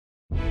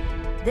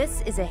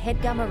This is a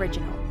Headgum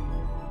original.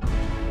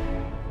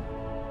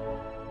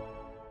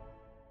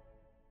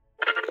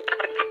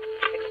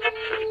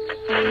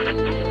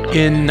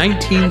 In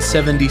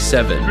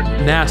 1977,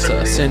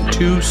 NASA sent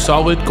 2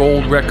 solid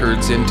gold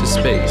records into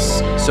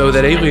space so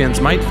that aliens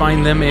might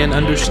find them and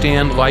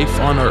understand life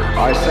on Earth.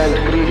 I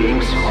send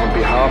greetings on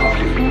behalf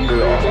of the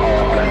people of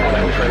our planet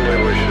and friendly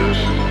wishes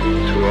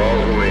to all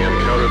who may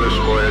encounter this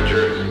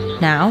Voyager.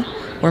 Now,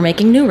 we're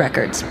making new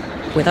records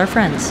with our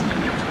friends.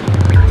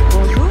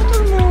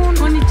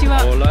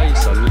 Hola y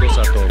saludos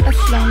a todos.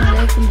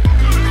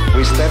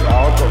 We step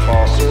out of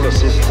our solar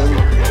system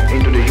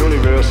into the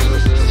universe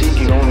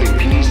seeking only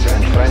peace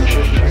and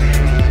friendship.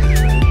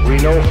 We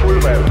know full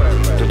well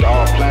that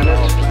our planet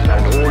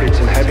and all its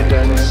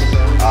inhabitants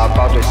are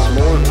but a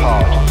small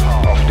part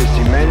of this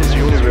immense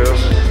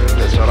universe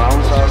that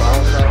surrounds us.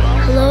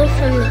 Hello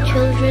from the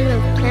children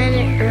of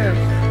planet Earth.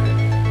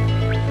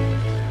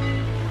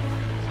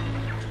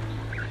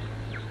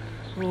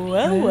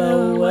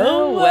 Whoa.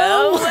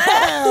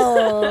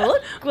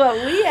 Look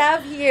what we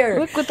have here.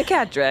 Look what the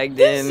cat dragged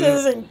This in.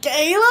 isn't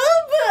Caleb.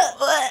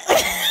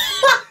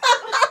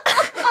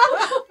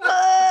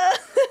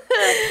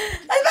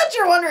 I bet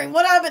you're wondering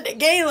what happened to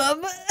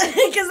Caleb,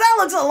 because that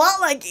looks a lot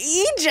like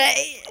EJ.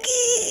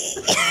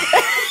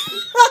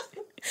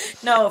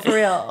 No, for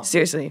real.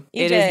 Seriously, EJ.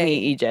 it is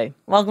me, EJ.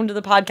 Welcome to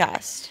the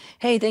podcast.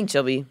 Hey, thanks,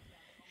 Shelby.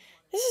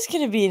 This is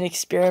going to be an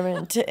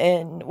experiment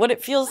in what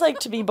it feels like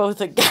to be both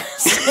a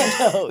guest and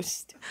a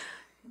host.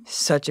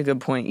 Such a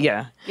good point.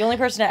 Yeah. The only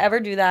person to ever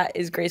do that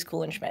is Grace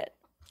Schmidt.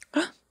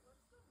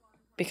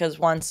 Because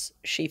once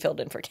she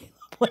filled in for Caleb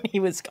when he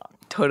was gone.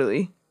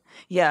 Totally.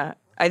 Yeah.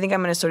 I think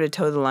I'm going to sort of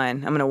toe the line.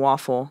 I'm going to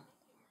waffle.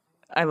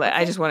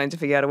 I just wanted to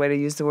figure out a way to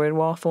use the word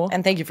waffle.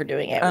 And thank you for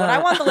doing it. What I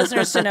want the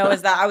listeners to know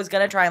is that I was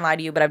going to try and lie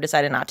to you, but I've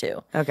decided not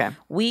to. Okay.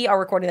 We are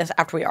recording this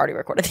after we already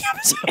recorded the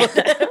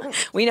episode.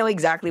 We know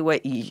exactly what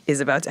is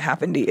about to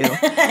happen to you.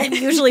 And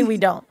usually we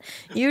don't.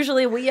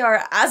 Usually we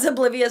are as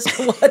oblivious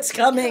to what's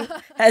coming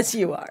as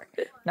you are.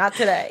 Not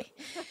today.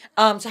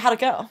 So how'd it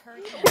go?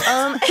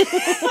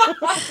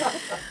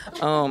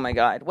 Oh my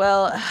God.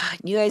 Well,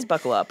 you guys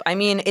buckle up. I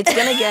mean, it's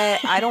going to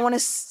get, I don't want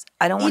to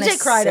EJ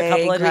cried a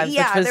couple of times.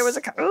 Yeah, which there was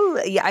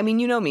yeah, I mean,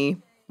 you know me.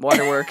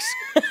 Waterworks.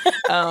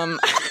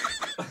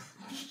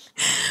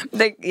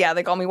 They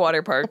call me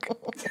Water Park.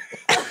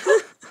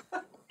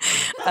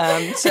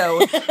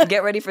 So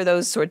get ready for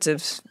those sorts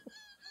of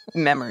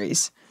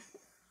memories.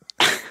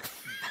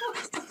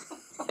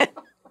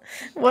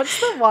 What's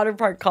the water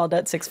park called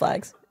at Six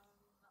Flags?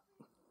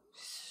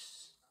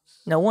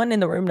 No one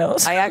in the room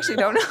knows. I actually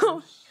don't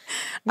know.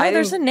 No,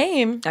 there's a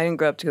name. I didn't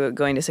grow up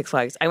going to Six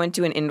Flags. I went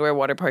to an indoor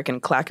water park in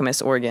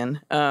Clackamas,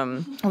 Oregon.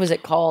 Was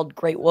it called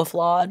Great Wolf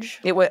Lodge?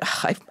 It was.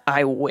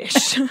 I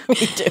wish. Me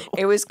too.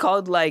 It was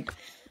called like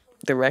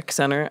the Rec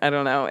Center. I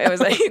don't know. It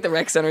was like the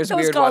Rec Center's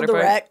weird water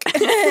park.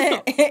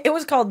 It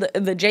was called the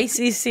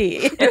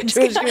JCC,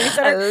 Jewish Community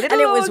Center,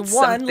 and it was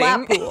one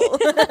lap pool.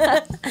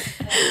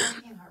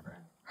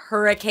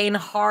 Hurricane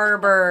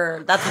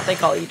Harbor. That's what they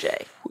call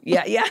EJ.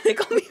 Yeah, they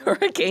call me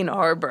Hurricane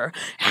Harbor.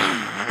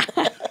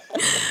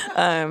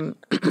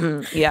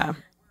 Yeah.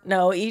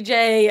 No,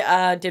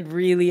 EJ did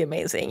really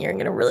amazing. You're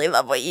going to really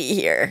love what you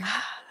hear.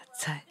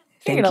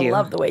 You're going to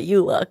love the way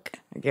you look.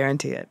 I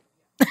guarantee it.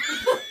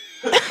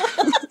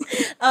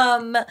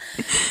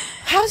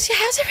 How's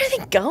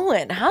everything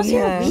going? How's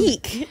your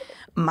week?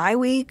 My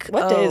week?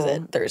 What day is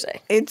it?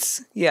 Thursday.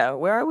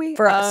 Where are we?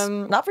 For us.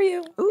 Not for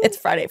you. Ooh. It's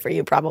Friday for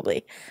you,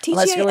 probably. TGIF,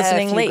 unless you're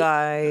listening late. You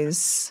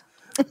guys.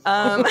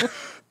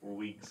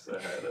 Weeks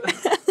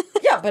ahead.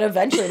 Yeah, but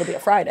eventually it'll be a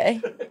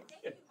Friday.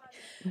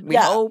 We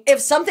hope.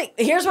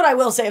 Here's what I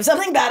will say. If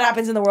something bad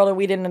happens in the world and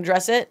we didn't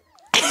address it,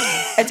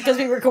 it's because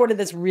we recorded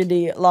this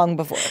really long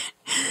before.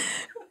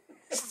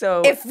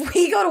 So if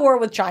we go to war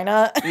with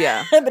China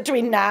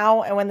between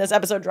now and when this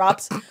episode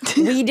drops,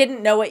 we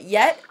didn't know it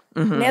yet.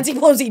 Mm-hmm. Nancy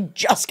Pelosi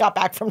just got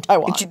back from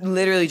Taiwan. She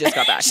literally just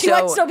got back. She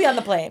might still be on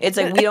the plane. It's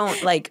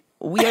like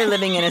we are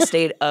living in a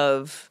state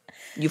of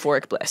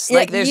euphoric bliss. Yeah,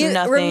 like there's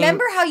nothing.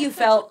 Remember how you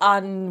felt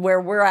on where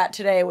we're at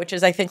today, which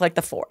is I think like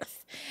the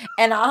 4th.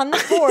 And on the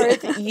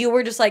 4th, you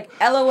were just like,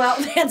 LOL,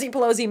 Nancy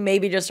Pelosi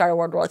maybe just started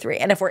World War III.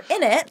 And if we're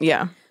in it,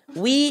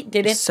 we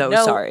didn't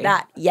know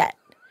that yet.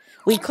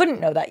 We couldn't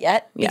know that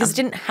yet because it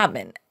didn't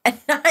happen. And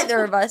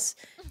neither of us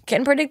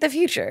can predict the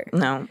future.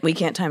 No, we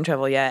can't time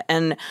travel yet.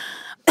 And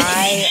so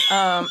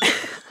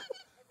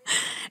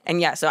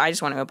I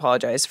just want to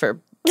apologize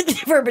for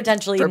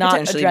potentially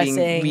not addressing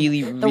being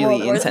really, the really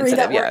World War III insensitive.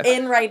 that we're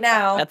in right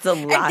now. That's the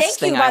last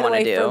thing I want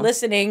to do. And thank you, by the way, for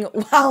listening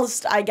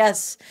whilst, I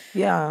guess,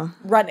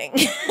 running.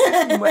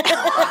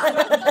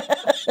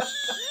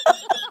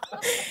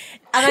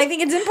 And I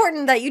think it's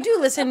important that you do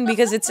listen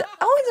because it's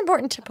always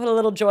important to put a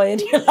little joy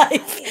into your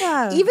life.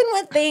 Yeah. Even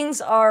when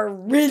things are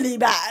really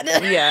bad.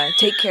 Yeah.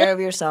 Take care of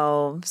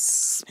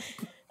yourselves.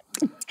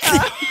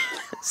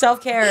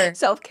 Self-care.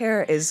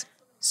 Self-care is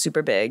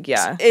super big.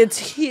 Yeah. It's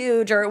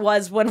huge, or it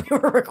was when we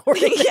were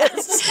recording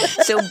this.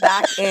 So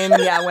back in,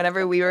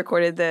 whenever we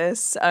recorded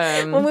this.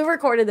 When we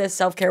recorded this,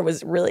 self-care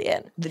was really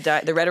in.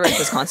 The rhetoric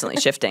was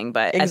constantly shifting,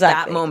 but at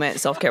that moment,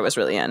 self-care was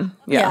really in.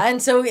 Yeah,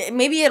 and so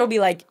maybe it'll be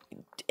like,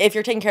 if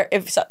you're taking care,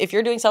 if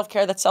you're doing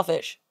self-care, that's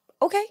selfish.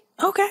 Okay.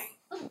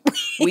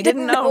 We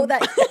didn't know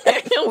that.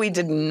 We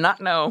did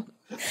not know.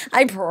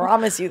 I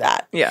promise you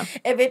that. Yeah.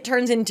 If it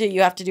turns into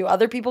you have to do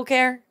other people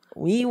care,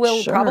 we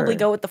will probably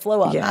go with the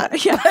flow on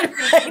that. Yeah. But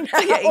right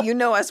now, You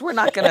know us, we're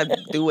not going to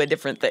do a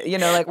different thing. You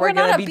know, like we're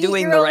going to be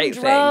doing the right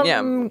thing.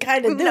 Yeah.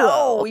 Kind of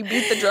No, we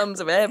beat the drums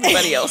of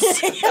everybody else.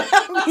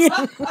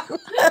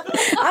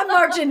 I'm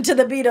marching to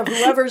the beat of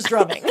whoever's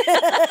drumming.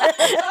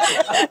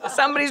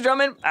 Somebody's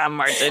drumming, I'm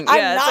marching.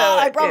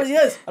 I promise you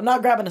this. I'm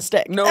not grabbing a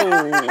stick. No.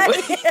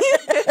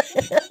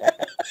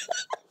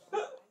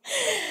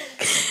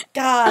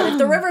 God, if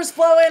the river's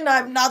flowing,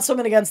 I'm not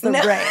swimming against the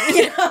grain.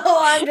 You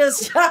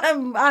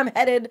know, I'm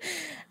headed.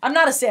 I'm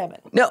not a salmon.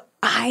 No,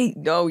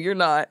 you're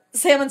not.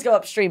 Salmons go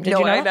upstream. Did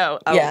you know? I know.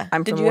 Oh, yeah.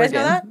 I'm Did from you guys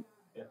know Oregon.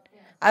 that?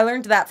 I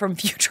learned that from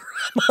Futurama.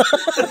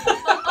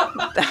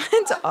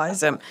 That's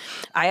awesome.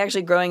 I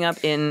actually, growing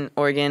up in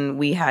Oregon,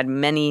 we had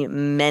many,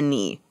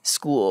 many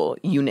school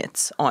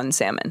units on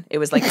salmon. It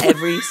was like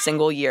every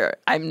single year.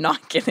 I'm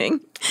not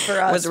kidding.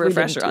 For us, was a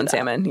refresher on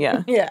salmon.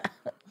 Yeah. Yeah.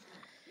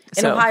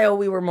 In Ohio,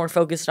 we were more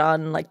focused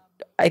on, like,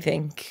 I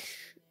think,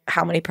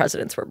 how many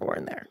presidents were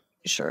born there.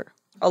 Sure.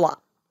 A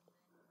lot.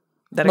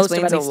 That Most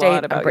explains of any a state,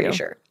 lot about I'm pretty you.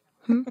 sure.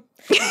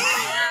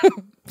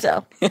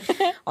 So,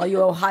 all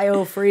you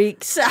Ohio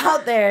freaks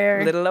out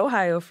there. Little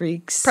Ohio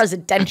freaks.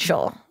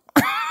 Presidential.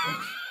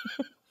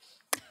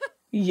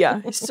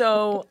 Yeah.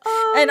 So,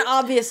 and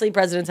obviously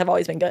presidents have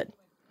always been good.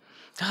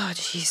 Oh,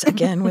 jeez.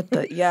 Again with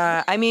the,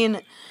 I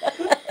mean,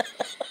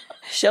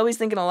 Shelby's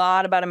thinking a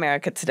lot about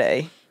America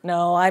today.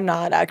 No, I'm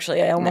not,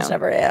 actually. I almost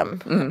never am.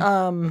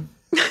 Mm-hmm.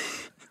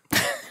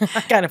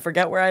 I kind of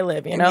forget where I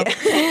live, you know? Yeah.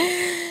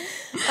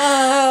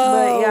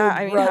 But yeah,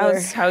 I mean,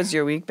 brother. how's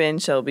your week been,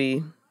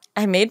 Shelby?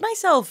 I made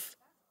myself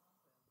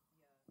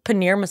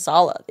paneer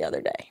masala the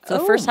other day for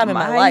the first time in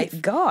my life.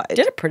 God.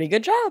 Did a pretty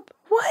good job.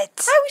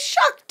 What? I was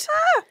shocked.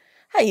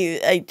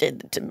 I did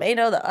the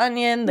tomato, the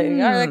onion, the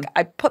garlic.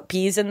 I put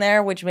peas in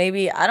there, which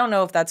maybe, I don't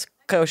know if that's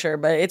kosher,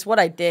 but it's what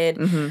I did.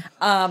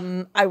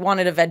 Mm-hmm. I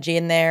wanted a veggie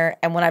in there.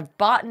 And when I've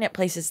bought it at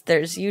places,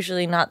 there's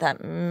usually not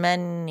that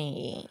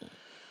many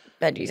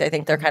veggies. I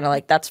think they're kind of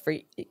like, that's for,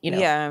 you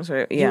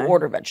know, you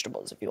order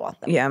vegetables if you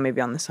want them. Yeah,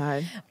 maybe on the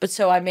side. But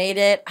so I made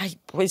it. I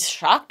was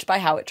shocked by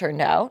how it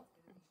turned out.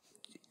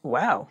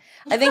 Wow.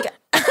 I think.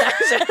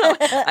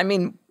 I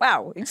mean,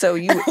 wow. So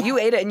you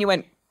ate it and you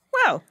went,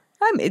 wow,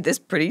 I made this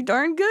pretty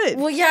darn good.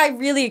 Well, yeah, I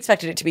really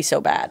expected it to be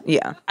so bad.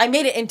 Yeah. I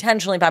made it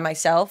intentionally by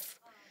myself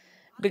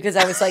because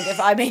I was like, if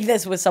I make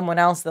this with someone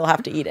else, they'll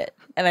have to eat it.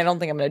 And I don't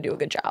think I'm going to do a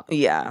good job.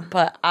 Yeah.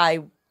 But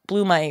I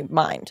blew my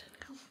mind.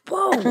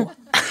 Whoa.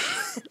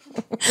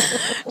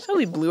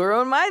 Shelby blew her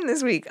own mind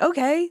this week.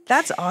 Okay.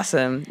 That's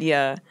awesome.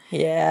 Yeah.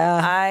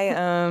 Yeah.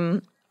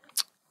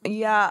 I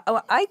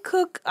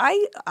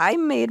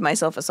made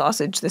myself a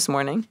sausage this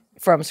morning.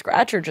 From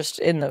scratch or just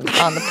on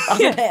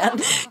the pan?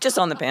 Just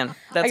on the pan.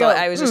 That's all.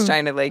 I was just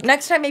trying to like.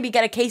 Next time, maybe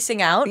get a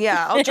casing out.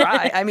 Yeah, I'll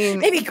try. I mean,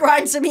 maybe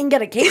grind some and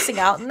get a casing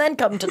out, and then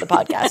come to the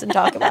podcast and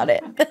talk about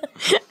it.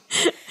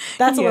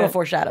 That's a little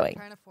foreshadowing.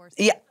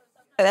 Yeah,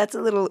 that's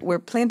a little. We're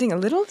planting a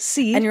little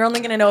seed, and you're only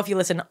going to know if you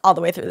listen all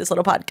the way through this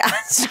little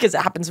podcast because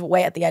it happens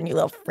way at the end. You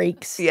little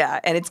freaks.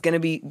 Yeah, and it's going to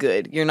be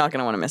good. You're not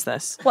going to want to miss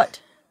this.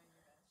 What?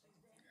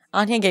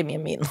 Anya gave me a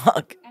mean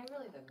look. I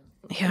really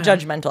didn't. Yeah.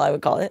 Judgmental, I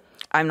would call it.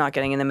 I'm not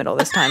getting in the middle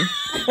this time.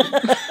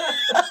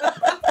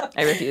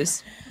 I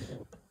refuse.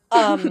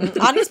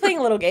 Anya's playing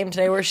a little game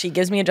today where she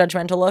gives me a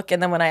judgmental look,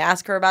 and then when I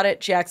ask her about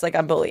it, she acts like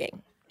I'm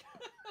bullying.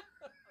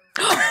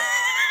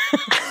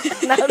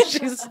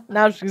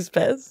 now she's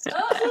pissed.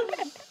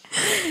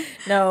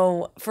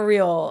 No, for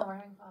real.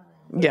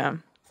 Yeah.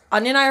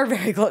 Anya and I are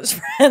very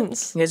close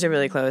friends. You guys are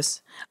really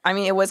close. I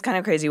mean, it was kind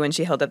of crazy when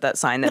she held up that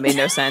sign that made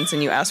no sense,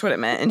 and you asked what it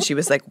meant, and she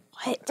was like,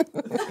 "What?"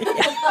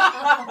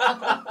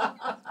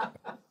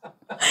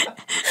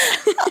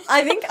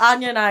 I think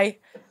Anya and I,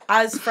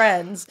 as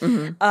friends,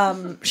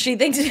 she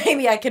thinks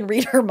maybe I can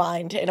read her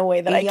mind in a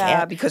way that I can't.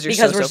 Yeah, because we're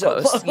so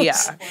close. Yeah.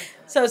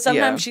 So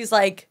sometimes she's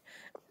like,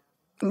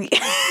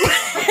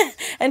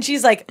 and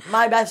she's like,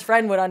 my best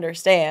friend would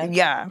understand.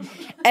 Yeah.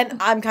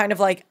 And I'm kind of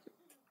like,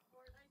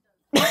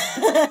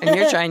 and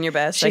you're trying your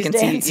best. I can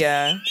see.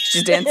 Yeah.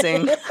 She's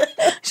dancing.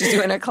 She's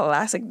doing a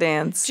classic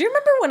dance. Do you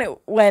remember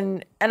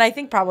when and I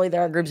think probably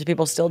there are groups of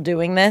people still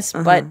doing this,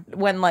 but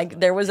when like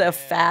there was a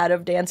fad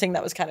of dancing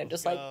that was kind of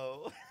just like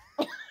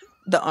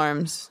the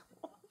arms.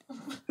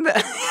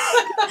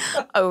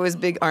 Oh, it was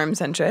big arm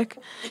centric.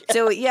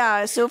 So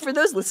yeah, so for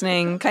those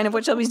listening, kind of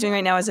what Shelby's doing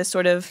right now is this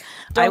sort of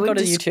Don't go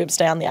to YouTube,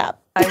 stay on the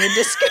app.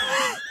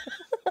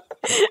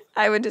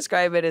 I would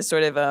describe it as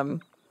sort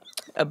of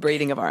a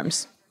braiding of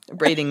arms.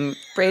 Braiding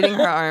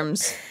her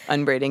arms,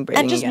 unbraiding, braiding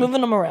and just again.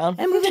 moving them around.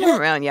 And moving them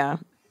around, yeah.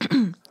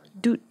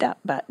 do that,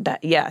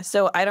 that. Yeah.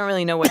 So I don't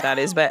really know what that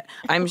is, but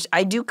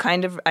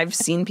I've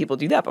seen people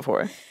do that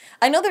before.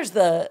 I know there's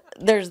the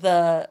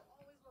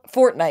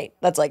Fortnite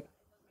that's like.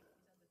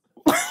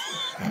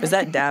 Is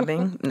that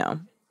dabbing? No.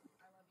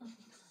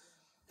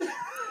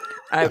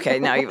 Okay,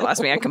 now you've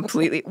lost me. I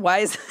completely. Why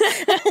is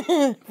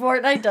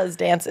Fortnite does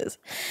dances?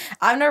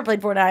 I've never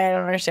played Fortnite. I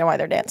don't understand why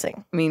they're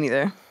dancing. Me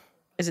neither.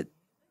 Is it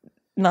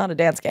not a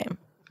dance game?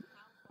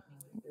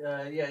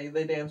 Yeah,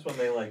 they dance when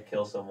they like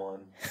kill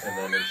someone, and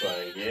then it's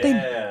like,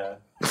 yeah,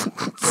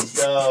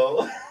 let's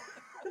go.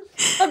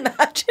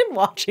 Imagine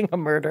watching a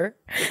murder,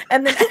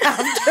 and then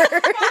after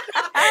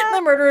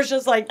the murder is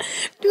just like,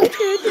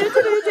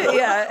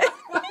 yeah.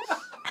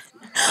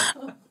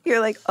 You're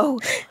like, oh,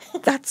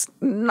 that's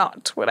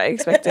not what I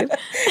expected.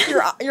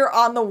 You're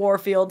on the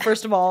warfield.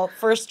 First of all,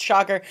 first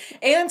shocker.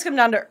 Aliens come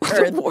down to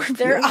Earth.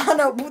 They're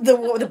on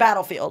the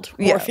battlefield.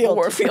 Warfield.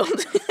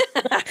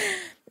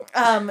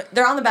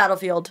 They're on the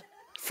battlefield.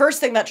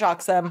 First thing that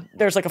shocks them,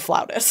 there's like a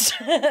flautist.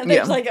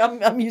 There's like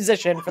a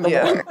musician for the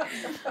war.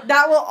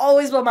 That will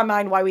always blow my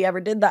mind why we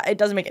ever did that. It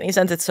doesn't make any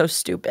sense. It's so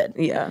stupid.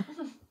 Yeah.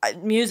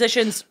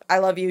 Musicians, I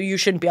love you. You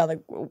shouldn't be on the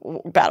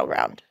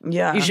battleground.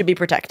 Yeah. You should be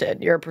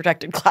protected. You're a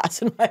protected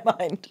class in my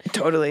mind.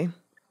 Totally.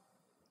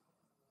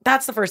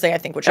 That's the first thing I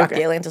think would shock the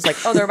aliens. Is like,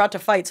 oh, they're about to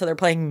fight, so they're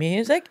playing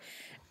music.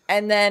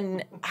 And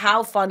then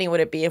how funny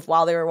would it be if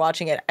while they were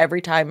watching it, every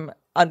time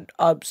a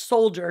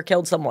soldier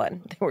killed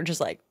someone, they were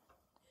just like...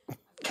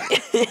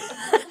 They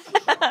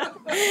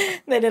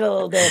did a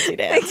little dancey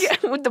dance. Yeah,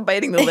 with the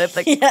biting the lip.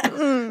 Like,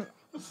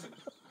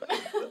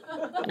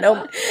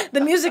 No,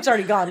 the music's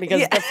already gone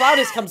because the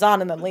flautist comes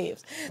on and then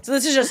leaves. So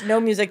this is just no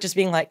music, just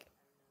being like...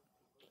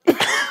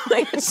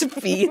 like just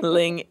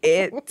feeling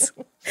it.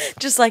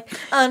 Just like,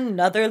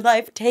 another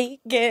life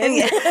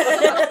taken.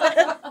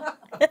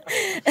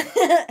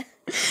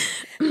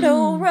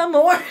 No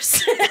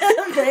remorse.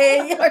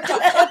 They are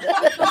dead.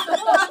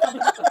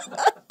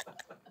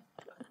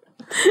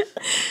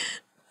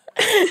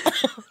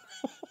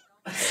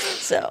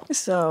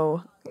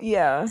 So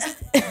yeah.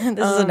 This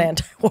is an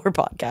anti-war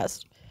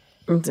podcast.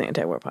 It's an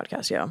anti-war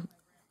podcast, yeah.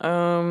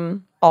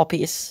 All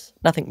peace,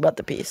 nothing but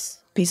the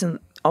peace.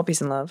 All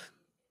peace and love.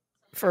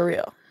 For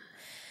real.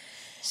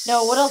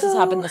 No, what else has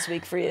happened this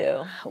week for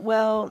you?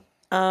 Well,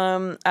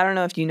 I don't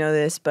know if you know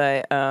this,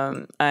 but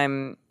I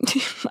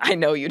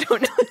know you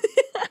don't know.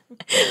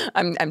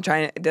 I'm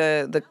trying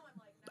to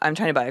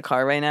buy a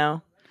car right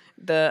now.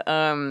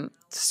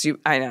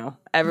 I know.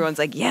 Everyone's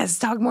like, yes,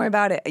 talk more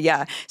about it.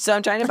 Yeah. So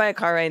I'm trying to buy a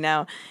car right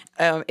now.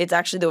 It's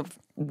actually the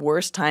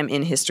worst time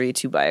in history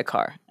to buy a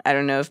car. I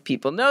don't know if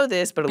people know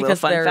this, but little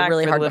fun fact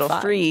really for little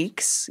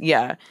freaks.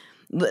 Yeah.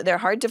 They're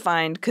hard to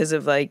find because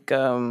of like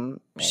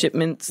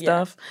shipment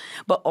stuff.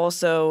 But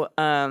also,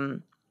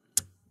 and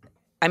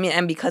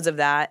because of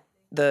that,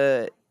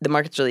 the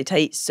market's really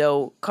tight.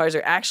 So cars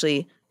are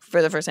actually,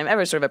 for the first time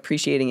ever, sort of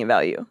appreciating in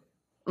value.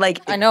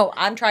 Like, I know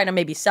I'm trying to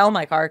maybe sell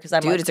my car because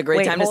I'm it's a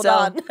great time to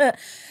sell.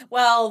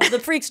 Well, the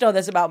freaks know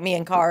this about me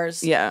and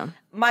cars. Yeah,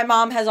 my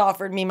mom has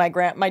offered me my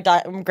grandma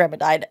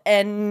died,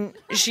 and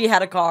she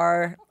had a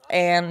car,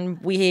 and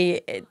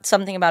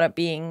something about it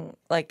being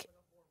like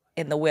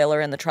in the will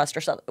or in the trust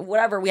or something,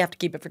 whatever. We have to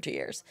keep it for 2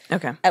 years,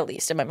 at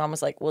least. And my mom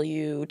was like, "Will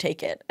you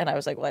take it?" And I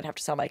was like, "Well, I'd have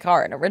to sell my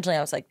car." And originally,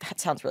 I was like, "That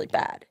sounds really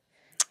bad."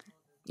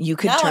 You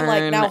could now turn... I'm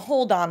like, now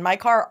hold on. My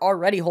car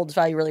already holds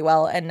value really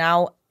well, and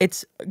now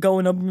it's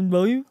going up in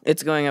value.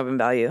 It's going up in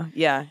value,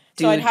 yeah.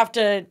 Dude. So I'd have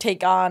to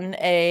take on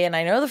and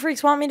I know the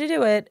freaks want me to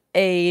do it,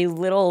 a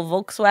little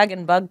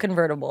Volkswagen Bug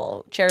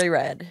convertible, cherry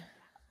red.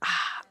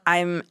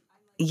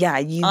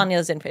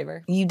 Anya's in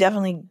favor. You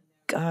definitely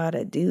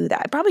gotta do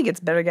that. It probably gets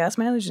better gas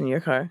mileage than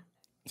your car.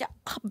 Yeah,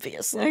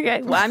 obviously.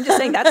 Okay, well, I'm just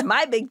saying that's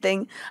my big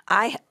thing.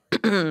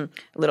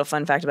 Little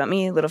fun fact about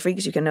me, little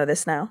freaks, you can know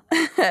this now.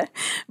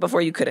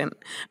 Before you couldn't.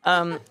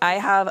 I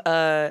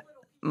have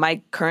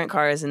my current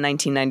car is a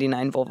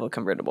 1999 Volvo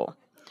convertible,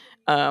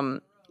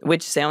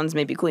 which sounds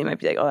maybe cool. You might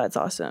be like, oh, that's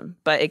awesome.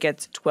 But it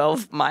gets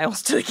 12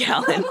 miles to the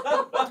gallon.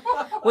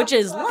 Which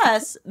is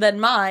less than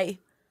my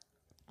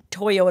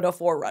Toyota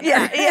 4Runner.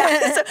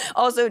 Yeah. So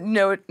also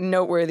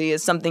noteworthy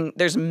is something,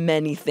 there's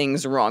many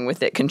things wrong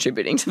with it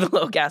contributing to the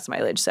low gas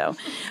mileage. So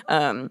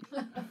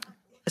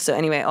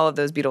anyway, all of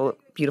those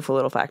beautiful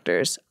little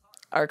factors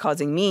are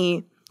causing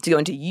me to go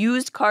into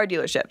used car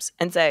dealerships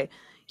and say,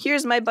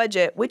 here's my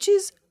budget, which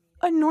is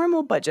a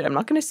normal budget. I'm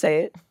not going to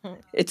say it.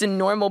 It's a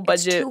normal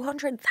budget. It's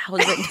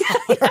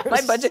 $200,000.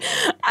 My budget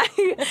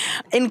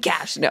in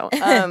cash. No.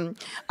 I'm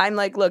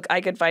like, look,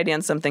 I could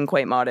finance something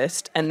quite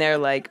modest. And they're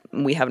like,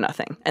 we have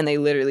nothing. And they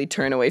literally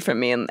turn away from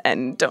me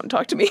and don't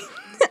talk to me.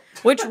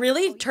 Which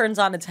really turns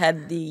on its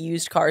head the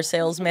used car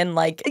salesman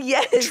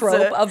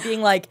trope of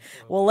being like,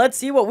 well, let's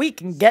see what we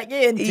can get you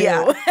into.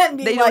 Yeah. And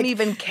they don't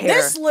even care.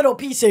 This little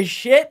piece of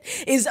shit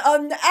is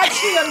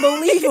actually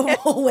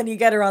unbelievable when you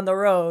get her on the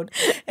road.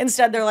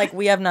 Instead, they're like,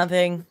 we have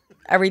nothing.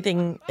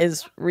 Everything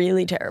is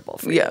really terrible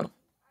for you.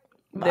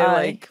 They're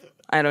like,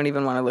 I don't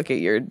even want to look at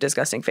your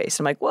disgusting face.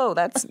 I'm like, whoa,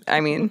 that's, I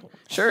mean,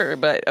 sure,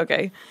 but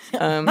okay.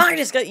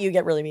 You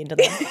get really mean to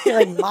them. You're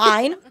like,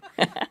 mine?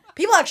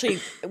 People actually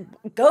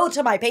go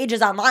to my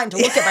pages online to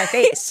look at my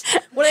face.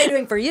 What are they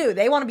doing for you?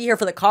 They want to be here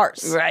for the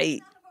cars.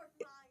 Right.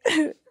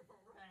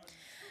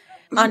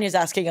 Anya's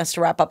asking us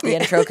to wrap up the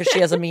intro because she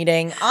has a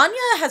meeting.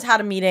 Anya has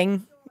had a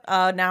meeting.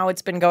 Now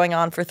it's been going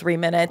on for 3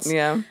 minutes.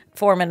 Yeah.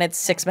 4 minutes,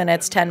 6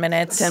 minutes, 10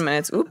 minutes. 10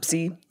 minutes.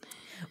 Oopsie.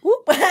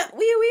 Whoop.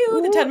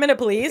 The 10-minute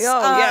police.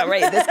 Oh, yeah,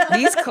 right.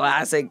 These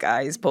classic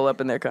guys pull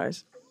up in their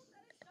cars.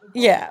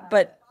 Yeah,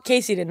 but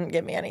Casey didn't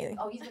give me anything.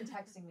 Oh, he's been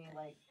texting me,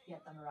 like,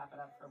 get them to wrap it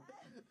up for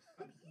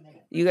a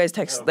minute. You guys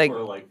text, for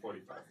like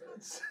 45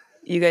 minutes.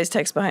 You guys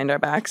text behind our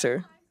backs,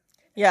 or?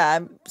 Yeah,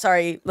 I'm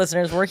sorry,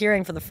 listeners. We're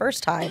hearing for the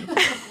first time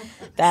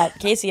that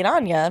Casey and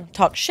Anya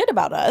talk shit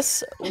about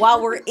us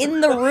while we're in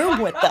the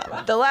room with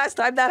them. The last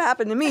time that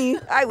happened to me,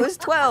 I was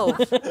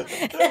 12.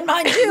 And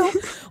mind you,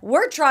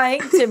 we're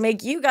trying to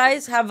make you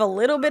guys have a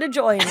little bit of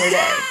joy in your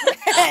day.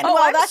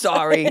 I'm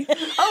sorry.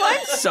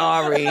 I'm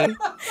sorry.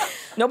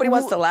 Nobody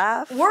wants to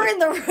laugh. We're in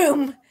the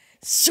room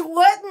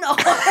sweating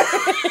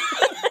hard.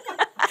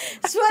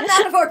 Sweating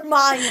out of our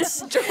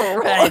minds.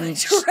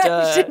 Drenched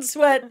in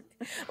sweat.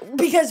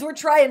 Because we're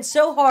trying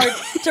so hard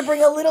to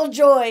bring a little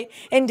joy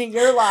into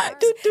your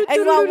lives.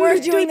 And while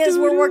we're doing this,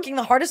 we're working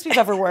the hardest we've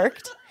ever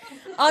worked.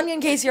 Anya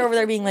and Casey are over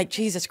there being like,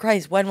 Jesus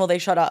Christ, when will they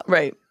shut up?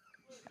 Right.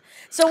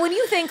 So when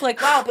you think like,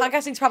 wow,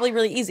 podcasting's probably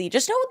really easy,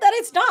 just know that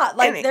it's not.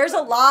 Like, there's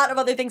a lot of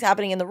other things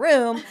happening in the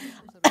room.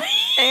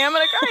 Hey, I'm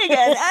going to cry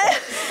again.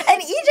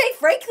 And EJ,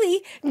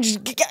 frankly,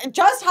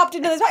 just hopped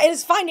into this and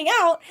is finding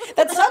out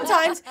that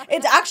sometimes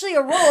it's actually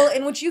a role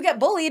in which you get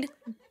bullied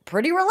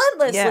pretty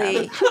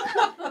relentlessly.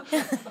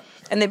 Yeah.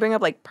 And they bring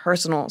up like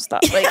personal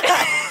stuff. Like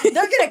they're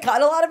gonna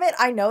cut a lot of it.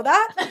 I know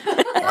that.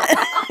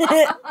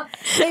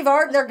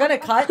 They're gonna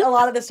cut a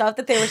lot of the stuff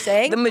that they were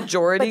saying. The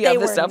majority of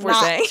the stuff we're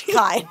saying.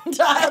 Kind.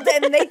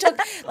 And they took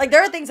like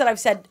there are things that I've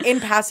said in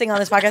passing on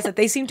this podcast that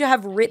they seem to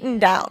have written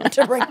down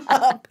to bring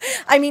up.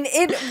 I mean,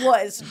 it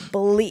was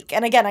bleak.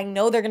 And again, I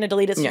know they're gonna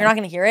delete it, so you're not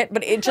gonna hear it,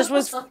 but it just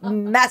was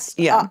messed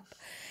up.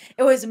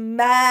 It was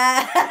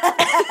messed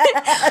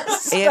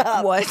It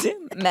was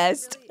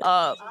messed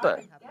up.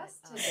 We're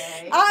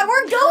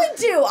going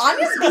to.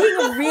 Anya's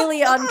being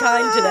really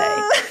unkind today.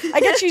 I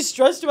guess she's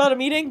stressed about a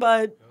meeting,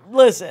 but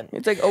listen.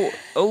 It's like, oh,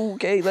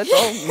 okay, let's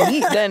all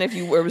meet then if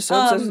you were so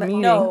obsessed with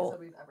meeting. No.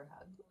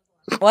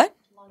 What?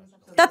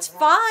 That's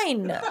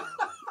fine.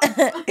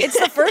 It's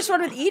the first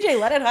one with EJ.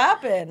 Let it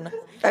happen.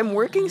 I'm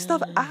working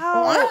stuff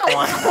out.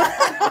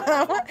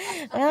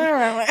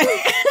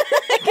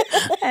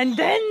 And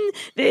then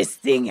this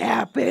thing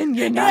happened.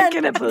 You're not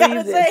going to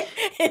believe it.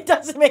 It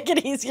doesn't make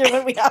it easier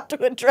when we have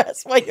to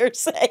address what you're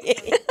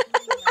saying.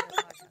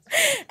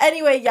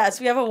 Anyway, yes,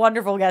 we have a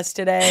wonderful guest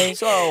today.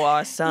 So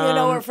awesome. You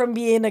know we're from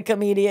being a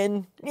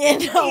comedian. You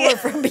know we're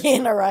from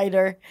being a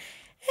writer.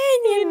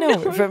 And you know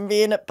we're from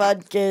being a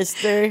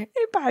podcaster.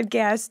 A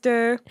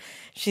podcaster.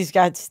 She's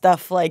got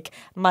stuff like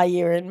My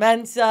Year in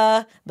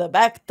Mensa, the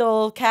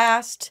Bechtel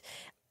Cast,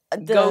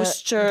 the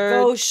Ghost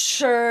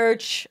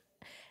Church.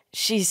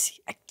 She's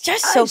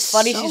just so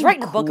funny. She's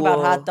writing a book about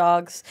hot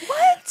dogs.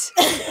 What?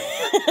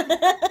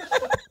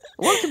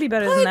 What could be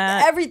better than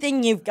that?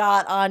 Everything you've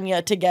got,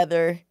 Anya,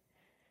 together.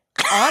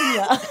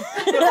 Anya.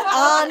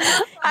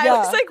 I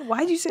was like,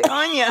 why'd you say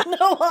Anya?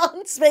 No,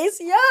 on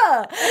space,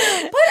 yeah.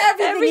 Put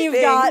everything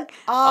you've got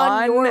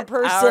on your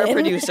person. Our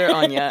producer,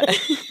 Anya.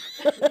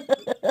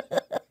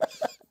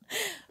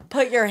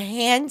 Put your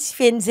hands,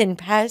 fins, and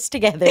paws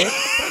together.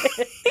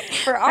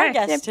 For our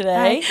guest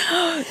today,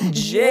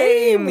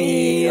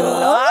 Jamie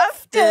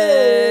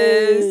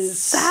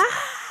Loftus.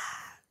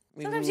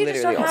 Sometimes you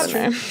just don't have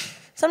to.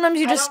 Sometimes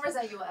you just. I don't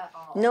resent you at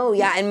all. No,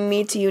 yeah, and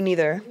me to you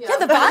neither. Yeah,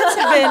 the vibes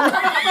have been.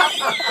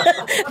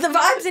 The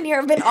vibes in here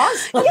have been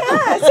awesome.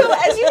 Yeah, so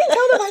as you can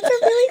tell, the vibes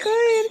are really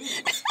good.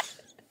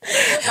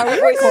 Are we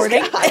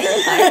recording?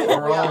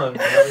 We're rolling.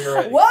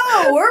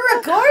 Whoa, we're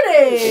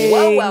recording.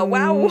 Wow, wow,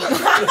 wow.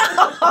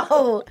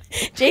 Wow.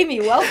 Jamie,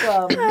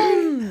 welcome.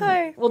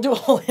 Hi. We'll do a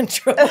whole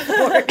intro for you.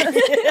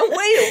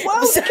 Wait,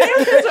 whoa, the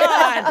camera's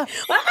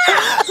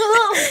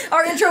on.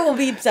 Our intro will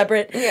be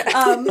separate.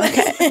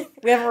 Okay.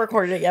 We haven't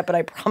recorded it yet, but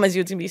I promise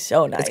you it's going to be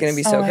so nice. It's going to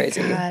be so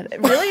crazy. God.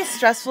 Really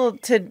stressful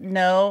to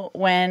know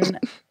when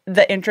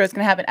the intro is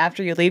going to happen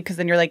after you leave, because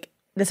then you're like,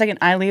 the second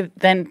I leave,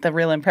 then the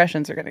real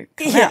impressions are going to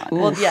come out.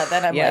 Well, yeah,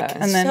 then I'm like,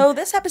 and then, so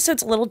this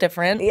episode's a little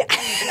different. Yeah.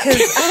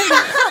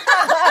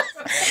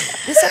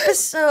 This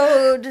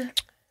episode,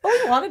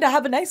 we wanted to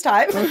have a nice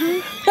time.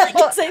 I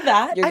can say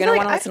that. You're going to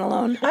want to listen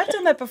alone. I've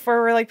done that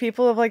before where like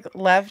people have like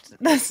left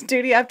the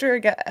studio after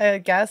a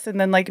guest,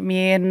 and then like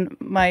me and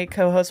my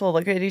co-host will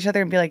look at each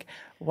other and be like,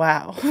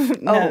 wow,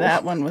 no,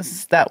 that one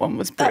was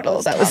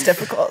brutal. That was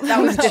difficult.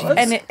 That was difficult.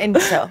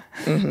 And so,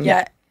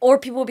 yeah. Or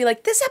people will be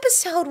like, this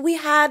episode, we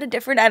had a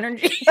different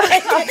energy.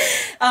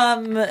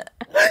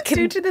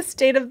 Due to the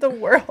state of the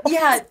world.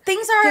 Yeah,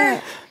 things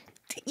are,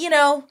 you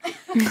know,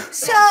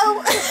 so.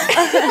 Really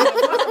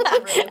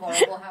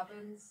horrible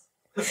happens.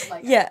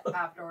 Like Yeah.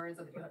 afterwards,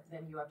 and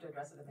then you have to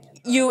address it in the end.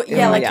 You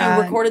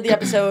recorded the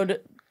episode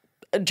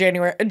June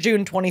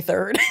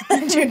 23rd,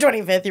 June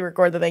 25th. You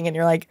record the thing, and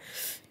you're like,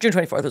 June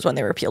 24th was when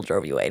they repealed Roe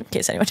v. Wade. In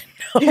case anyone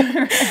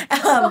didn't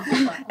know.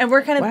 And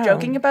we're kind of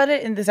joking about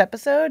it in this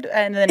episode,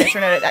 and then it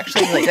turned out it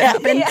actually really did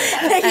happen.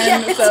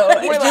 And so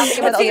we're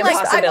laughing about the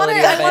impossibility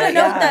I want to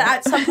note that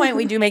at some point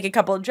we do make a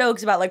couple of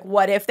jokes about like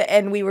what if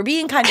and we were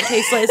being kind of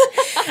tasteless.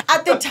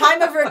 At the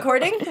time of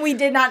recording, we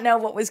did not know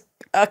what was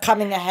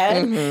coming ahead,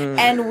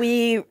 and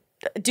we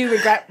do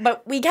regret,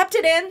 but we kept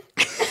it in.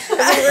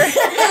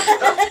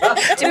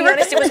 To be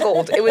honest, it was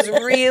gold. It was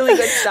really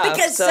good stuff.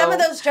 Because some of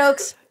those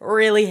jokes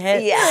really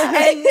hit.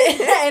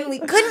 Yeah. And we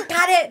couldn't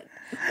cut it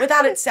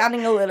without it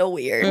sounding a little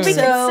weird. We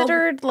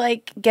considered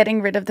like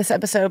getting rid of this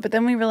episode, but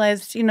then we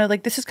realized, you know,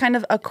 like this is kind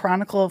of a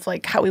chronicle of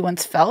like how we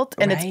once felt,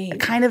 and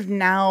it's kind of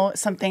now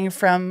something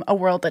from a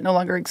world that no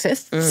longer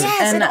exists.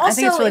 Yes, and also I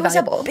think it's really it was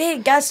valuable. a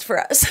big guest for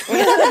us.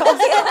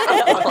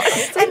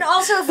 And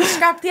also, if we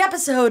scrapped the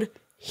episode,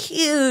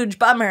 huge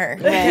bummer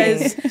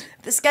because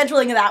the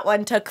scheduling of that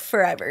one took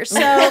forever.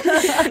 So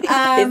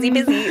busy.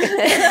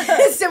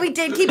 So we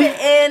did keep it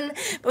in,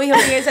 but we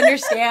hope you guys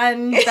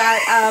understand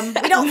that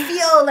we don't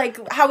feel like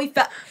how we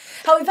felt.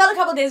 How we felt a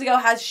couple of days ago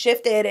has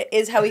shifted. It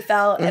is how we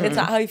felt, and it's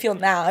not how we feel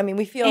now. I mean,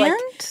 we feel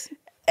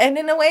and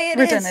in a way,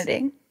 we're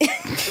identity.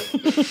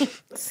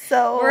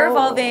 So we're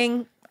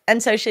evolving,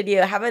 and so should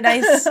you. Have a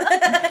nice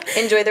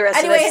enjoy the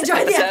rest of this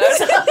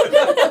episode.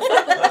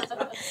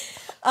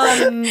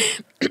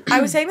 I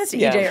was saying this to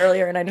EJ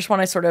earlier, and I just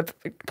want to sort of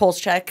pulse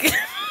check.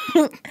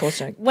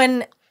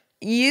 When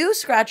you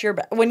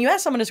when you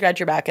ask someone to scratch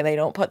your back and they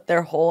don't put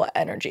their whole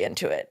energy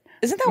into it,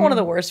 isn't that one of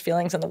the worst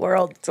feelings in the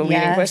world? It's a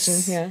leading question.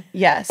 Yeah.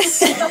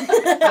 Yes.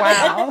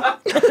 Wow.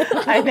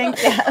 I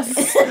think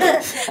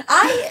yes.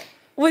 I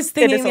was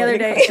thinking the other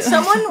day,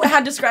 someone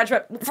had to scratch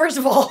my. First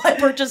of all, I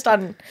purchased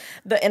on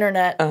the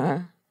internet.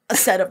 A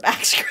set of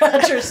back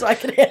scratchers so I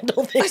could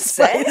handle things.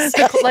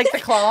 Like the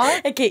claw?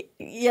 Okay,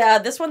 yeah,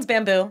 this one's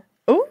bamboo.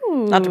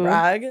 Ooh. Not to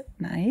brag.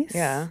 Nice.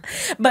 Yeah.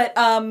 But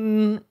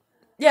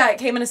yeah, it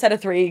came in a set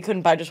of 3. You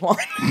couldn't buy just one.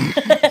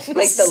 Like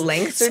the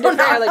lengths are different.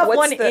 I like have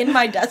what's one in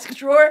my desk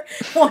drawer,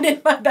 one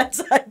in my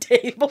bedside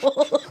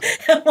table,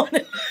 and one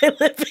in my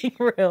living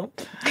room.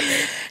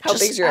 How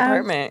big's your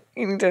apartment?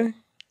 You need to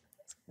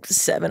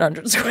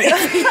 700 square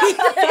feet.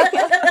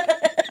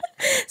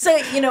 So,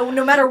 you know,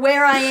 no matter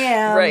where I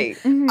am,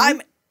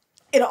 I'm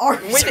in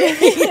arm's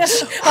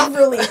reach of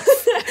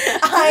relief.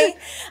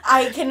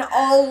 I can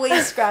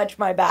always scratch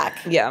my back.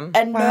 Yeah.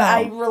 And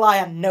I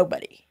rely on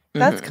nobody.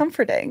 That's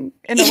comforting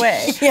in a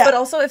way. But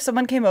also, if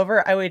someone came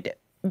over, I would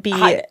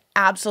be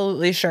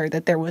absolutely sure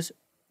that there was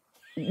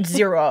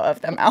 0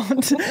 of them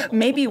out.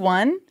 Maybe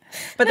 1.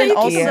 But then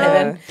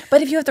also,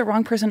 but if you have the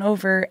wrong person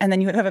over and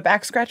then you have a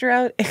back scratcher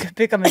out, it could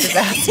become a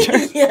disaster.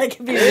 It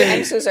could be really.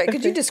 I'm so sorry.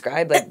 Could you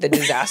describe like the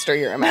disaster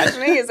you're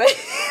imagining? Is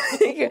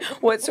that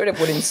what sort of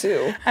would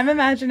ensue? I'm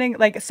imagining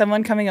like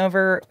someone coming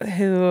over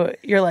who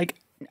you're like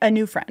a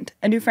new friend.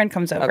 A new friend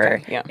comes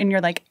over, and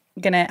you're like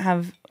gonna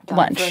have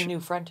lunch. For a new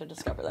friend to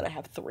discover that I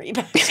have 3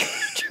 back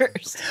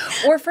scratchers.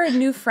 Or for a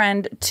new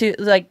friend to,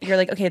 like, you're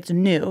like, okay, it's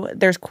new.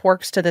 There's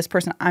quirks to this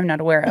person I'm not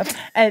aware of.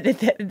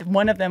 And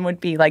one of them would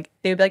be like,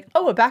 they would be like,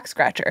 oh, a back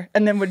scratcher.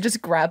 And then would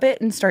just grab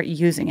it and start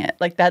using it.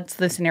 Like, that's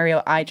the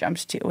scenario I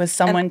jumped to, was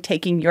someone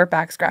taking your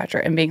back scratcher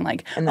and being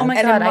like, oh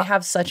my God, I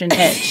have such an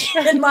itch.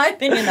 In my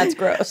opinion, that's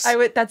gross.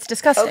 That's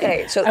disgusting.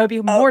 Okay, so I would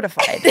be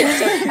mortified. So,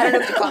 I don't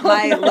know if you caught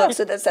my look.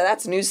 So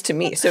that's news to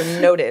me. So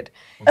noted.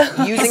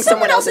 Using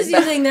someone else's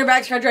using their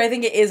back scratcher, I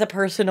think it is a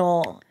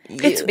personal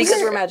use. It's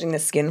because we're imagining the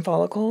skin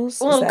follicles.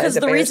 Well, because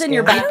the reason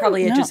your back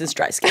probably itches is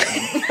dry skin.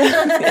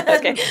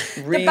 Okay,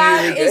 really the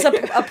back is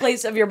a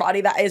place of your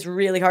body that is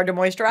really hard to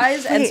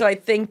moisturize, and so I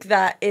think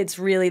that it's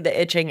really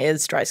the itching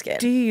is dry skin.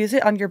 Do you use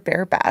it on your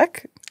bare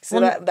back? So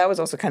that was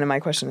also kind of my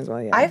question as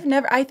well. Yeah,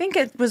 I think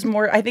it was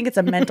more. I think it's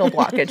a mental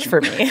blockage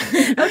for me.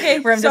 Okay,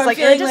 where I'm just like,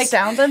 it just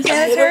sounds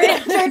unsanitary.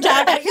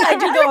 I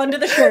do go under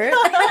the shirt.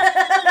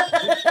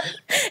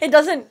 It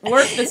doesn't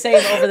work the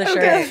same over the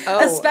shirt,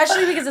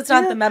 especially because it's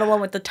not the metal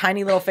one with the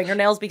tiny little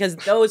fingernails, because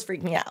those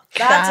freak me out.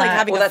 That's like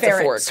having a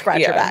ferret scratch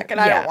your back, and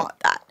I don't want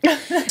that.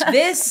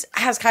 This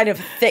has kind of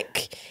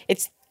thick.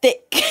 It's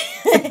thick.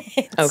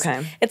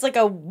 It's like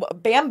a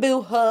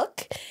bamboo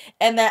hook,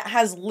 and that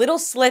has little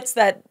slits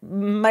that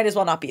might as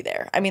well not be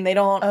there. I mean, they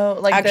don't. Oh,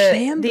 like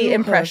actually, the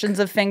impressions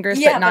of fingers,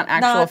 but not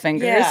actual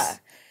fingers. Yeah.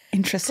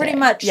 Interesting. Pretty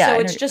much. Yeah,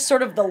 so it's just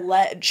sort of the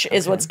ledge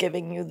is what's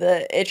giving you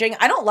the itching.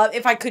 I don't love,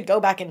 if I could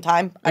go back in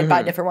time, I'd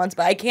buy different ones,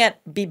 but I can't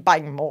be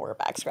buying more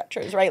back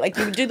scratchers, right? Like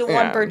you do the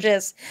one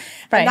purchase,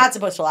 and that's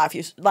supposed to last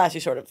you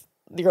sort of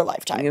your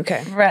lifetime.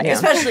 Okay. Right. Yeah.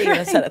 Especially in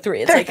a set of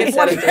 3. It's like if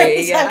one of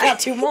I've got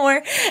 2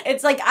 more.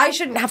 It's like I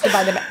shouldn't have to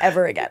buy them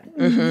ever again.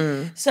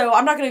 Mm-hmm. So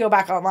I'm not going to go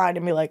back online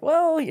and be like,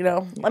 well, you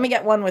know, let me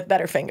get one with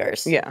better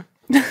fingers. Yeah.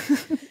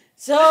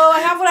 So I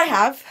have what I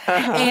have.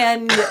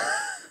 And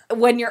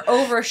when you're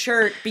over a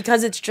shirt,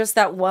 because it's just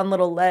that one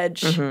little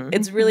ledge,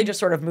 it's really just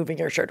sort of moving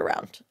your shirt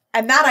around.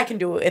 And that I can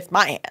do with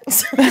my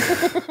hands.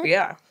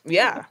 Yeah.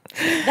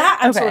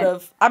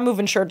 That I'm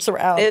moving shirts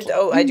around.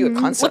 I do it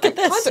constantly. Look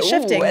at this.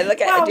 Shifting.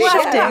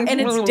 Shifting.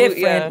 And it's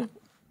different.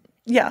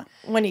 Yeah.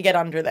 When you get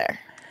under there.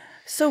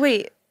 So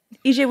wait,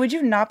 EJ, would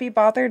you not be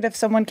bothered if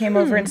someone came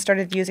over and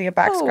started using a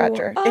back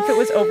scratcher? If it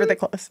was over the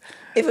clothes?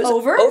 If it was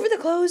over the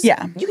clothes?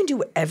 Yeah. You can do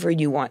whatever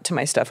you want to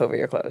my stuff over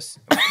your clothes.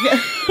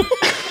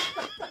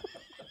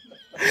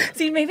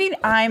 See, maybe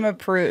I'm a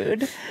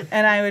prude,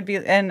 and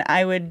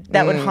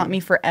that would haunt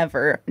me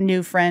forever.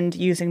 New friend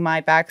using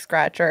my back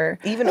scratcher.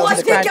 Even I will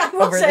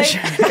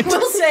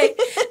say,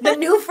 the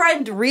new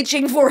friend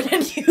reaching for it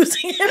and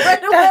using it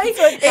right away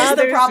is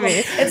the problem.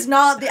 Me. It's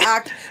not the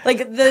act.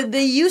 Like,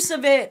 the use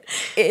of it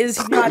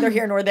is neither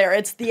here nor there.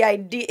 It's the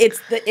idea, it's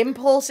the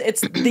impulse,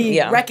 it's the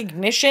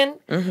recognition.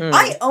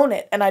 I own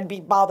it, and I'd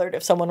be bothered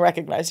if someone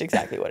recognized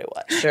exactly what it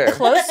was. Sure.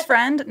 Close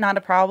friend, not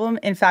a problem.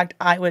 In fact,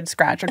 I would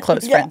scratch a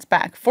close friend's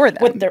back for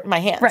them. With my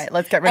hands. Right,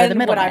 let's get rid of the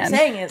middle. What I'm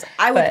saying is,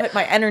 I would put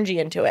my energy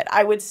into it.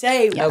 I would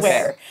say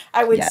where.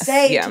 I would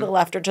say to the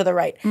left or to the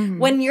right.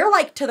 When you're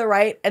like to the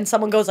right and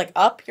someone goes like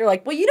up, you're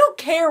like, well, you don't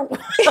care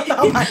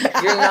about my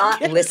back. You're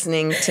not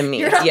listening to me.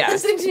 You're not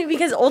listening to me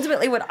because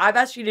ultimately what I've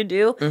asked you to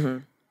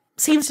do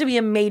seems to be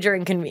a major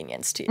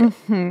inconvenience to you.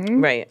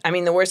 Right. I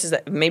mean, the worst is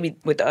that maybe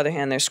with the other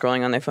hand, they're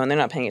scrolling on their phone. They're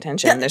not paying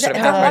attention. They're sort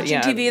of watching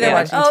TV. They're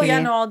watching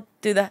TV. No, I'll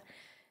do that.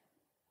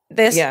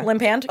 This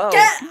limp hand. Get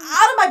out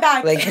of my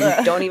bag. Like,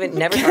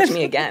 never talk to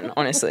me again,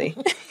 honestly.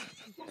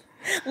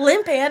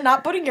 Limp hand,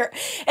 not putting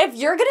if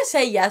you're going to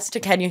say yes to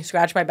can you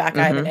scratch my back,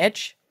 I have an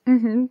itch,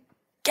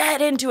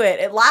 get into it.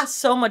 It lasts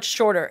so much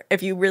shorter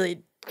if you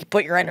really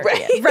put your energy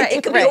in. Right.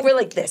 It could be over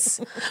like this,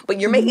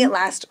 but you're making it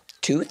last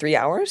 2-3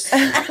 hours.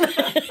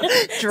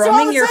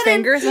 Drumming your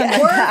fingers on my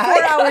back.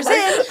 4 hours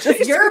in,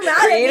 you're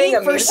mad at me a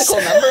musical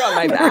number on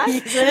my back.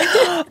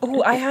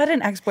 Oh, I had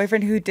an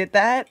ex-boyfriend who did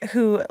that,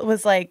 who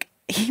was like,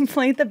 he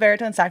played the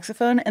baritone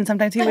saxophone, and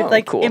sometimes he would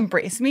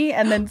embrace me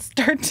and then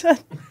start to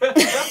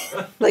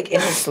like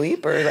in his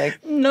sleep or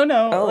like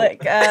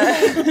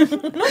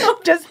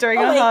just during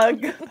a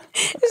hug.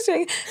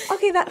 Okay, I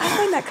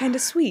find that kind of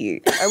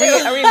sweet. Are we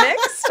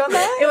mixed on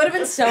that? It would have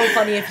been so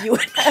funny if you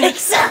would make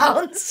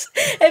sounds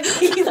and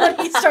when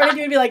he started,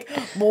 you would be like,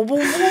 blah, blah,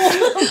 blah.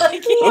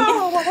 Like you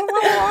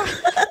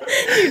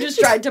just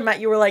tried to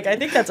you were like, I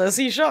think that's a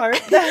C sharp.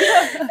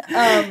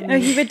 No,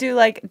 he would do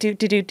like do,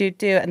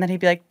 and then he'd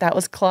be like, that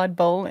was Claude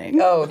Bowling.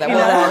 Oh, that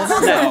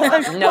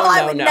was no.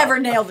 I would never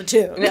nail the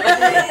tune.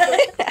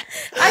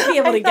 I'd be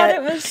able to get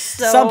it was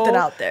so something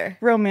out there.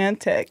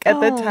 Romantic at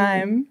the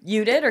time.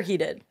 You did or he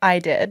did? I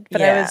did,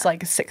 but I was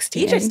like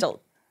 16. EJ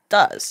still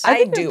does.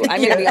 I do. I'm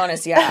going to be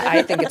honest. Yeah,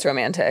 I think it's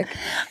romantic.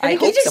 I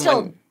hope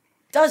still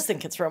does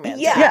think it's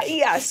romantic.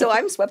 Yeah. So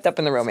I'm swept up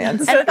in the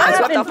romance. And I'm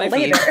swept off my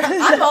feet.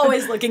 I'm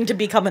always looking to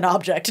become an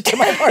object to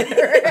my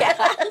partner.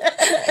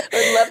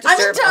 I'd love to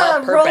serve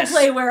I'm into a role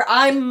play where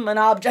I'm an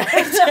object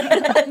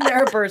and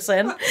they're a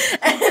person, and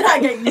I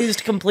get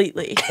used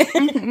completely.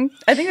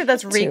 I think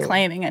that's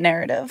reclaiming a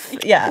narrative.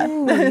 Yeah.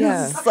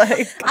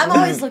 I'm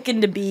always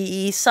looking to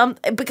be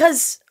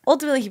because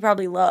ultimately he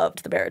probably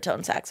loved the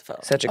baritone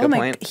saxophone. Such a good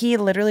point. He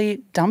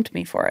literally dumped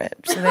me for it.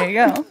 So there you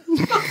go.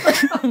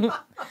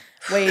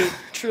 Wait,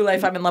 true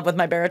life, I'm in love with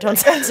my baritone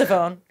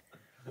saxophone.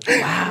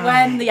 Wow.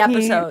 When the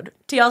episode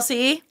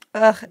TLC.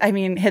 I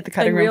mean, hit the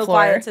cutting room real floor.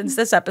 Quiet since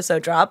this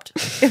episode dropped.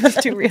 It was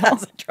too real. It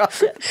hasn't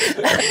dropped yet.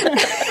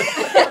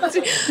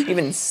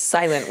 Even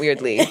silent,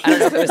 weirdly. I don't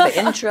know if it was the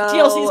intro.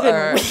 TLC's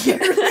been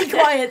weirdly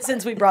quiet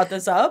since we brought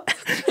this up.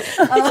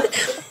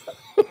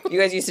 You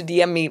guys used to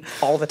DM me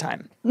all the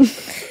time.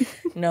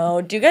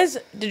 No, did you guys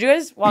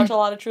watch a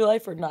lot of True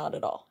Life or not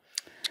at all?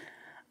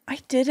 I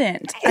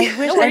didn't. I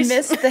wish I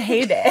missed the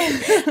heyday.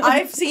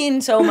 I've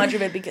seen so much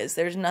of it because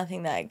there's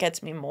nothing that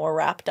gets me more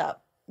wrapped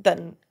up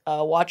than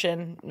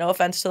watching, no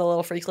offense to the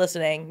little freaks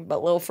listening,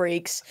 but little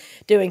freaks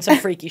doing some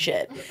freaky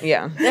shit.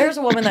 Yeah. There's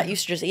a woman that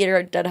used to just eat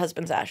her dead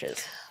husband's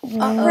ashes.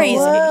 Crazy.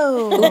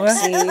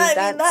 Oopsie.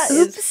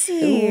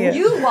 Oopsie.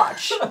 You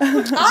watch.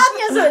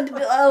 Anya's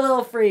a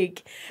little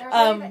freak.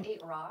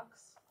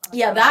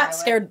 Yeah, that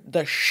scared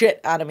the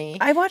shit out of me.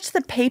 I watched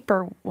the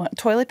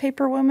toilet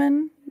paper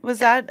woman. Was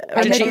that?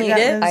 Did she eat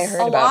it? I heard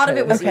a lot of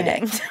it was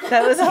eating.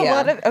 That was a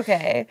lot of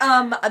okay.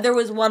 There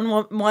was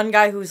one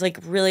guy who was like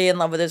really in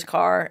love with his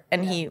car,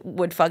 and he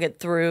would fuck it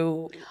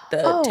through the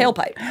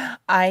tailpipe.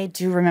 I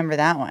do remember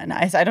that one.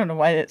 I don't know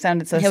why it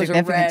sounded so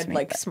significant was a red, to me.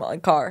 like small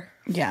car.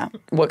 Yeah.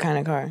 What kind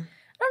of car?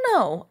 I don't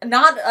know.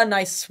 Not a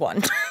nice one.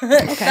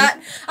 Okay. I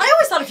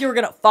always thought if you were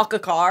gonna fuck a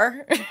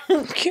car,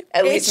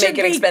 at least make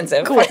it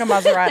expensive. Cool. Fuck a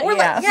Maserati. Or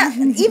like,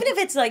 even if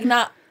it's like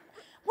not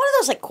one of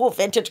those like cool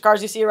vintage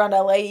cars you see around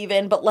LA,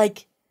 even, but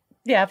like.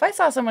 Yeah, if I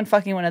saw someone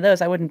fucking one of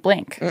those, I wouldn't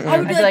blink. I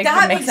would be like,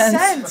 that makes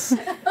sense.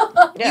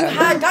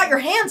 Yeah. You got your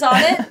hands on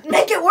it.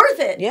 Make it worth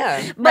it.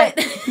 Yeah. But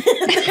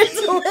there's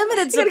a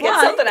limited supply.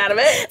 Get something out of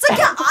it. It's like,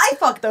 yeah, I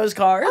fuck those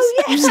cars.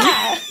 Oh,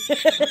 yeah.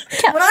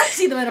 When I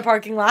see them in a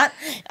parking lot,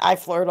 I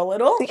flirt a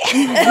little.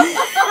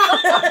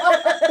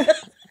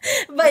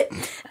 But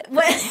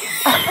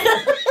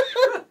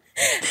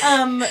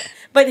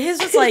but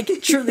his was like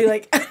truly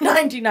like a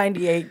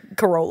 1998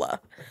 Corolla.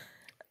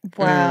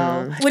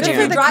 Wow. Which if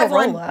you drive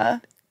Corolla.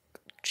 one,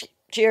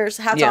 cheers,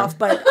 hats off,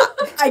 but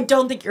I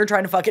don't think you're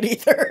trying to fuck it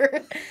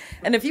either.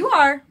 And if you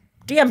are,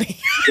 DM me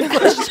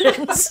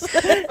questions.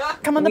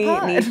 Come on the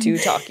pod. We need to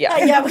talk,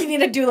 yeah, we need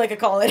to do like a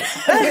call-in.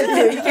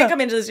 You can't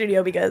come into the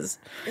studio because,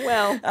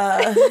 well,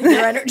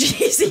 your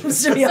energy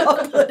seems to be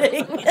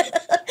off-putting.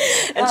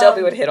 And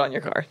Shelby would hit on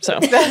your car, so.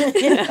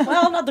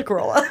 Well, not the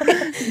Corolla.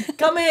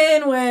 Come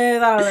in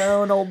with, I don't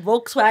know, an old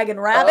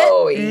Volkswagen Rabbit.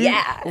 Oh,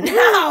 yeah.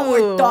 Now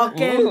we're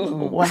talking.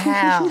 Ooh,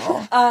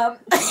 wow.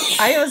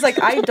 I was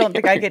like, I don't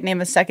think I could name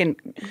a second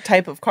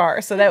type of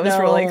car, so that was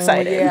really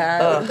exciting.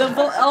 Yeah.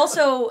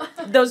 Also,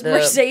 those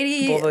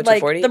Mercedes, Volvo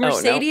like 240? the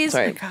Mercedes,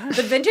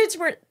 the vintage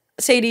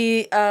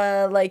Mercedes,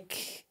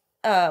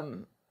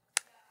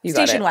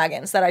 station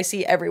wagons that I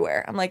see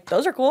everywhere. I'm like,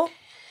 those are cool.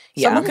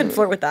 Someone can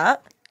flirt with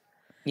that.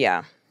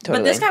 Yeah, totally.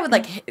 But this guy would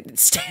like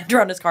stand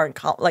around his car and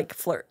like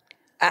flirt.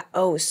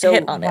 So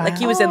hit on it. Like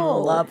he was in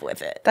love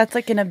with it. That's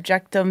like an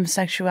objectum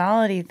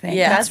sexuality thing.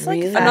 Yeah, that's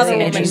like really another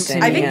woman.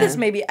 interesting. I think this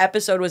maybe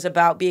episode was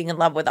about being in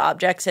love with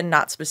objects and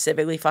not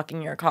specifically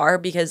fucking your car,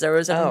 because there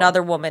was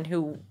another woman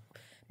who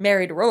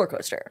married a roller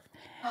coaster.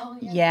 Oh,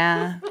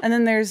 yeah. And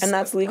then there's... And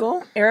that's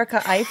legal?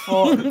 Erica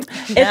Eiffel.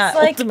 It's like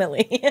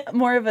ultimately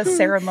more of a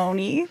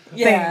ceremony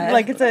thing.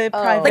 Like it's a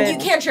private... Like you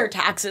can't share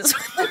taxes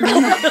with a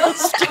roller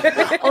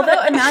coaster.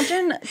 Although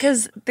imagine,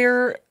 because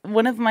they're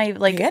one of my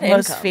like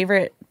most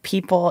favorite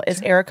people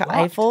is Erica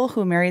Eiffel,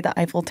 who married the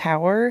Eiffel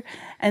Tower.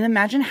 And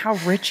imagine how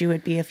rich you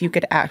would be if you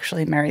could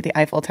actually marry the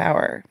Eiffel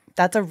Tower.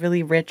 That's a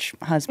really rich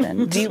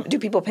husband. Do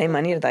people pay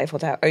money to the Eiffel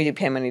Tower? Or do you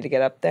pay money to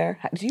get up there?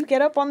 Do you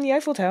get up on the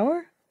Eiffel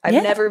Tower? I've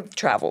never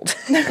traveled.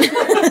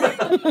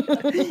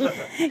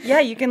 Yeah,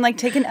 you can like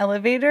take an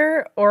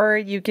elevator, or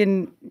you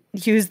can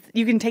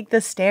take the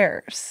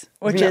stairs,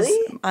 which is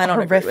I don't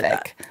horrific. agree with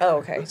that. Oh,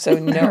 okay. So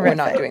no, we're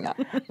not doing that.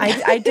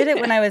 I did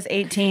it when I was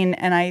 18,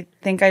 and I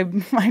think I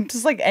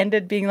just like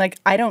ended being like,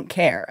 I don't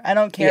care. I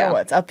don't care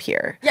what's up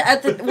here.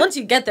 Yeah, once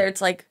you get there, it's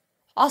like,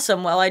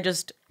 awesome. Well, I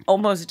just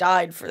almost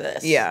died for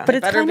this. Yeah. But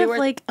it's kind of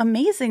like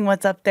amazing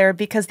what's up there,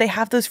 because they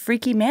have those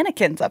freaky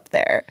mannequins up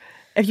there.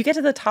 If you get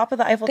to the top of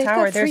the Eiffel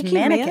Tower, there's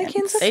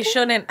mannequins. They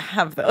shouldn't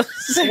have those.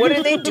 What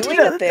are they doing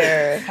up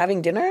there?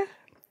 Having dinner?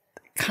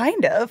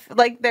 Kind of.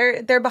 Like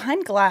they're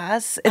behind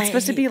glass. It's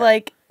supposed to be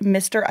like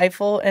Mr.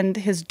 Eiffel and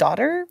his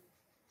daughter.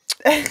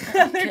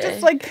 And they're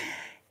just like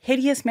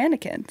hideous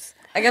mannequins.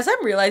 I guess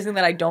I'm realizing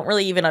that I don't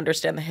really even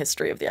understand the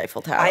history of the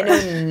Eiffel Tower. I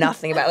know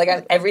nothing about it.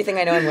 Like everything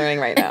I know I'm learning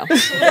right now.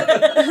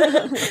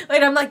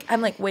 Wait, I'm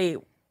like, wait,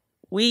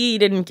 we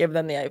didn't give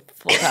them the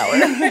Eiffel Tower.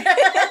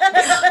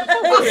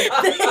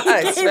 They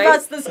gave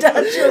us the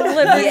Statue of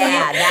Liberty,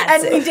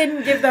 and we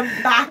didn't give them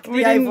back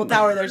the Eiffel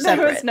Tower. They're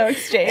separate. There was no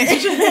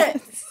exchange.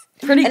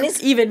 Pretty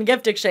even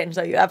gift exchange,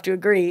 though. You have to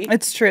agree.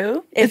 It's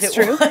true. It's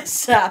true.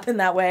 Was to happen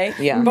that way.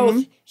 Yeah.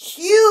 Both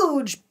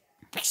huge,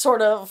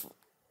 sort of.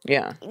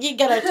 Yeah. You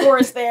get a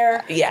tourist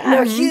there. Yeah.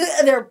 They're huge.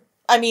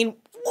 I mean,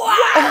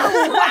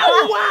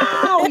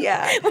 wow.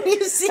 Yeah. When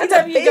you see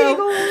them, you go,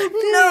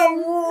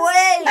 no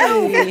way.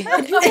 You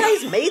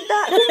guys made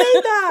that? Who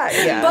made that?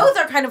 Yeah. Both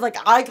are kind of like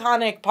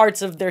iconic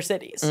parts of their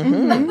cities.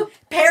 Mm-hmm.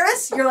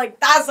 Paris, you're like,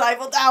 that's the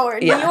Eiffel Tower.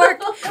 New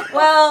York,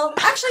 well,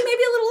 actually,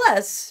 maybe a little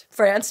less.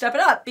 France, step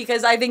it up,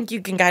 because I think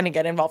you can kind of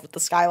get involved with the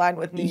skyline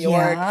with New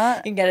York.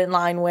 You can get in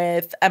line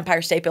with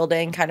Empire State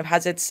Building, kind of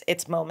has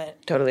its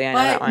moment. Totally, I know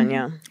that one,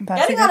 yeah.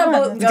 Getting on a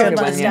boat and going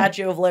to the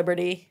Statue of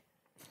Liberty,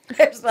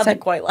 there's nothing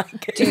quite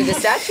like it. Dude, the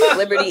Statue of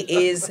Liberty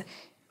is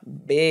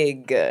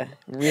big,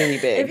 really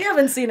big. If you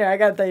haven't seen it, I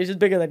gotta tell you, she's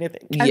bigger than you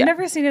think. I've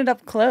never seen it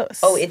up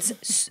close. Oh,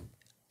 it's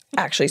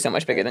actually so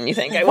much bigger than you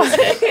think. I would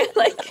say,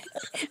 like,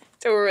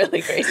 it's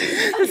really crazy.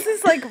 This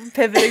is like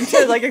pivoting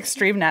to like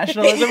extreme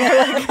nationalism. We're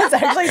like, it's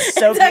actually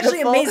so It's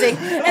actually amazing.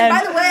 And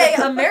by the way,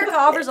 America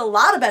offers a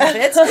lot of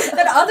benefits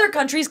that other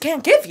countries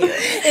can't give you.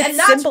 And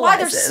that's why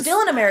there's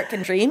still an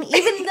American dream,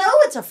 even though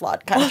it's a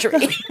flawed country.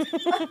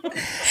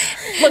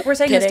 Look, we're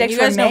saying mistakes you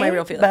guys were know made, my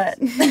real feelings. but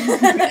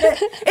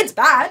it's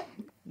bad.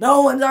 No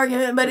one's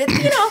arguing, but it's,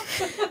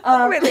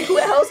 Wait, like, who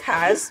else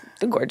has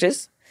the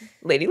gorgeous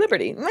Lady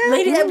Liberty?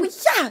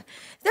 Yeah,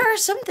 there are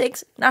some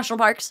things. National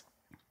parks.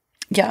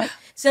 yeah.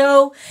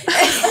 So,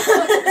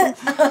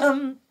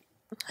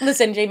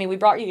 listen, Jamie, we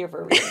brought you here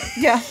for a reason.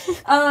 Yeah.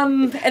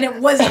 And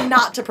it was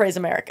not to praise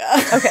America.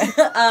 Okay.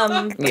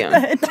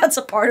 Yeah. That's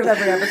a part of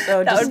every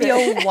episode. That would be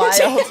a wild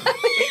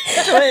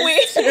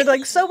twist. You're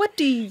like, so what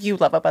do you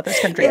love about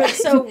this country?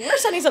 So we're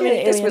sending something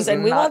to aliens,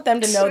 and we want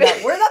them to know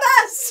that we're the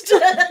best.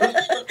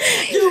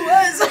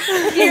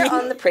 Here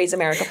on the Praise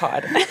America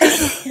pod.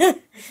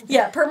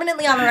 Yeah,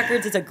 permanently on the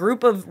records, it's a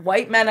group of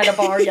white men at a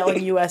bar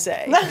yelling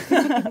USA.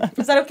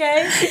 Is that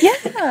okay? Yeah,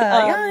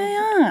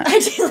 yeah.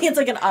 Ideally, it's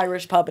like an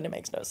Irish pub and it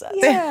makes no sense.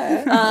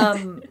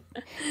 Yeah.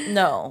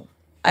 No.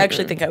 I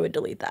actually think I would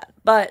delete that.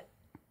 But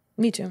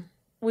me too.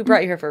 We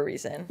brought you here for a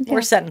reason. Yeah.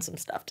 We're sending some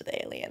stuff to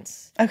the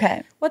aliens.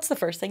 Okay. What's the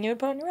first thing you would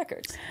put on your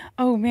records?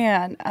 Oh,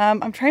 man.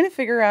 I'm trying to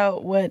figure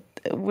out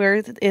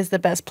where is the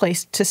best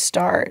place to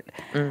start.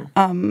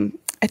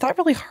 I thought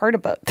really hard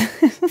about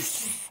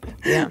this.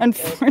 Yeah.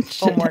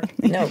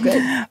 Unfortunately. No,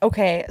 good.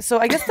 Okay. So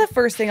I guess the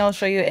first thing I'll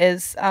show you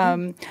is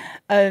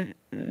a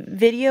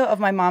video of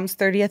my mom's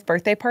 30th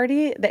birthday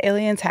party. The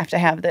aliens have to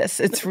have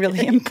this. It's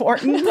really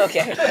important.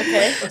 Okay.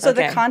 So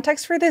the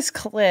context for this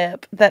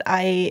clip that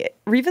I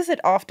revisit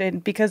often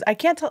because I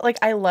can't tell, like,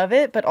 I love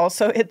it, but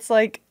also it's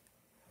like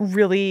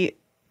really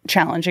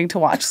challenging to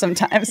watch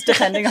sometimes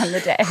depending on the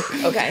day.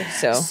 Okay.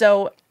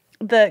 So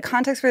the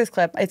context for this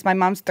clip, it's my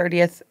mom's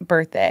 30th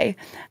birthday.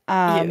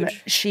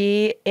 Huge.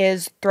 She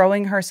is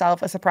throwing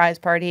herself a surprise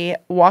party,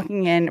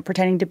 walking in,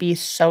 pretending to be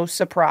so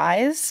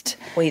surprised.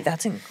 Wait,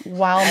 that's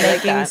while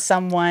making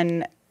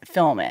someone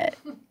film it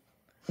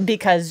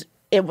because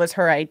it was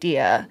her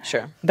idea.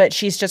 Sure. But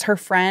she's just her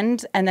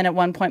friend. And then at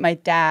one point, my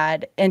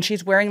dad, and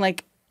she's wearing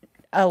like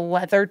a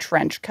leather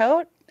trench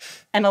coat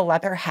and a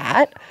leather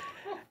hat.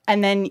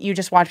 And then you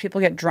just watch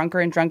people get drunker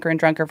and drunker and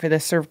drunker for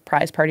this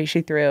surprise party she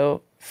threw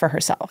for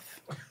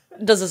herself.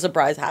 Does a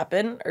surprise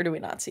happen, or do we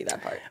not see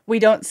that part? We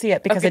don't see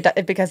it because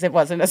because it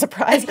wasn't a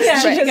surprise. Yeah,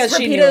 she because just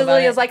she knew about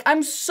repeatedly it. is like,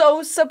 "I'm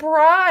so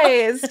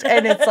surprised,"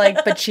 and it's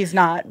like, but she's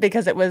not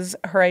because it was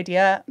her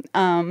idea.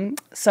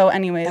 So,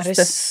 anyways, that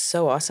is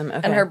so awesome. Okay.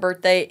 And her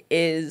birthday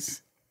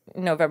is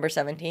November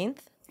 17th.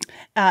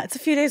 It's a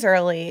few days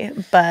early,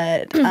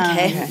 but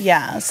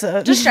yeah.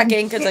 So just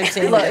checking because I've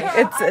seen Look,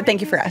 it's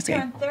thank you for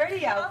asking.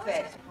 30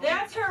 outfit.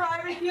 That's her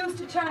I refuse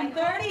to turn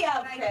 30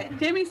 outfit.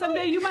 Timmy,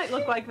 someday you might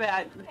look like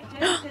that. I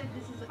just said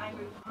this is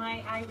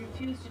I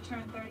refuse to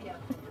turn 30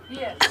 outfit.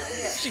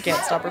 Yes. She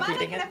can't stop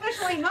repeating it.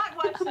 Officially not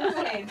watch the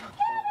same.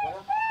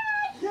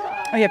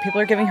 Oh yeah, people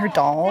are giving her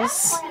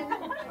dolls.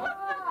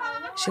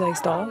 She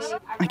likes dolls?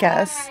 I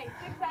guess.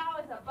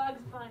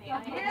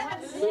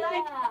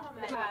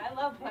 I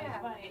love Bugs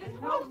Bunny.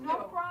 No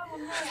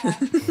problem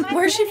there.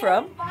 Where's she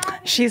from?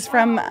 She's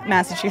from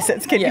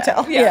Massachusetts. Can you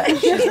tell? Yeah,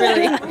 she's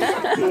really.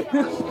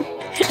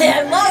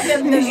 I love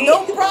him. There's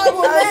no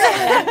problem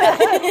there.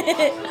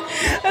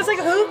 I was like,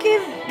 who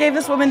gave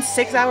this woman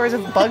 6 hours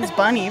of Bugs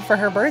Bunny for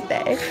her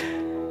birthday?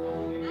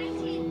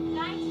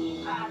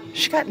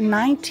 She got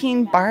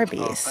 19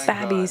 Barbies.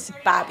 Babbies.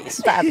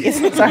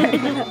 Sorry.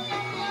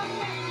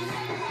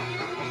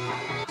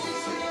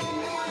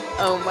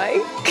 Oh my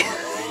God.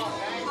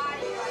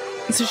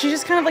 So she's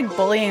just kind of like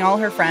bullying all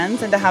her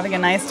friends into having a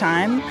nice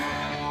time.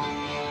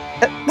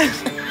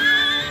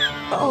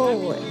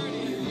 Oh.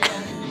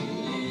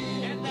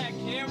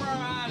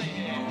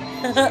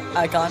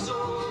 Icon.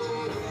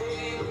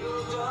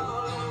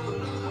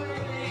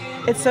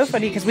 It's so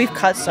funny because we've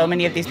cut so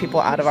many of these people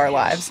out of our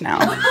lives now.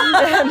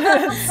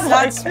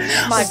 That's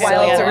my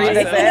wild to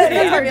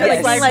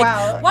revisit.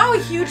 Wow, a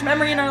huge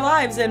memory in our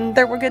lives, and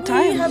there were good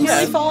times. We have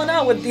really fallen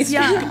out with these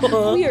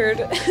people. Weird.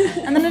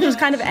 And then it just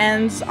kind of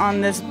ends on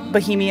this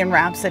Bohemian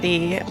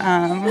Rhapsody.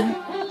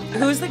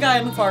 Who's the guy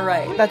on the far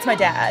right? That's my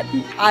dad.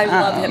 I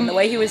love him. The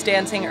way he was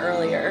dancing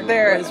earlier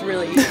was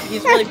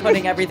he's really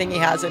putting everything he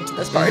has into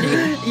this party.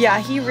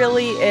 Yeah, he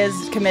really is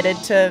committed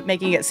to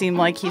making it seem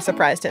like he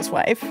surprised his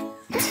wife.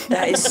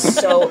 That is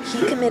so,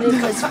 he committed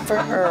because for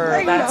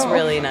her. That's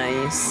really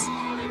nice.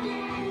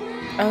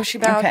 Oh, she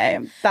bowed. Okay,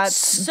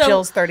 that's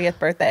Jill's 30th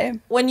birthday.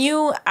 When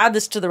you add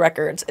this to the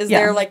records, is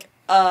there like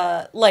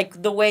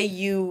the way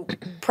you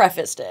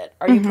prefaced it?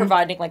 Are you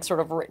providing like sort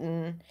of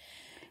written,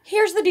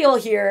 here's the deal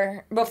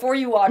here, before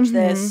you watch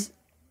this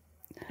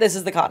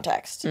is the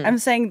context? I'm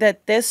saying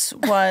that this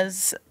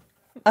was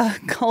a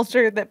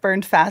culture that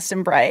burned fast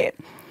and bright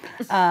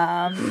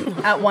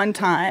at one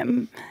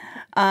time.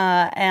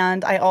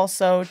 And I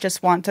also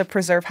just want to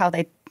preserve how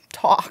they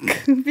talk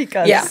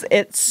because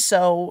it's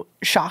so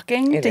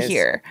shocking to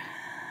hear.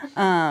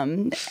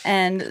 And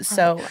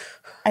so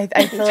I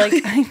feel like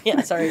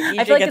sorry.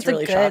 I feel like it's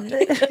really good.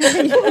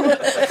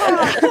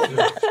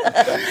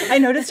 I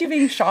noticed you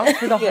being shocked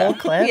for the whole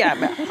clip. Yeah,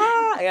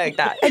 I like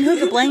that. And who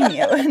could blame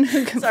you? And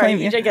who could blame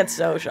you? EJ gets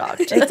so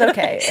shocked. It's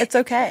okay. It's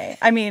okay.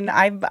 I mean,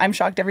 I'm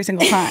shocked every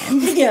single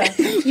time. Yeah,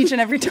 each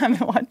and every time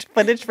I watch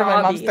footage from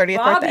my mom's 30th birthday.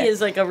 Bobby is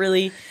like a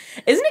really.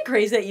 Isn't it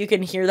crazy that you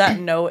can hear that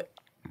note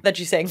that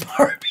she's saying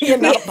Barbie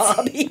and not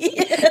Bobby?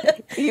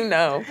 You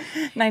know,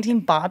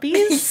 19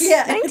 Bobbies.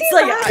 Yeah, 19 it's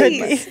like could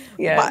be.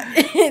 Yeah.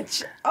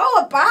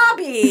 A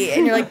Bobby,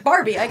 and you're like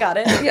Barbie. I got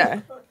it.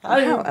 Yeah.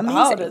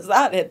 How does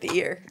that hit the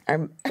ear?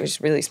 I was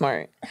really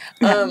smart.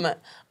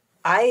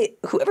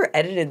 Whoever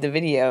edited the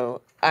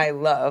video, I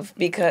love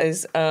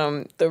because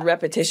the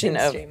repetition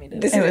of Jamie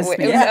did this.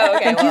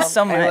 Thank you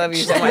so much. I love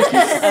you so much.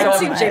 I don't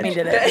see Jamie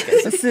did it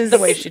because this is the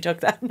way she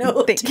took that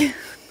note. Thank you.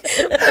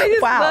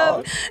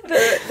 Wow.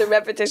 The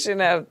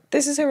repetition of,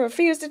 this is a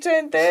refuse to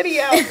turn 30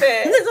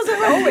 outfit. This is a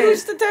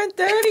refuse to turn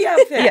 30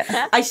 outfit.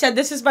 Yeah. I said,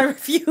 this is my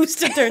refuse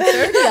to turn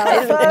 30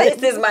 outfit.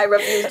 This is my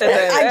refuse to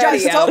turn 30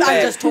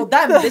 I just told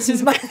them, this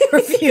is my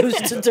refuse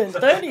to turn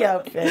 30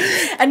 outfit.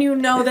 And you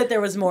know that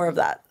there was more of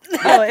that.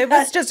 Oh, it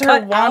was just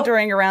her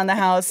wandering around the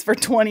house for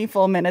 20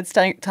 full minutes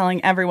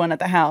telling everyone at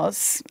the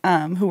house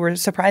who were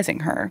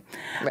surprising her.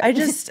 Right. I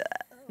just...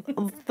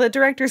 the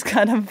director's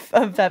cut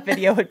of that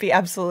video would be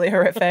absolutely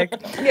horrific.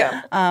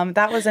 Yeah.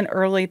 That was an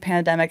early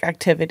pandemic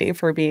activity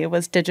for me,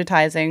 was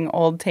digitizing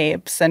old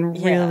tapes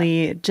and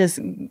really just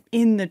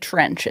in the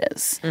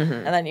trenches. Mm-hmm.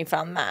 And then you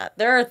found that.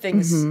 There are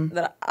things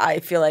that I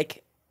feel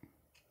like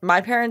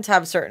my parents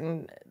have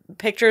certain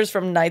pictures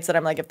from nights that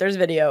I'm like, if there's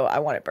video, I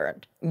want it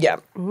burned. Yeah.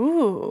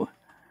 Ooh.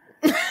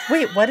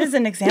 Wait, what is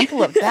an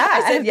example of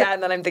that? I said, yeah,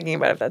 and then I'm thinking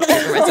about if that's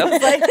good for myself.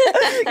 like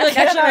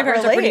actually, my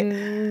parents are pretty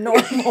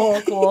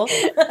normal, cool.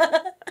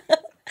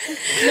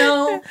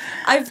 No,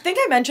 I think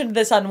I mentioned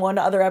this on one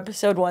other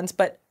episode once,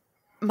 but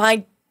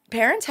my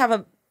parents have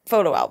a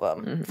photo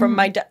album from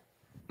my dad.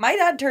 My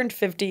dad turned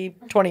 50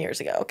 20 years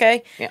ago,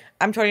 okay? Yeah.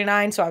 I'm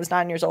 29, so I was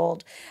 9 years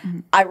old.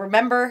 I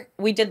remember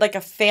we did like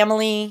a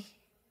family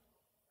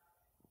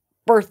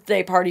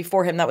birthday party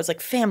for him that was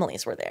like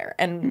families were there.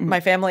 And my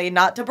family,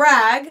 not to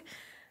brag,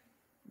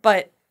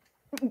 but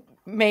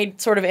made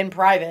sort of in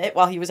private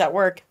while he was at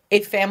work a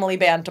family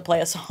band to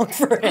play a song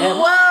for him.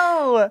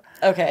 Whoa!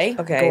 Okay.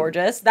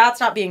 Gorgeous. That's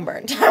not being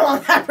burned. I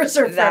want that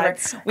preserved forever.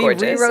 We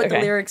rewrote the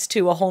lyrics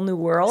to A Whole New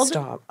World.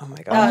 Stop. Oh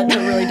my God. To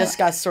really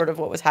discuss sort of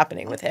what was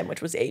happening with him,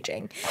 which was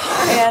aging.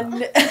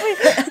 And a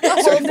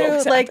whole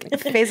new like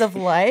phase of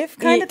life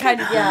kind of,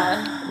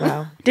 yeah.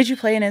 Wow. Did you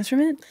play an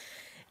instrument?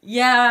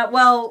 Yeah,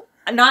 well,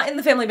 not in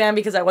the family band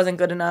because I wasn't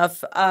good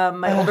enough.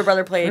 My older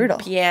brother played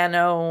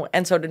piano,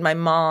 and so did my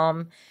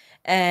mom.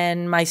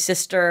 And my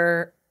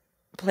sister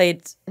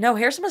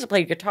Harrison must have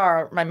played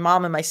guitar. My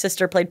mom and my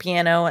sister played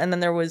piano, and then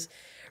there was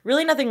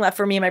really nothing left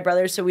for me and my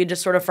brothers, so we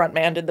just sort of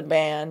front-manded the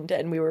band,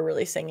 and we were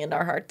really singing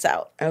our hearts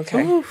out.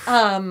 Okay.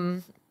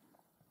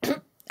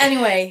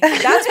 Anyway,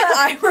 that's what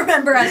I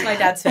remember as my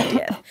dad's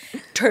 50th.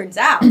 Turns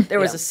out there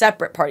was a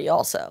separate party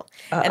also.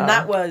 And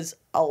that was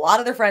a lot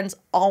of their friends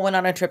all went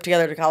on a trip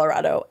together to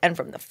Colorado. And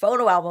from the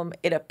photo album,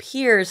 it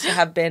appears to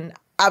have been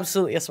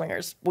absolutely a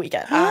swingers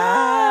weekend.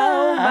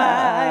 Oh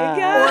my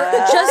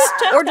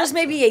God. Or just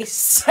maybe a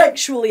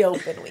sexually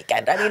open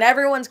weekend. I mean,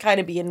 everyone's kind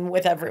of being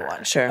with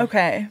everyone. Sure.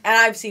 Okay. And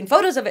I've seen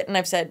photos of it and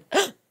I've said...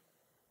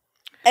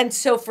 And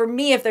so for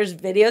me, if there's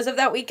videos of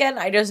that weekend,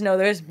 I just know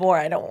there's more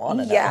I don't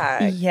want to know.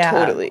 Yeah,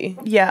 totally.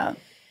 Yeah.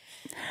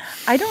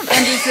 I don't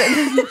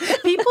understand.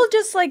 People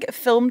just like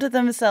filmed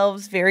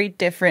themselves very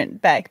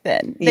different back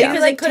then.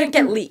 Because they couldn't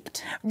get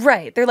leaked.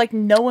 Right. They're like,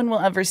 no one will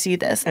ever see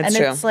this. That's and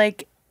true. It's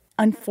like,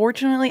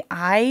 unfortunately,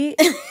 I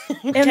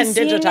can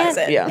digitize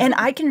it. Yeah. And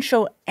I can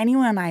show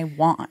anyone I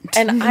want.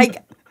 And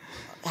I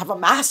have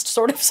amassed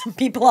sort of some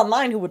people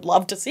online who would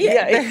love to see it.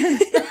 Yeah.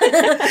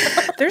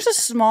 There's a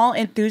small,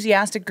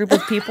 enthusiastic group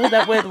of people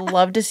that would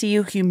love to see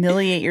you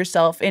humiliate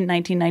yourself in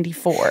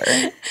 1994,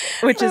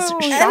 which is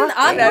shocking. And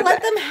I'm going to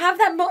let them have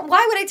that moment.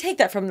 Why would I take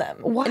that from them?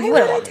 Why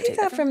would I take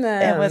that from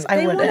them?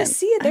 They want to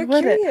see it. They're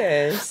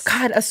curious.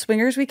 God, a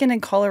swingers weekend in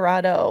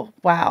Colorado.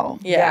 Wow.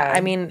 Yeah. I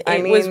mean,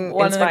 it was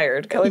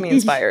inspired. Color me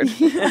inspired.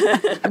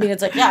 I mean,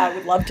 it's like, yeah, I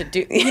would love to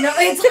do, you know,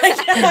 it's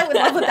like, I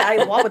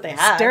would love what they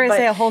have. Dare I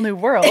say a whole new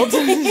world.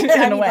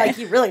 I mean, like,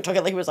 he really took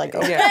it like he was like,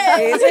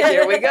 okay.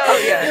 Here we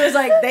go. Yeah. It was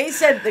like,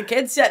 the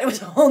kids said it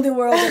was a whole new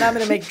world and I'm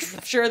going to make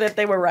sure that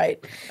they were right.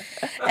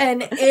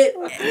 And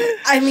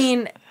I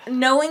mean,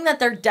 knowing that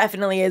there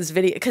definitely is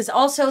video, because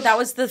also that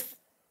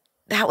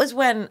was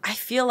when I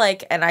feel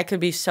like, and I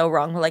could be so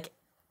wrong, like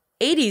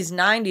 80s,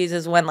 90s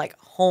is when like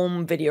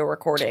home video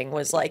recording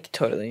was like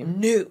totally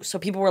new. So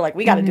people were like,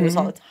 we got to do this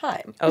all the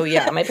time. Oh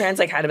yeah, my parents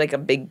like had like a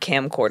big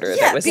camcorder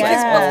that was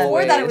because like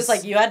before that it was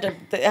like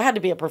it had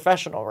to be a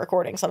professional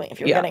recording something if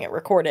you were getting it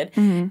recorded.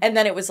 And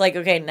then it was like,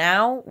 okay,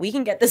 now we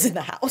can get this in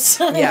the house.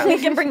 Yeah, we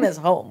can bring this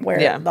home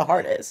where the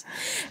heart is.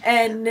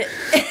 And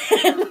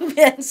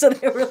so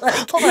they were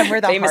like, hold on, where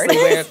the heart is?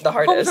 Where the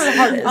heart is. Where the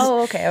heart is.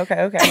 Oh,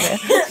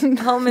 okay.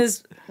 Home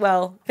is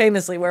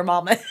famously where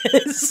mama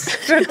is.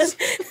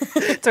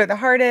 It's where the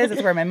heart is.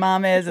 It's where my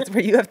mom is. It's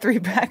where you have 3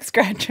 back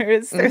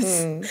scratchers.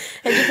 It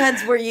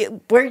depends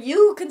where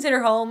you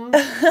consider home.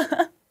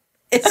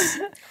 It's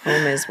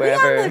home is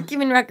wherever. We on the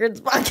Human Records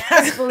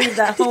podcast believe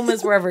that home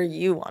is wherever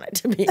you want it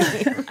to be.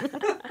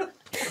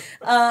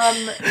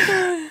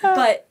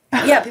 But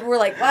yeah, people were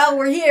like, "Well,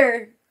 we're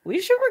here. We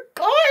should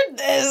record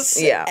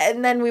this." Yeah.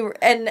 And then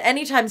and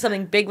anytime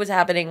something big was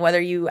happening,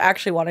 whether you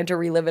actually wanted to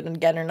relive it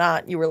again or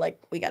not, you were like,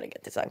 we got to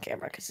get this on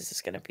camera because this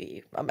is going to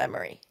be a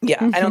memory.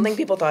 Yeah. I don't think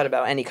people thought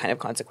about any kind of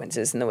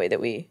consequences in the way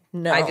that we.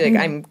 No. I feel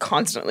like I'm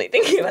constantly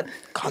thinking about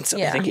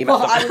thinking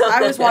about them.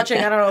 I was watching,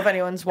 I don't know if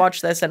anyone's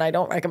watched this, and I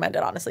don't recommend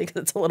it, honestly,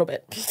 because it's a little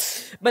bit.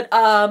 But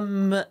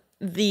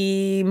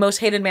the most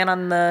hated man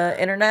on the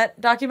internet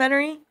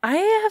documentary. I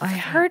have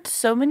heard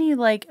so many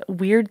like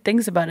weird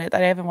things about it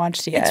that I haven't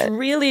watched yet. It's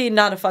really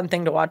not a fun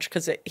thing to watch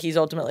because he's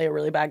ultimately a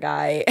really bad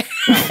guy.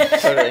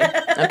 Totally.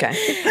 Okay.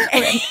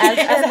 As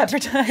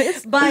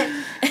advertised. But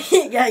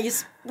yeah,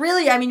 he's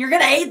really, I mean, you're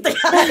going to hate the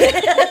guy.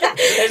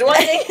 There's one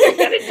thing you're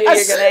going to do. You're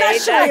going to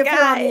hate that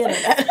guy. On the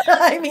internet.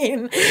 I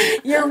mean,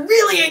 you're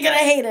really going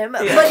to hate him.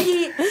 Yeah. But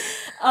he,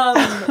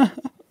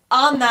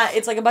 on that,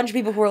 it's like a bunch of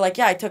people who are like,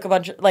 yeah, I took a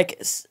bunch of, like,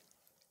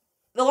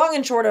 the long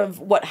and short of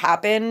what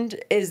happened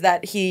is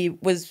that he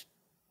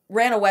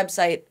ran a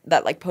website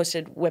that like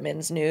posted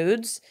women's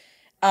nudes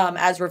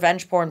as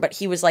revenge porn, but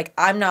he was like,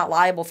 I'm not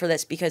liable for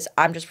this because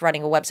I'm just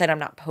running a website, I'm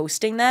not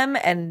posting them,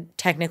 and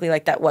technically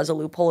like that was a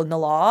loophole in the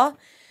law.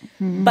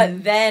 Mm-hmm.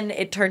 But then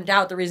it turned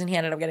out the reason he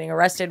ended up getting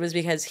arrested was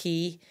because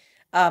he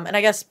and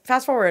I guess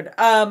fast forward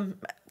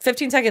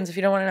 15 seconds if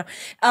you don't want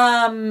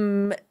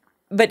to know,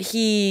 but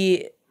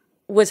he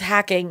was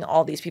hacking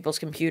all these people's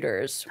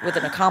computers with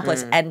an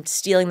accomplice and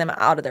stealing them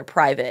out of their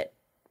private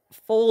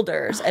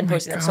folders and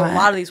posting them. So a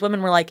lot of these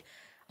women were like,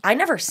 I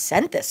never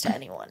sent this to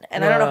anyone.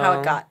 And I don't know how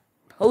it got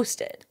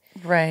posted.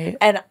 Right.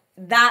 And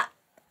that,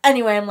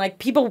 anyway, I'm like,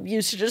 people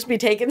used to just be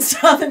taking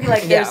stuff and be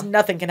like, there's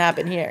nothing can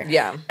happen here.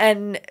 Yeah.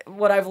 And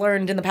what I've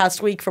learned in the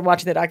past week from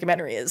watching the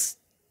documentary is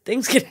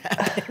things can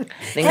happen.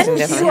 Things can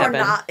definitely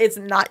happen. It's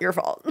not your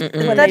fault.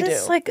 That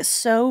is like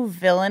so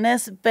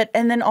villainous,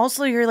 and then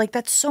also you're like,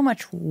 that's so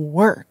much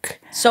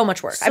work. So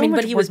much work. I mean,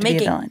 but he was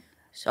making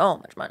so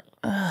much money.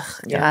 Ugh,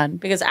 God.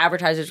 Because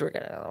advertisers were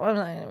going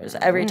to, it was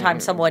every time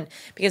someone,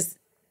 because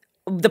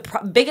the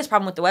biggest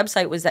problem with the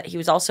website was that he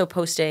was also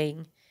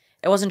posting,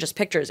 it wasn't just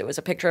pictures, it was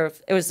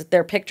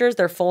their pictures,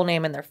 their full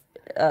name, and their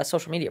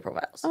social media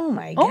profiles. Oh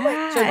my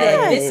God. So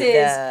like, this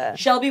is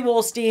Shelby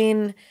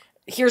Wolstein.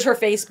 Here's her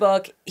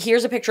Facebook,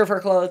 here's a picture of her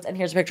clothes, and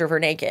here's a picture of her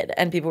naked.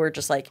 And people were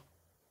just like,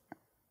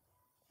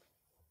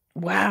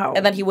 wow.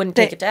 And then he wouldn't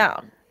take it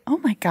down. Oh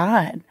my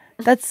God.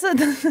 That's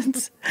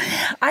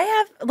I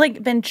have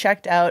like been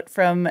checked out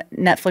from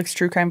Netflix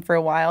true crime for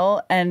a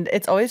while, and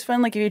it's always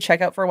fun. Like if you check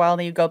out for a while,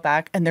 then you go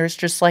back, and there's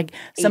just like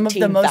some of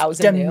the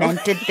most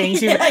demented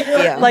things. Like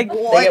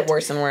they get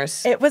worse and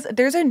worse.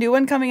 There's a new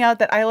one coming out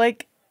that I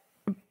like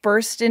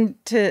burst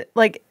into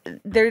like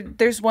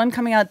there's one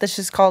coming out that's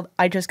just called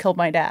 "I Just Killed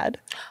My Dad."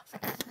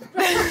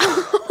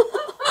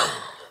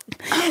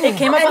 It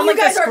came up on like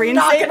the screensaver. You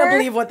guys are not gonna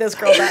believe what this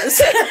girl does.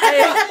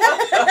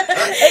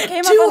 It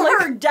came up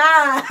on her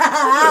dad.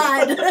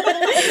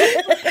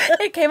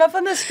 It came up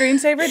on the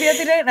screensaver the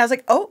other day, and I was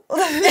like, "Oh!"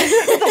 Like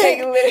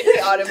literally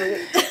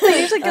automatically.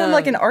 They usually give them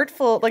like an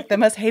artful, like the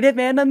most hated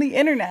man on the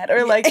internet,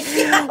 or like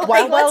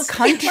Wild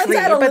Country.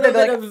 But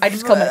they're like, "I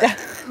just killed my dad."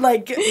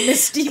 Like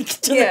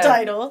mystique to the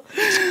title.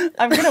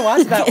 I'm gonna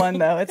watch that one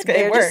though.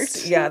 It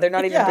works. They're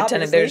not even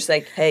pretending. Obviously. They're just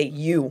like, "Hey,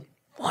 you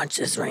watch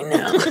this right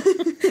now."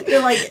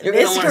 They're like,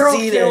 this girl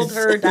killed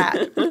her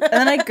dad. And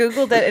then I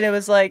Googled it, and it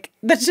was like,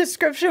 the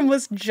description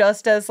was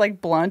just as like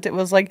blunt. It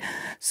was like,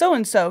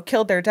 so-and-so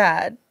killed their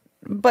dad.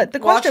 But the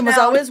question was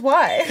always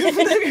why.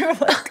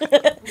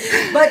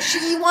 But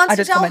she wants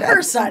to tell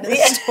her side of the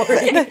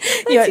story.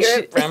 Let's hear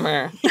it from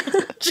her.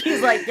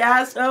 She's like,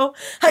 yeah, so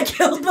I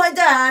killed my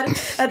dad.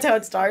 That's how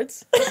it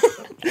starts.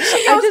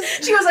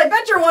 She was, I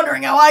bet you're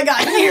wondering how I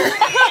got here.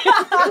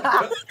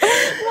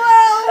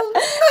 Well,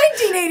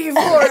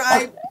 1984,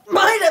 I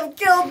might have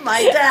killed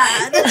my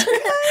dad. A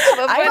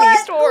funny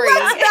story.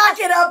 Let's back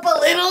it up a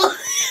little.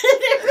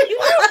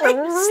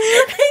 They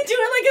do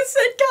it like a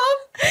sitcom.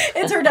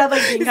 It's her dad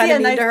like being kind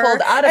of mean to her.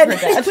 Pulled out of her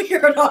dad. We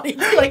hear an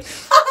audience like,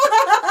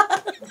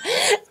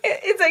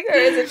 it's like her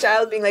as a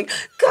child being like,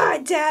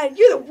 God, Dad,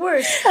 you're the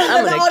worst.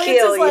 I'm going to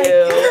kill you.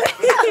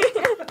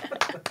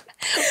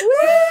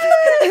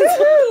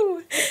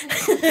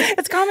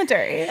 It's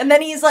commentary. And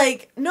then he's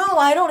like, no,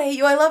 I don't hate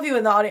you. I love you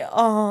in the audio.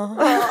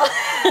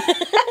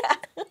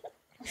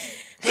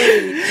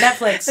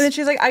 Netflix. And then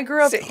she's like, I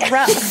grew up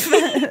rough.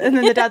 And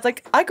then the dad's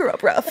like, I grew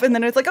up rough. And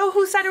then it's like, oh,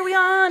 whose side are we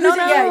on? Oh,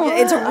 no.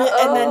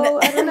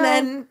 Yeah, and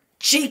then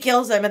she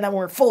kills him, and then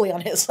we're fully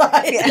on his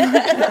side.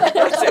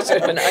 It's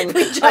sort of an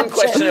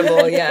unquestionable,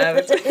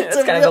 it's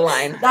kind of a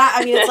line.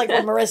 It's like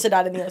when Marissa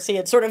died in the OC.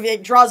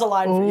 It draws a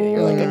line for you.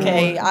 You're like,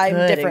 okay, I'm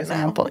different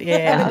example. now.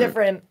 Yeah. I'm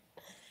different.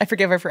 I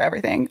forgive her for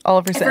everything. All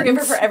of her sins. I forgive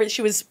her for everything.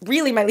 She was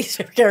really my least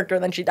favorite character,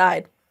 and then she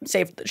died.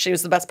 She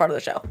was the best part of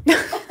the show.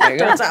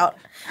 Turns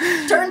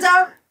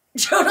out,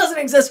 Joe doesn't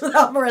exist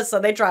without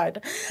Marissa. They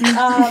tried.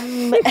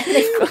 And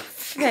they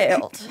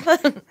failed.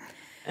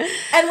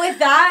 And with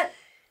that,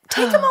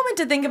 take a moment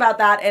to think about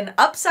that and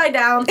upside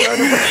down throw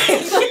the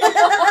break.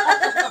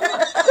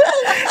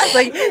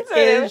 Like,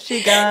 is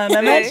she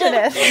gonna mention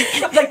it?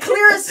 The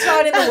clearest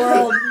sign in the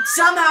world,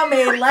 somehow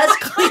made less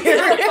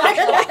clear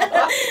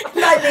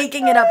by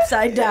making it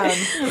upside down.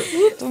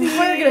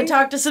 We're going to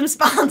talk to some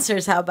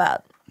sponsors. How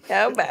about?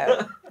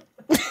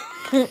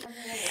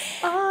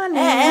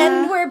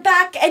 And we're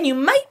back, and you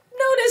might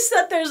notice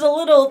that there's a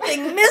little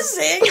thing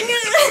missing.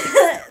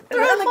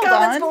 Throw in the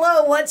comments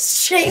below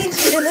what's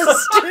changed in the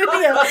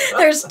studio.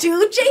 There's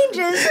 2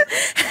 changes.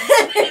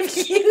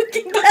 If you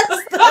can guess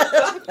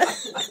them.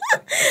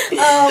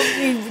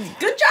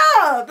 Good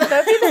job.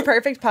 That would be the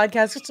perfect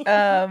podcast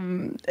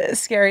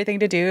scary thing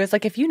to do. Is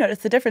like if you notice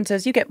the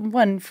differences, you get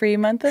 1 free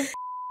month of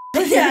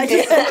Yeah,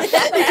 you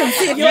can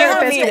see if you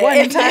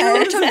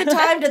took the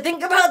time to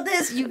think about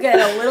this, you get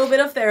a little bit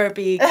of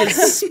therapy.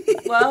 Because,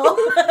 well,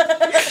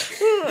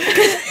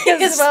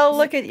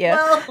 look at you.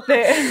 Well,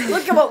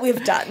 look at what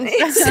we've done.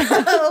 So,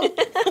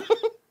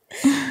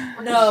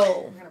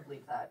 no. We're gonna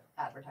bleep that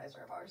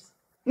advertiser of ours.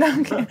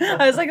 Okay.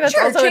 I was like, that's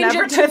also an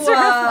advertiser.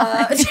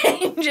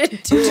 Change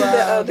it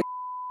to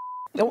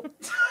Nope.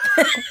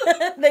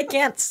 They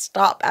can't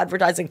stop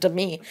advertising to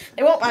me.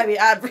 They won't buy me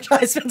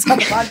advertisements on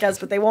the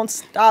podcast, but they won't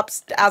stop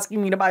asking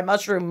me to buy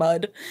mushroom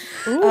mud.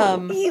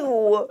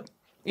 Ew.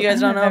 You guys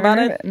don't know about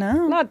it?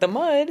 No. Not the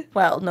mud.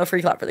 Well, no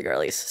free clap for the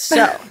girlies.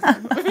 So,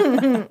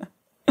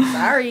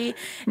 sorry.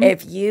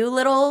 If you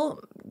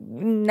little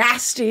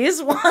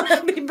nasties want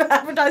to be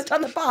advertised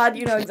on the pod,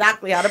 you know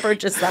exactly how to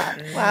purchase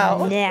that.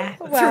 Wow. Yeah.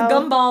 Through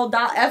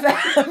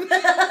gumball.fm.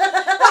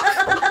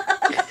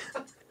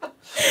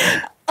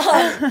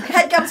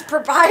 Headgum's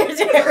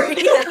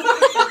proprietary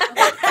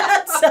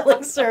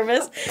selling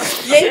service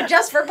made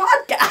just for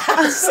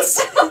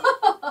podcasts.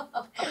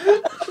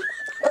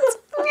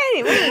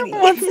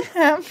 What's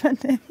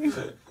happening?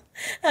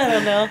 I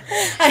don't know.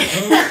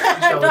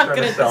 I'm not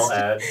going to sell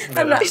ads.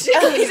 I'm not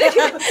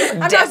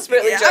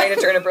desperately trying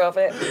to turn a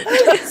profit.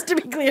 Just to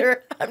be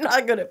clear, I'm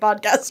not good at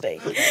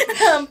podcasting.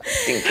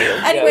 Thank you.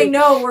 Anyway,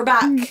 no, we're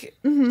back.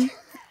 Mm-hmm.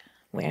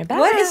 We're back.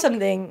 What is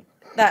something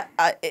that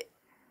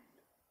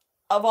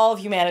of all of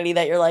humanity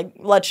that you're like,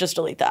 let's just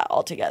delete that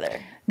altogether?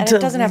 And it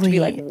doesn't have to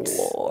be like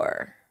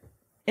war.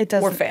 It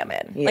doesn't. Or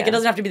famine. Yeah. Like, it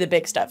doesn't have to be the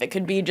big stuff. It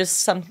could be just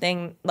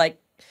something like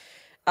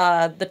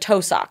the toe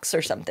socks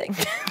or something.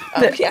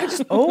 I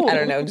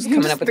don't know, just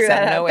coming up with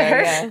out of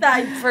nowhere.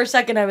 Yeah. For a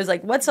second, I was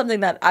like, what's something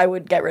that I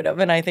would get rid of?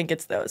 And I think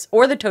it's those.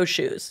 Or the toe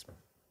shoes.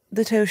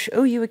 The toe shoes.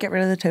 Oh, you would get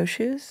rid of the toe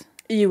shoes?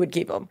 You would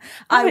keep them.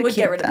 I would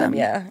get rid of them,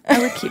 yeah. I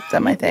would keep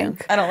them, I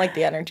think. I don't like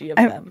the energy of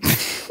them.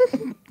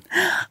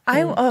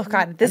 Oh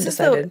God, this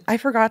is I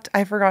forgot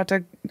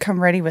to come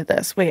ready with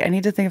this. Wait, I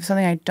need to think of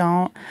something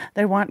that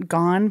I want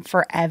gone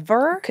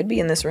forever. Could be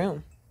in this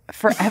room.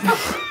 Forever.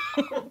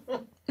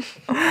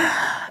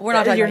 We're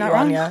not talking You're about not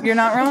wrong. Anya. You're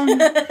not wrong.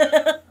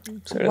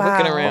 Sort of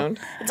looking around.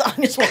 It's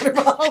Anya's water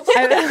bottle.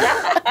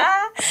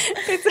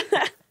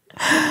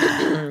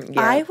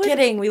 I would.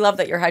 Kidding. We love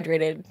that you're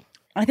hydrated.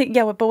 I think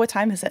but what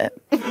time is it?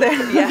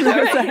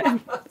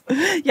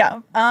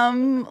 Yeah.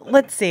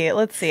 Let's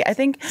see. I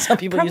think some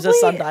people use a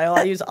sundial.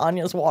 I use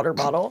Anya's water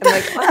bottle. I'm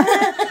like,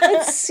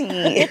 let's see.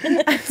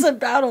 It's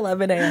about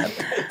 11 a.m.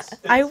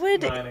 I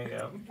would. 9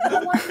 a.m.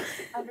 Everyone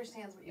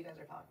understands what you guys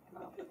are talking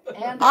about.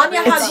 And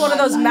Anya has one of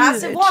those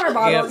massive water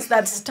bottles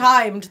that's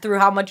timed through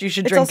how much you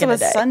should drink in a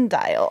day. It's also a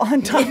sundial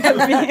on top of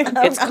me.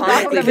 It's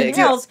comically big.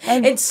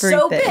 It's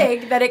so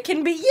big that it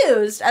can be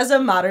used as a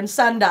modern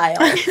sundial.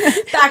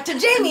 Back to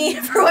Jamie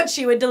for what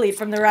she would delete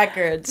from the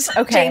records.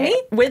 Okay.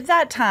 Jamie? With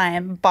that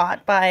time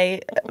bought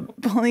by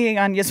bullying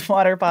Anya's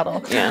water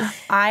bottle,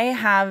 I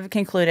have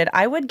concluded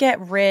I would get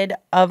rid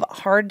of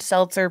hard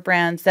seltzer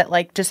brands that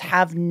like just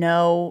have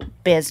no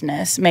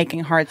business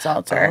making hard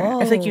seltzer. I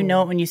feel like you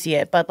know it when you see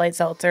it. Bud Light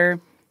seltzer.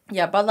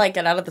 Yeah, Bud Light,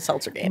 get out of the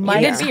seltzer game.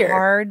 Mike's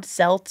hard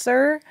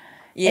seltzer.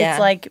 Yeah. It's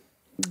like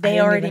they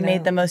already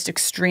made the most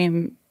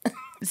extreme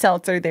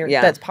seltzer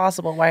that's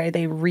possible. Why are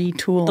they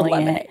retooling the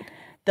lemonade?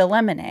 The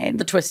lemonade.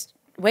 The twist.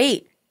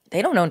 Wait,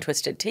 they don't own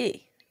Twisted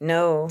Tea.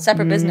 No.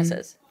 Separate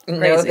businesses. No,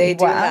 Crazy. they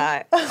do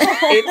not.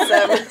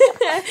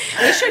 It's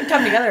They should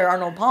come together,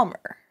 Arnold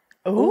Palmer.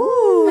 Ooh.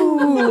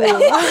 Oh,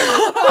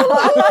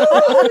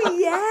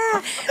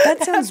 yeah.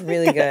 That sounds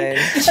really good.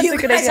 You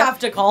guys have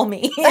to call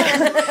me.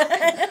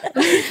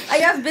 I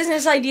have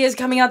business ideas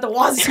coming out the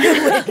wazoo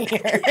in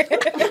here.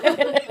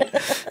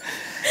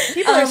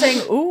 People are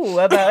saying ooh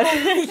about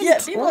it. Yeah,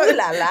 people are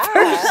la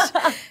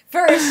la.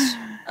 First,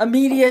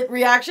 immediate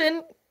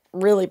reaction,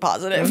 really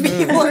positive.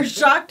 People are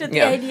shocked at the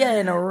idea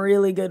in a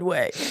really good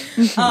way.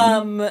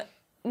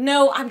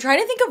 No, I'm trying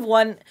to think of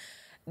one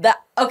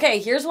that, okay,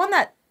 here's one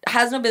that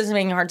has no business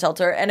making hard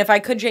seltzer, and if I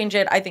could change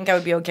it, I think I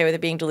would be okay with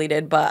it being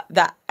deleted, but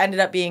that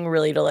ended up being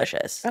really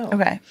delicious. Oh.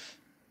 Okay.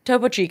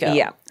 Topo Chico.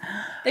 Yeah.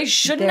 They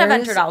shouldn't have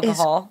entered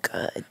alcohol.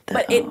 Good, though.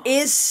 But it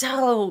is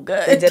so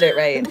good. They did it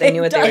right. They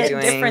knew what they were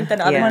doing. Different than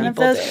other One of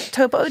people those did.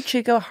 Topo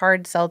Chico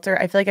hard seltzer.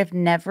 I feel like I've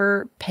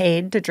never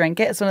paid to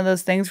drink it. It's one of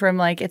those things where I'm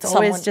like, it's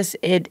always just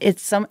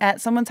it's at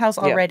someone's house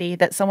already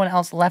that someone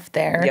else left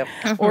there,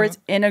 or it's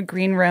in a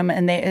green room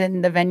and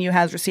the venue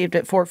has received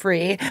it for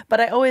free. But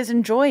I always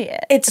enjoy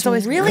it. It's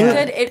always really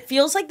good. It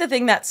feels like the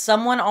thing that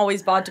someone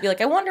always bought to be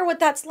like, I wonder what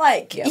that's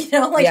like. You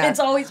know, like it's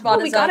always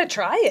bought. We gotta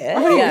try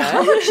it.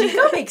 Yeah.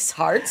 Chico makes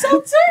hard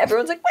seltzer?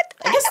 Everyone's like, what?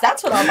 I guess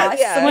that's what I'll buy.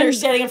 Yeah. So when you're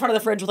standing in front of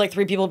the fridge with like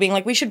 3 people being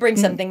like, we should bring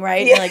something,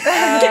 right? Yeah.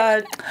 And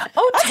you're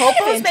like,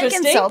 Topo's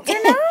making seltzer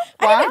now?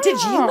 Wow.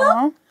 Did you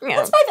know? Yeah.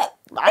 Let's buy that.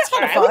 That's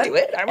kind of fun. I would do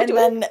it. And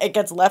then it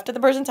gets left at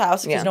the person's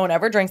house because no one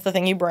ever drinks the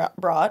thing you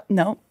brought.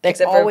 No.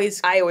 Except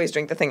I always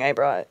drink the thing I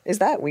brought. Is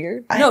that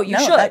weird? No, you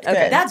should.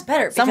 That's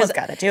better. Someone's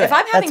got to do it. If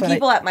I'm having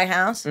people at my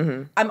house,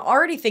 I'm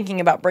already thinking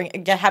about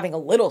having a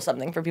little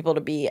something for people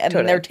to be, and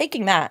they're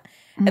taking that.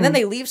 And then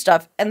they leave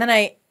stuff, and then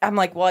I'm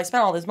like, well, I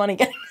spent all this money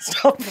getting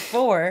stuff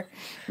before.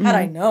 Had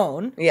I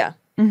known,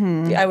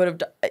 I would have,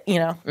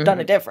 done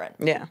it different.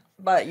 Yeah,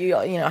 but you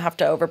have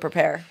to over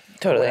prepare.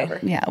 Totally.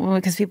 Yeah,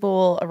 because people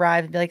will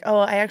arrive and be like, oh,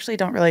 I actually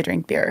don't really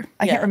drink beer.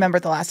 I can't remember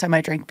the last time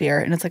I drank beer.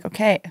 And it's like,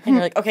 okay. And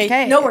you're like,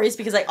 okay. No worries,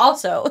 because I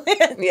also.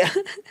 Yeah.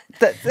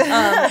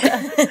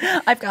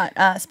 I've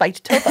got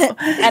spiked topo.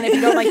 And if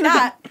you don't like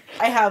that,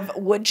 I have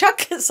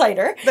woodchuck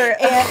cider.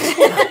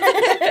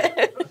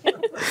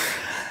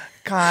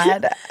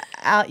 God.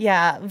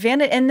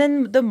 And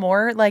then the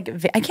more like,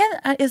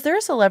 is there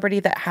a celebrity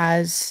that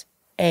has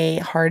a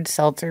hard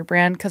seltzer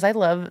brand? Because I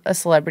love a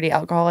celebrity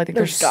alcohol. I think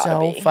they're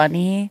so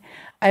funny.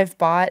 I've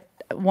bought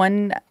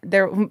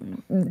their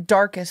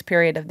darkest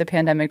period of the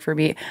pandemic for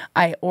me.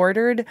 I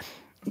ordered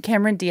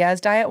Cameron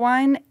Diaz diet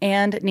wine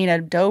and Nina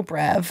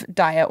Dobrev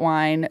diet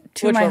wine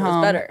to my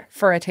home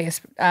for a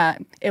taste.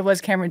 It was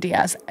Cameron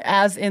Diaz,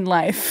 as in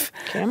life.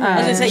 She's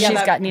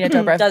got Nina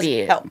Dobrev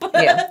beat. Help.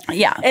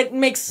 Yeah. It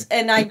makes,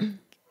 and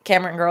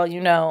Cameron girl, you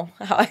know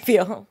how I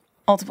feel.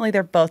 Ultimately,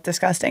 they're both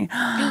disgusting.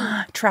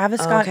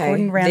 Travis Scott,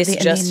 Gordon Ramsay,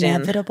 and the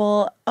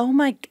inevitable. Oh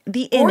my!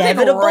 The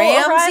inevitable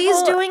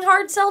Ramsay's doing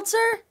hard seltzer.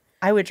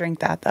 I would drink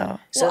that though.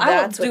 So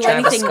that's what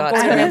Travis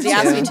Scott's going to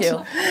ask me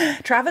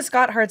to. Travis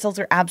Scott hard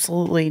seltzer,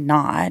 absolutely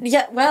not.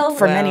 Yeah, well,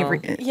 for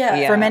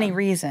many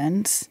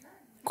reasons.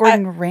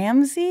 Gordon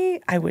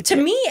Ramsay, I would. To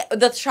me,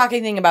 the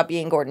shocking thing about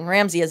being Gordon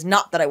Ramsay is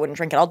not that I wouldn't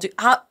drink it.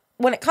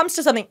 When it comes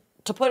to something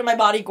to put in my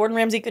body, Gordon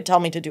Ramsay could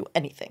tell me to do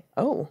anything.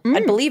 Oh.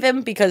 I'd believe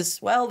him because,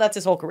 well, that's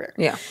his whole career.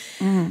 Yeah.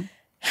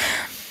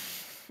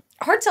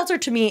 Hard seltzer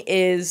to me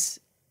is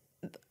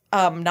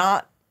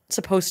not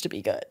supposed to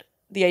be good.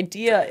 The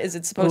idea is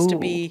it's supposed to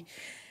be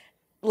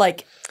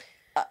like,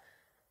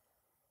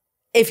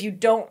 if you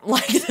don't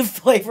like the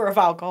flavor of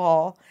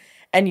alcohol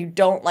and you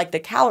don't like the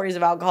calories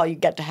of alcohol, you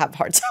get to have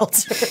hard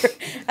seltzer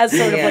as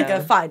sort of like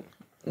a fine.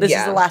 This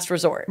is the last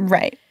resort.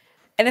 Right.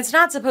 And it's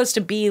not supposed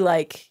to be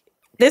like,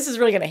 this is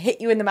really going to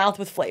hit you in the mouth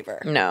with flavor.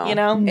 No. You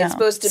know? It's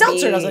supposed to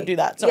seltzer doesn't do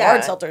that. So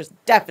hard seltzer is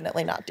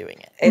definitely not doing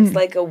it. It's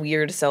like a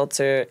weird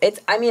seltzer.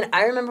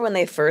 I remember when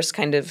they first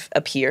kind of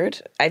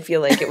appeared. I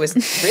feel like it was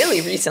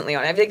really recently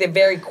on. I feel like they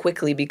very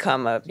quickly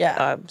become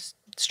a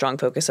strong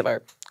focus of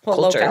our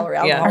culture. Low-calorie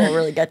alcohol will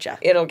really get you.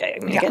 It'll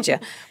get you.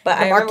 But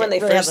I remember when they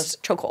really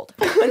first chokehold.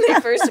 When they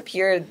first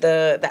appeared,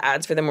 the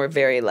ads for them were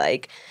very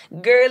like,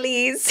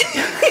 girlies.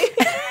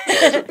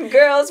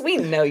 Girls, we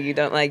know you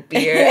don't like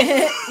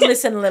beer.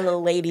 Listen,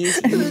 little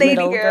ladies, you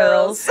little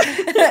girls.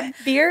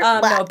 Beer?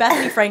 No,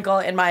 Bethany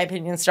Frankel, in my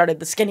opinion, started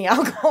the skinny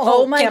alcohol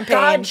Oh my campaign.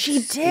 God,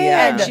 she did.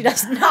 And she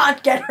does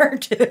not get her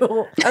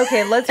to.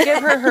 Okay, let's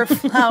give her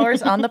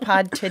flowers on the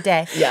pod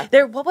today. Yeah.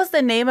 What was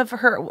the name of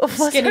her?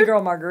 Skinny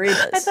Girl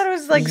Margaritas. I thought it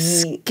was like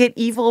Get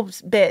Evil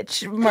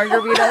Bitch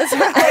Margaritas.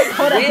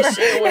 I wish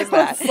it was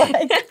that.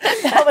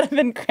 That would have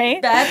been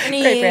great.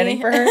 Bethany. Great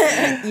branding for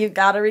her. You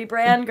gotta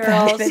rebrand,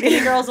 girls.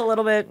 Skinny Girl's a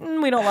little bit,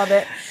 we don't love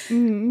it.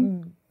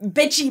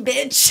 Bitchy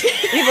bitch.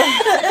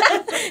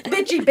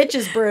 Bitchy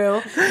bitches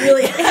brew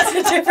really has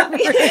a different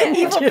brand.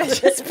 Evil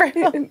bitches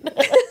brew.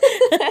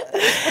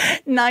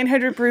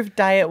 900 proof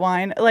diet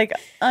wine. Like,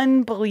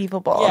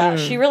 unbelievable. Yeah,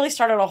 she really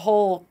started a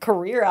whole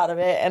career out of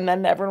it, and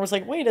then everyone was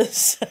like, wait a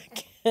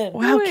second.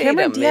 Wow,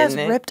 Cameron Diaz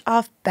ripped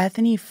off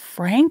Bethany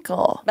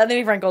Frankel.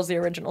 Bethany Frankel's the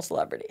original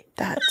celebrity.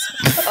 That's...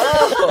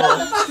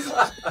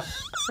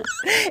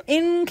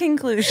 In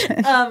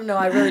conclusion. No,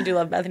 I really do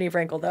love Bethany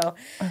Frankel, though.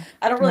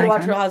 I don't really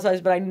watch Real Housewives,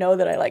 but I know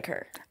that I like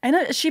her. I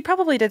know she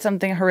probably did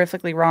something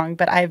horrifically wrong,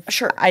 but I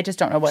just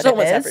don't know what so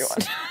it is. Everyone.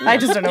 I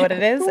just don't know what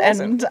it is,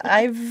 and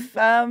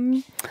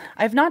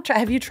I've not tried.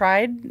 Have you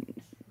tried?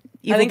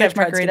 I think I've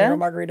tried Skinny Girl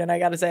Margarita, and I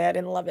gotta say I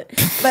didn't love it,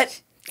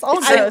 but.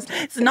 Also,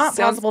 it's not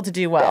possible to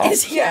do well.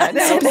 It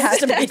has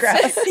to be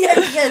gross.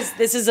 Yes,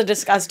 this is a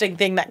disgusting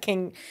thing that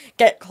can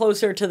get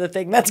closer to the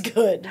thing that's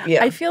good.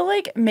 Yeah. I feel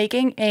like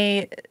making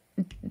a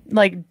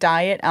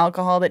diet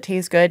alcohol that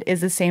tastes good is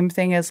the same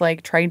thing as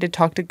like trying to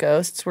talk to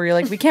ghosts, where you're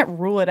like, we can't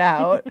rule it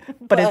out,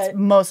 but it's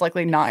most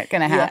likely not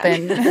going to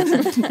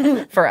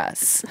happen for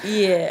us.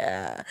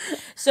 Yeah.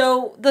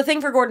 So the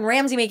thing for Gordon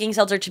Ramsay making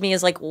seltzer to me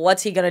is like,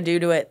 what's he going to do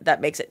to it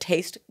that makes it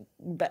taste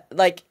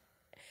like?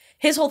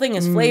 His whole thing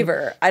is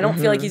flavor. I don't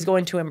feel like he's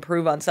going to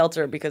improve on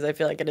seltzer because I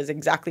feel like it is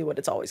exactly what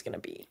it's always going to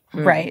be.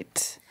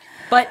 Right.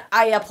 But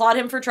I applaud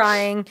him for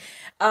trying.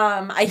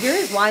 I hear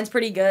his wine's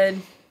pretty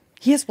good.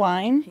 He has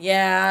wine?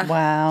 Yeah.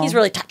 Wow. He's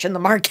really touching the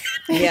market.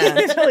 Yeah.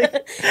 He's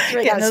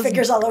really got his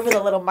fingers all over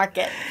the little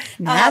market.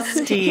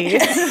 Nasty.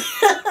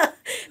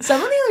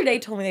 Someone the other day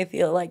told me they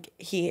feel like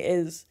he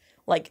is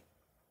like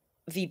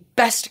the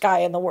best guy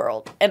in the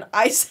world. And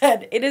I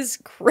said, it is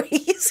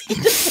crazy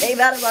to say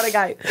that about a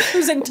guy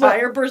whose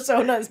entire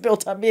persona is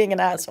built on being an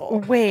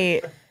asshole.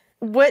 Wait,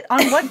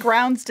 on what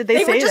grounds did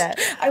they say that?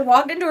 I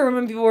walked into a room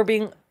and people were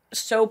being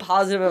so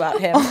positive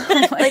about him.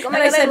 Like, oh my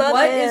God, I said,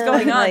 what is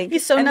going on? Like,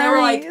 he's so nice. They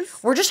were like,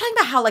 we're just talking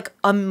about how like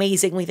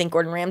amazing we think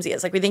Gordon Ramsay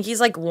is. Like, we think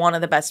he's like one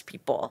of the best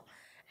people.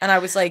 And I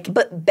was like,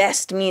 but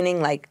best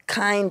meaning like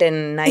kind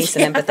and nice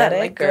and empathetic,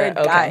 like good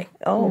guy.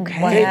 Oh,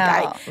 okay. Wow. Good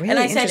guy. Really and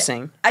I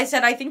interesting.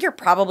 said, I think you're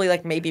probably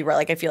like maybe right.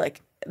 Like, I feel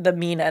like the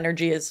mean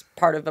energy is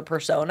part of a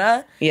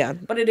persona. Yeah.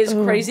 But it is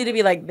crazy to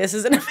be like, this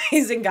is an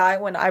amazing guy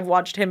when I've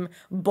watched him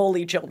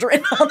bully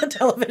children on the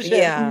television.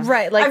 Yeah.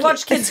 Right. Like I've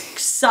watched kids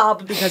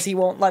sob because he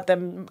won't let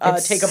them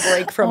take a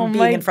break from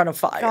being in front of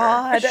fire.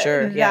 God,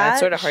 sure. Yeah. It's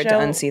sort of hard to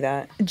unsee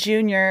that.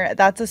 Junior,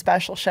 that's a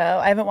special show.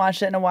 I haven't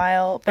watched it in a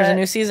while. There's a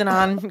new season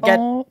on.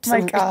 Oh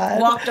my God.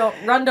 Walk, don't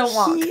run, don't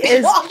walk. He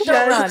is walk,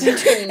 don't run.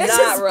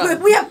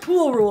 run. We have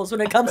pool rules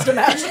when it comes to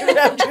Mastering It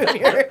Out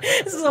Junior.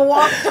 This is a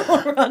walk,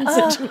 don't run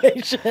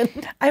situation.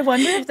 I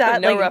wonder if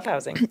that no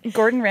roughhousing.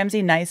 Gordon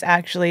Ramsay nice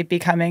actually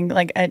becoming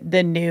like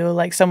the new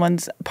like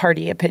someone's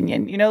party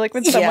opinion. You know, like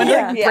when someone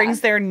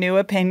brings their new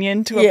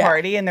opinion to a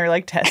party and they're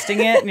like testing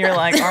it, and you're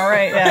like, all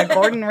right, yeah,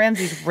 Gordon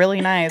Ramsay's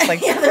really nice.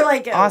 Like, they're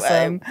like,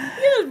 awesome.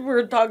 We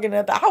were talking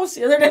at the house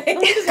the other day.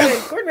 We just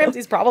like, Gordon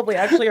Ramsay's probably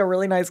actually a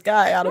really nice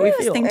guy. How do we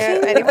feel?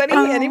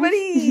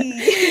 Anybody?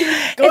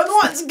 Going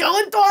once,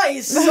 going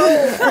twice.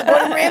 So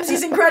Gordon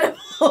Ramsay's incredible.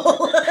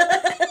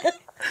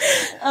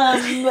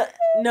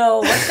 No,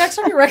 what's next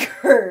on your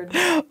record?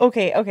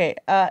 Okay.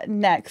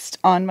 Next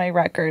on my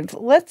records,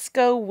 let's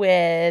go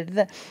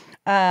with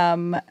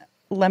Lemony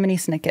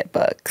Snickett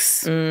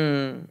books.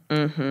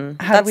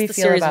 How do we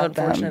feel about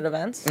them? Unfortunate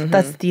events. Mm-hmm.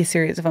 That's the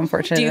series of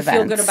unfortunate events. Do you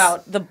feel good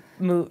about the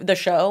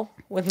show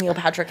with Neil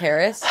Patrick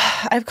Harris?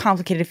 I have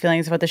complicated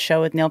feelings about the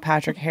show with Neil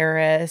Patrick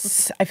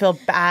Harris. I feel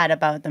bad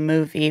about the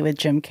movie with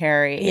Jim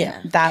Carrey. Yeah.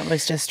 That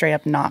was just straight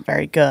up not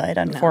very good,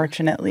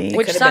 unfortunately.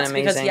 Which sucks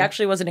because he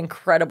actually was an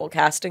incredible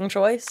casting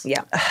choice.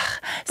 Yeah.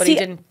 But he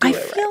didn't do it right. I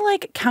feel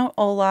like Count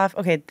Olaf,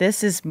 okay,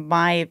 this is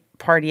my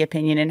party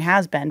opinion and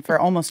has been for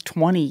almost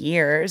 20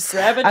 years.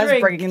 Grab a I was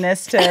drink. bringing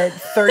this to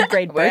third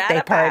grade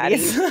birthday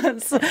parties.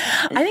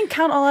 I think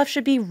Count Olaf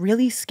should be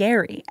really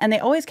scary. And they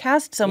always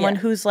cast someone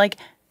who's like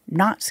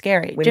not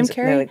scary. Jim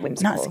Carrey,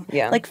 like not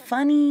like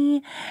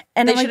funny.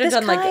 And they I'm like, should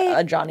have done guy, like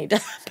a Johnny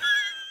Depp.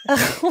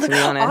 To be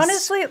honest,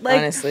 honestly,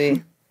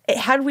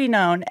 had we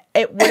known,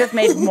 it would have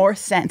made more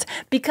sense.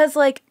 Because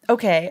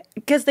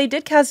because they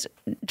did cast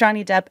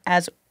Johnny Depp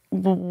as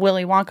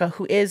Willy Wonka,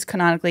 who is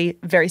canonically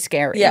very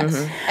scary.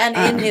 Yes. And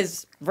in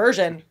his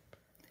version,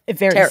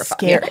 very terrifying.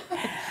 Scary.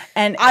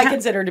 And I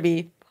consider to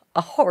be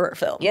a horror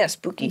film. Yeah,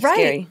 spooky, right.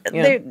 scary.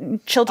 Yeah.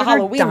 Children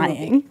are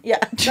dying. Movie. Yeah,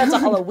 that's a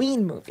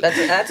Halloween movie.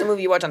 That's a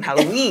movie you watch on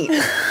Halloween.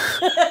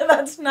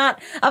 That's not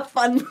a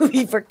fun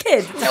movie for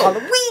kids. It's a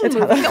Halloween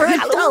movie for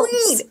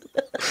Halloween.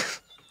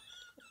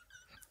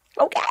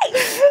 Okay.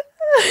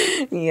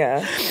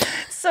 Yeah.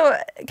 So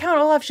Count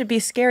Olaf should be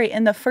scary.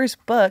 In the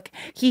first book,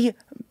 he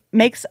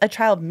makes a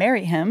child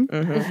marry him,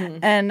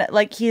 and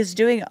he's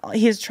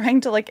trying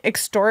to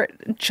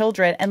extort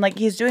children, and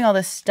he's doing all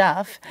this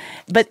stuff,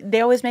 but they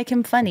always make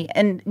him funny.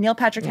 And Neil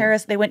Patrick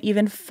Harris, they went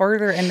even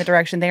further in the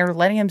direction. They were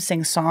letting him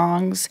sing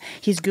songs.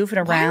 He's goofing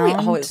around. Why are we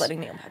always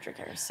letting Neil Patrick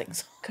Harris sing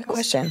songs? Good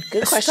question.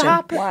 Good question.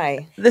 Stop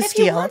Why? If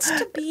he wants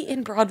to be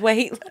in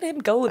Broadway, let him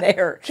go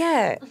there.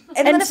 Yeah,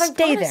 and then if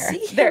stay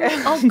there,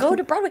 I'll go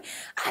to Broadway.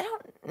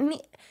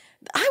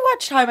 I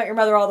watched How I Met Your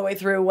Mother all the way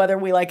through, whether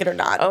we like it or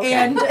not. Okay.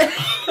 And all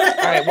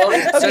right, well,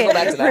 circle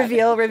back to that.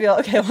 Reveal.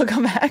 Okay, we'll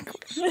come back.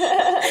 Whether we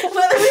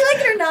like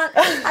it or not,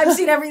 I've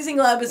seen every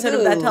single episode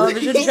of that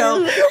television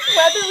show.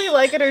 Whether we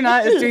like it or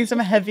not is doing some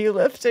heavy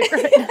lifting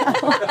right now.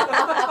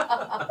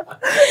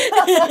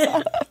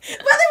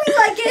 Whether we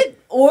like it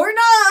or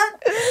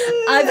not,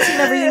 I've seen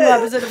every single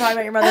episode of How I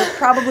Met Your Mother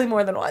probably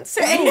more than once.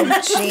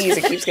 Jeez,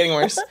 it keeps getting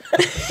worse.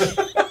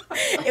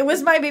 It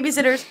was my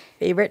babysitter's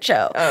favorite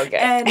show. Okay.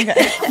 And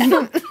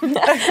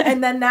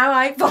then now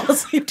I fall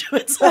asleep to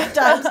it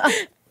sometimes.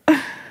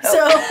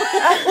 So,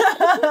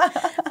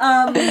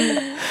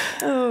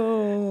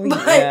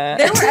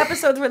 there were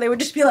episodes where they would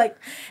just be like,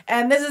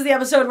 and this is the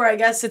episode where I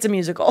guess it's a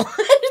musical.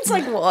 It's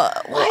like,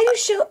 what? Why do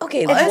shows?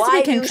 Okay,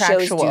 why do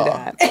shows do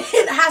that?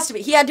 It has to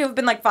be. He had to have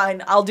been like,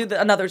 fine, I'll do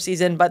another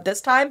season, but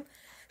this time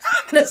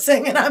I'm gonna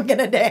sing and I'm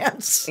gonna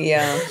dance.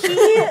 Yeah,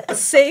 he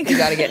sings. You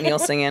gotta get Neil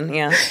singing.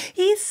 Yeah,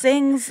 he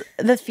sings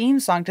the theme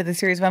song to the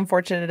series of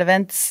unfortunate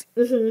events,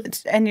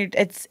 and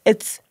it's.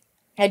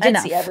 I did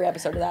see every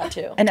episode of that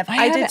too. Enough.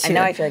 I did too.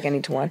 Now I feel like I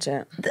need to watch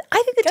it.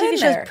 I think the TV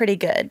show is pretty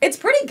good. It's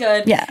pretty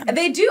good. Yeah,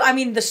 they do. I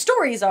mean, the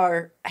stories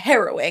are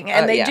harrowing,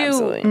 and they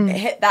do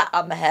hit that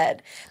on the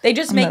head. They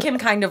just make him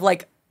kind of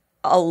like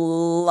a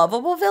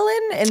lovable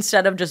villain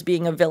instead of just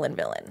being a villain.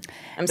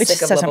 I'm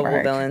sick of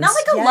lovable villains. Not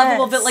like a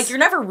lovable villain. Like, you're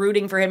never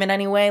rooting for him in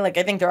any way. Like,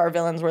 I think there are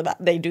villains where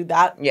they do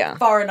that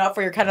far enough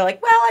where you're kind of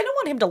like, well, I don't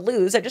want him to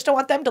lose. I just don't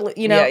want them to lose.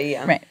 You know?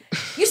 Yeah. Right.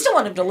 You still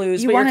want him to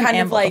lose, You but want you're an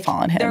kind of like, to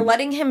fall on him. they're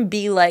letting him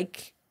be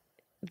like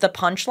the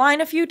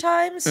punchline a few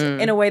times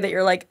in a way that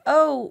you're like,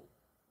 oh,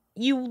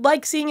 you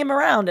like seeing him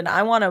around, and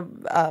I want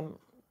to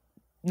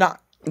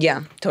not.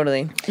 Yeah,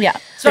 totally. Yeah.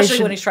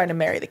 Especially when he's trying to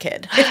marry the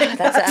kid.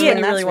 That's when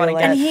you really want to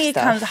get. And he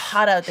comes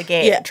hot out the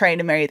gate trying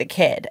to marry the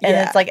kid. And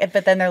it's like,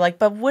 but then they're like,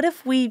 but what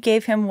if we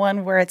gave him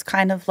one where it's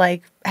kind of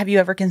like, have you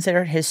ever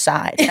considered his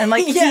side? And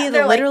like, he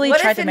literally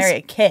tried to marry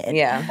a kid.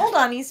 Yeah. Hold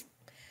on,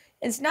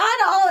 it's not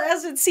all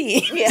as it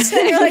seems. Yeah.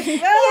 And you're like,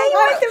 well,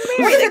 what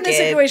if in this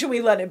situation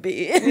we let it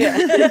be? Yeah.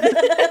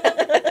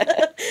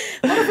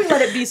 What if we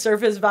let it be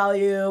surface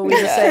value? We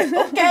just say,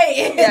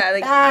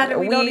 okay,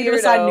 we don't need to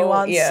assign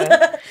nuance.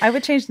 Yeah. I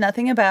would change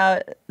nothing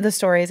about the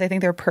stories. I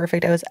think they're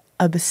perfect. I was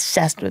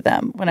obsessed with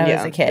them when I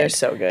was a kid. They're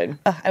so good.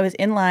 I was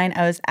in line.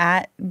 I was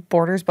at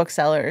Borders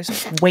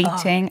Booksellers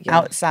waiting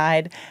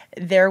outside.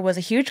 There was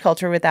a huge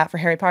culture with that for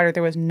Harry Potter.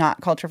 There was not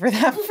culture for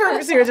that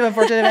for Series of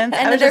Unfortunate Events.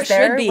 And I was there just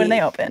there should be. when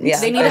they opened. Yeah,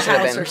 they need a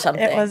house or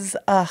something. It was,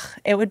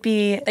 it would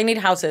be. They need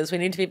houses. We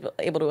need to be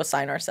able to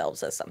assign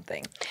ourselves as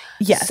something.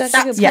 Yes. That's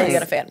how you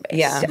get a fan base.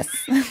 Yeah.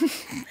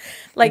 Yes.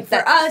 Like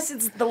for us,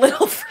 it's the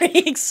Little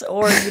Freaks,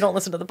 or you don't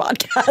listen to the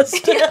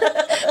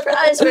podcast. For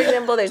us, for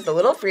example, there's the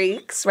Little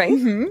Freaks, right?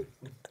 Mm-hmm.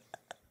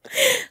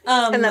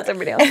 And that's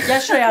everybody else.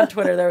 Yesterday on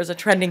Twitter, there was a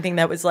trending thing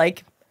that was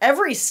like,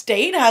 every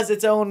state has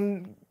its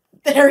own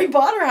Harry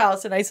Potter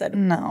house. And I said,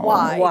 no.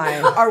 Why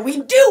are we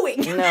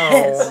doing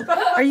this?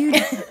 Are you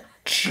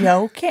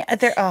joking?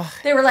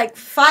 They were like,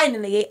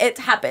 finally, it's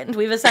happened.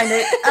 We've assigned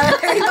a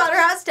Harry Potter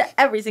house to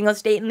every single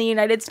state in the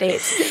United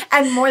States.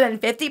 And more than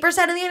 50%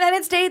 of the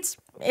United States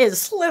is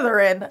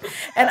Slytherin.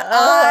 And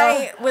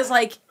I was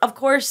like, of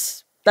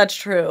course, that's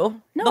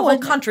true. No, the whole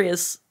country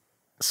is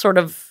sort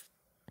of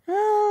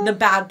the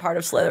bad part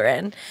of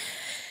Slytherin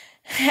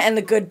and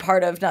the good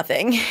part of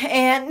nothing.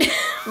 And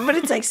but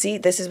it's like, see,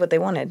 this is what they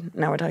wanted.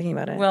 Now we're talking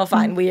about it. Well,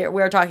 fine.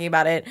 We're talking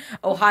about it.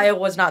 Ohio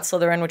was not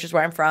Slytherin, which is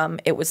where I'm from.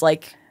 It was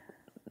like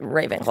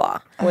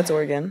Ravenclaw. What's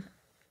Oregon?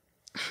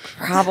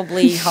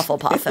 Probably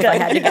Hufflepuff, if I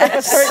had to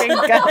guess.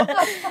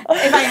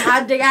 If I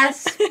had to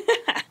guess,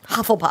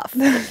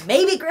 Hufflepuff.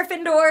 Maybe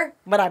Gryffindor,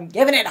 but I'm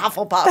giving it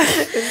Hufflepuff.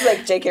 This is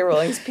like J.K.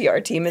 Rowling's PR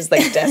team is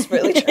like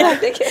desperately trying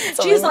to get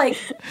something. She's like,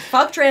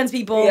 fuck trans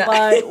people,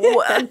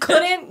 but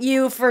couldn't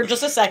you, for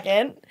just a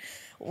second,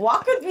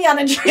 walk with me on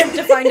a trip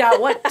to find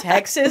out what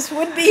Texas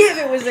would be if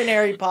it was in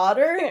Harry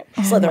Potter?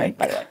 Slytherin,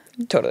 by the way.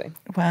 Totally.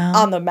 Wow.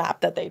 On the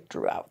map that they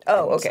drew out.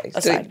 Oh, okay.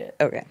 Assigned it.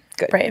 Okay,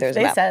 good. Brave. There's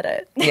they said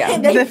it. Yeah.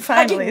 They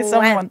finally,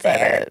 someone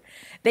said it.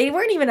 They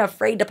weren't even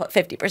afraid to put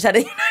 50% of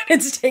the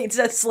United States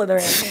as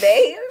Slytherin.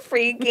 They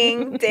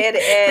freaking did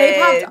it.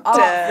 They popped off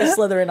the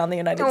Slytherin on the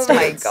United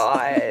States. Oh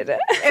my God.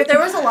 If there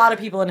was a lot of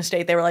people in a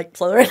state, they were like,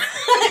 Slytherin.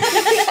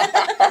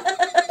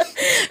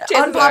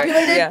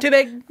 Unpopulated. Too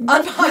big.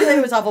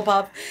 Unpopulated was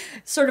Hufflepuff.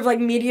 Sort of like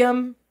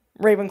medium,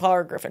 Ravenclaw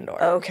or Gryffindor.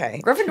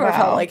 Okay. Gryffindor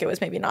felt like it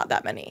was maybe not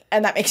that many.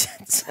 And that makes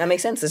sense. That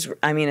makes sense.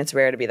 It's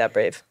rare to be that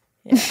brave.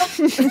 Yeah.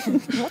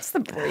 What's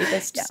the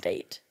bravest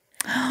state?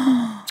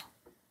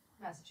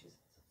 Massachusetts.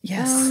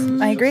 Yes,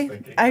 I agree.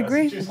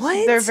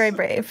 What? They're very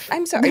brave.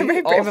 I'm sorry. They're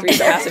very all brave. three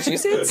from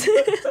Massachusetts?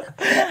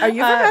 Are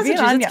you from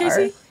Massachusetts,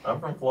 Casey? I'm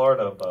from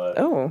Florida,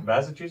 but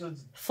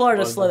Massachusetts.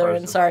 Florida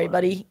Slytherin. Sorry,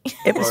 buddy.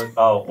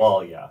 Oh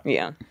well, yeah.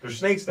 Yeah. There's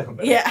snakes down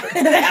there. Yeah,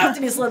 they have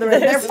to be Slytherin.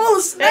 They're full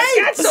of snakes.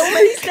 Got so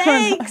many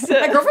snakes.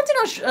 My girlfriend's in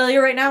Australia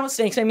right now.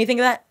 Snakes made me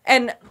think of that.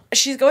 And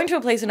she's going to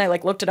a place, and I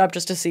looked it up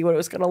just to see what it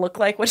was going to look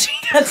like when she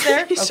gets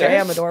there. Sure. Okay,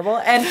 I'm adorable.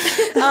 And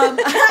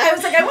I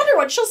was like, I wonder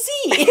what she'll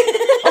see.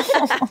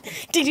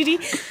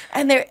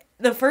 And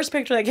the first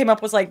picture that came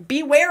up was like,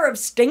 beware of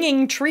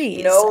stinging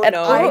trees. I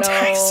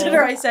texted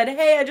her. I said,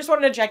 hey, I just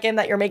wanted to check in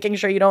that you're making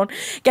sure you don't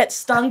get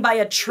stung by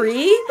a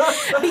tree,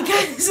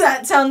 because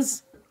that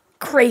sounds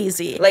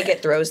crazy. Like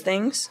it throws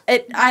things?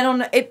 I don't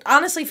know. It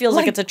honestly feels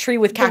like it's a tree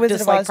with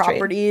cactus-like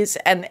properties.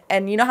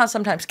 And you know how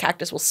sometimes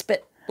cactus will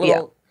spit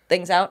little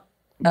things out?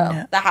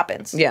 Oh, that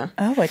happens. Yeah.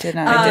 Oh, I did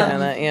not. I did know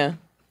that, yeah.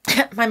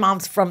 My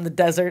mom's from the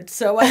desert,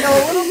 so I know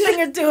a little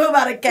thing or two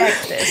about a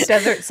cactus.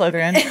 Desert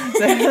Slytherin.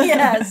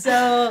 Yeah,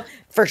 so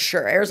for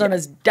sure,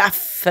 Arizona's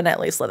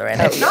definitely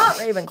Slytherin. It's not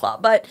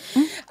Ravenclaw, but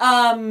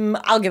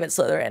I'll give it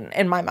Slytherin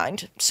in my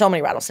mind. So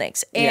many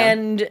rattlesnakes.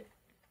 And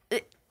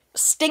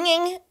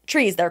stinging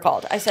trees, they're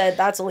called. I said,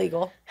 that's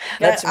illegal.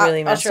 That's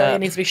really messed Australia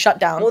up. needs to be shut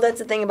down. Well, that's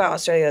the thing about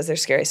Australia is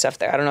there's scary stuff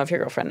there. I don't know if your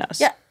girlfriend knows.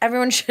 Yeah,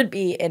 everyone should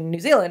be in New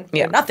Zealand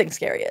where nothing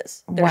scary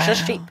is. There's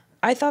just sheep.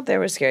 I thought there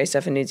was scary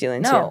stuff in New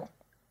Zealand, too.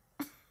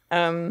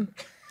 Can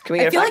we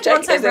get a fact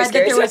once check? I read that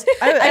there was,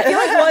 I feel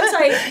like once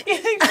I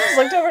you just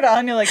looked over to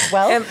Anya like,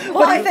 well,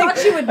 well, I thought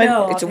she would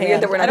know. It's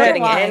weird that we're not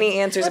getting any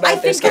answers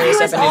about their scary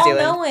stuff in New Zealand.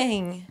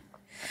 Knowing.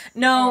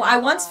 No, I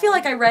once feel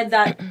like I read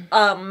that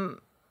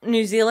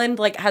New Zealand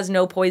has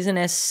no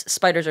poisonous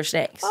spiders or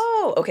snakes.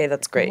 Oh, okay,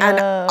 that's great. And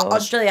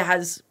Australia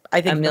has, I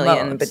think, a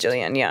million,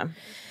 bajillion, yeah.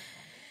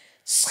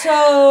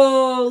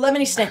 So,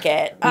 Lemony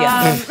Snickett.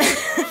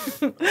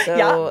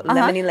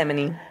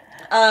 Lemony.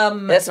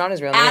 That's not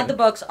his real name. Add the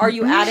books. Are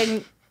you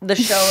adding the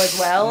show as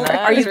well? Not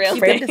Are you his real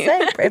brave name. to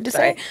say? Brave to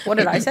say? What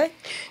did I say?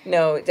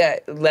 No,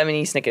 that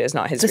Lemony Snickett is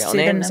not his It's a real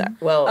name. pseudonym.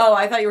 Well, Oh,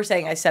 I thought you were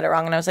saying I said it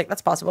wrong, and I was like,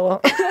 that's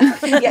possible.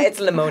 yeah, it's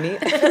Lemony.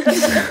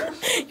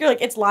 You're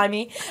like, it's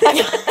limey.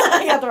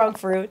 I got the wrong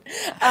fruit.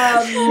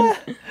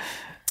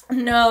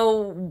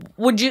 No,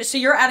 would you? So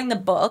you're adding the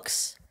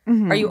books.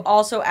 Are you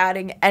also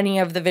adding any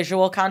of the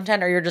visual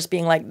content, or you're just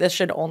being like, this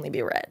should only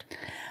be read?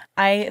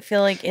 I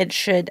feel like it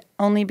should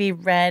only be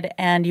read,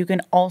 and you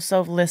can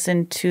also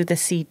listen to the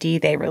CD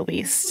they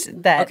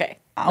released that Okay.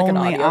 Like an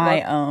only audiobook?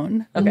 I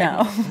own. Okay.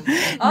 No.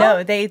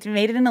 No, they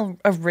made it an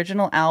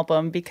original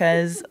album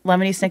because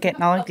Lemony Snickett,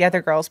 not like the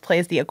other girls,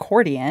 plays the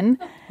accordion.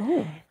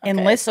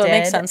 Enlisted. So it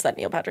makes sense that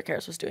Neil Patrick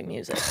Harris was doing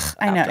music.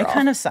 I know. after It all.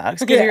 kind of sucks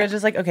because you're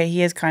just like, okay,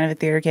 he is kind of a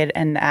theater kid,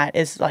 and that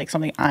is like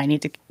something I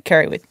need to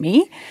carry with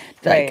me.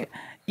 Like, Right.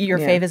 your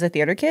fave is a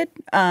theater kid.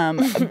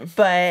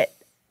 But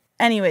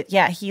anyway,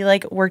 yeah, he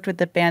like worked with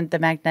the band The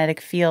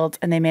Magnetic Fields,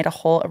 and they made a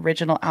whole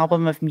original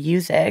album of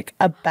music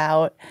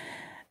about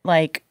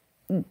like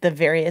the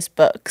various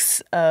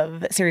books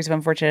of Series of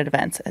Unfortunate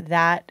Events.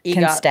 That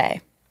can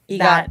stay.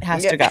 That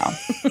has to go.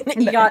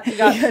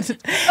 EGOT.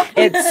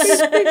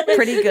 It's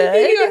pretty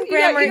good.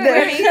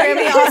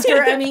 Grammy,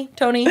 Oscar, Emmy,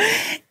 Tony,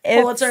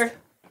 Pulitzer.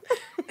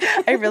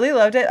 I really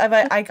loved it.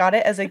 I got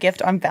it as a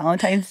gift on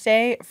Valentine's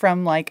Day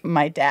from like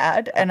my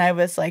dad, and I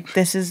was like,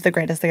 "This is the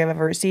greatest thing I've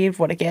ever received.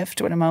 What a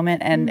gift! What a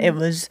moment!" And it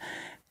was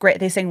great.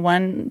 They sing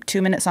 1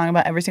 2-minute song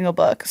about every single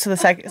book. So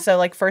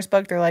like first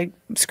book, they're like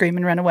 "Scream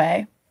and Run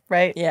Away,"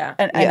 right? Yeah.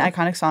 An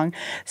iconic song.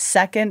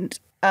 Second,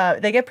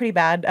 they get pretty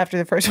bad after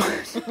the first one.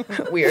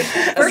 Weird.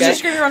 First you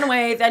scream and run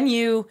away, then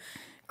you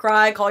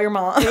cry, call your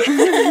mom.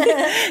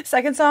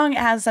 Second song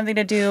has something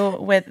to do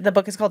with, the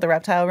book is called The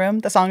Reptile Room.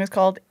 The song is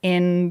called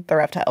In the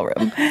Reptile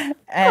Room.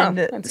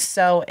 And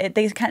so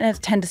they kind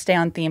of tend to stay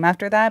on theme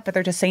after that, but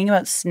they're just singing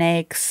about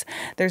snakes.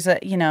 There's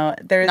there's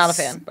Not a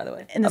fan, by the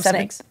way, in the of 70s.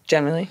 snakes.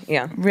 Generally,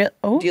 yeah.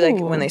 Do Do you like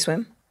when they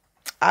swim?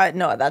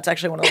 No, that's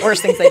actually one of the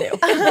worst things they do.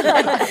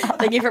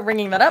 Thank you for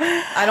bringing that up.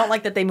 I don't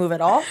like that they move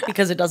at all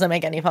because it doesn't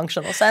make any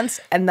functional sense,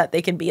 and that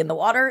they can be in the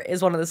water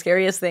is one of the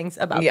scariest things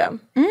about them.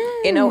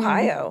 In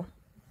Ohio,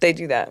 they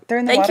do that. They're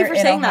in the Thank water you for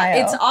in saying Ohio.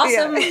 that. It's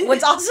awesome. Yeah.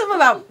 What's awesome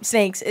about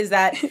snakes is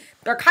that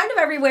they're kind of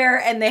everywhere,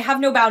 and they have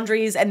no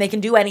boundaries, and they can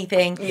do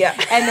anything. Yeah.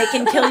 And they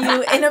can kill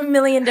you in a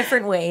million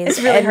different ways.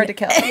 It's really hard to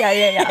kill.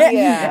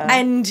 Yeah.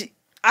 And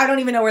I don't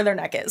even know where their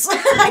neck is.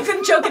 I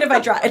couldn't choke it if I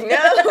tried.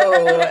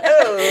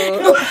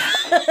 No.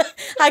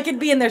 I could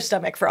be in their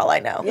stomach for all I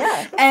know.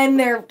 Yeah. And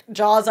their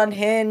jaws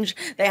unhinge.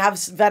 They have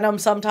venom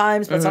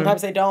sometimes, but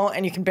sometimes they don't.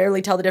 And you can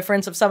barely tell the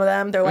difference of some of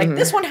them. They're like,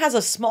 this one has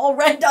a small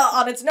red dot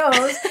on its nose.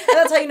 And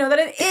that's how you know that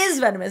it is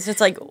venomous.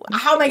 It's like,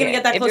 how am I going to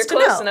get that If close you're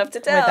to close know? enough to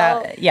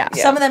tell.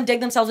 Some of them dig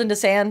themselves into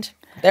sand.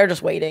 They're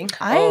just waiting.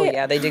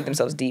 They dig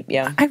themselves deep,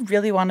 yeah. I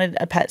really wanted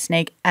a pet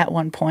snake at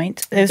one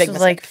point. This Big was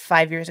mistake. like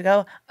 5 years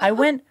ago. I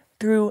went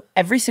through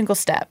every single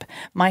step.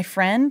 My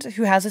friend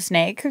who has a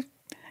snake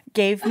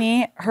gave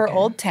me her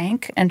old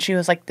tank, and she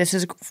was like, this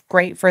is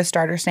great for a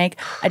starter snake.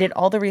 I did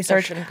all the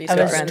research. I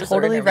was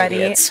totally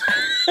ready.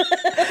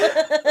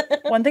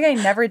 One thing I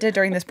never did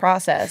during this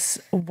process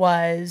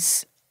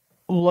was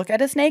look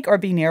at a snake or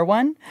be near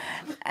one.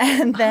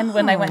 And then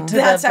when I went to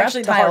the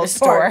reptile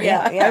store,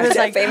 I was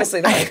like,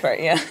 famously the hardest part,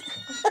 yeah.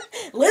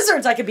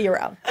 Lizards I could be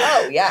around.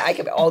 Oh, yeah, I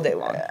could be all day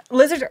long.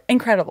 Lizards are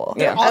incredible.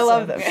 Yeah. I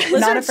love them. Lizards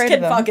Not afraid can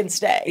of them. fucking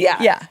stay.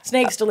 Yeah.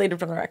 Snakes deleted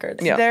from the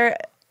records. Yeah.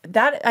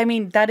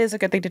 That is a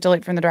good thing to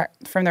delete from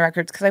the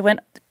records, because I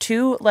went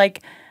to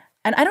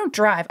and I don't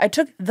drive. I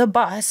took the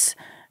bus,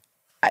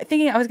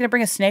 thinking I was going to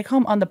bring a snake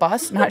home on the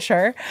bus. Not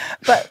sure,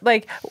 but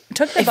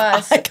took the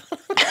bus.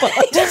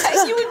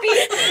 You would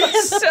be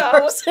so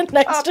person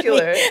next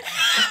popular. to me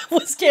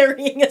was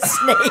carrying a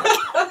snake.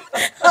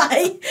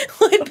 I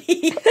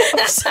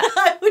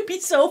would be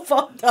so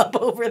fucked up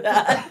over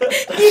that.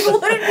 He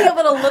wouldn't be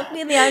able to look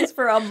me in the eyes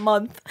for a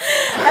month.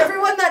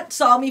 Everyone that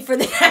saw me for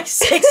the next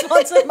 6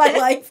 months of my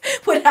life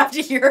would have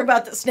to hear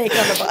about the snake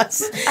on the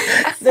bus.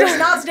 There's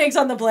not snakes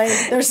on the plane.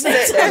 There's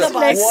snakes on the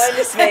bus.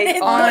 One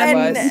snake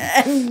on the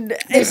bus. And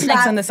There's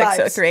snakes on the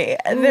vibes.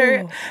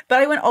 603. But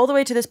I went all the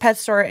way to this pet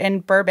store in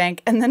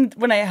Burbank, and then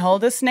when I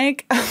held a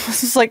snake, I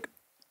was just like,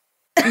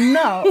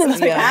 no.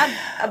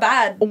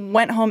 Bad.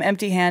 Went home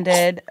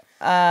empty-handed.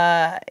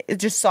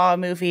 Just saw a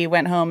movie,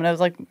 went home, and I was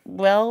like,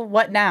 well,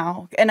 what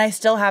now? And I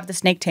still have the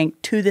snake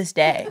tank to this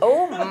day.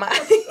 Oh my.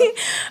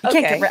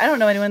 I don't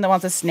know anyone that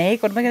wants a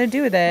snake. What am I going to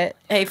do with it?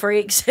 Hey,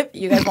 freaks, if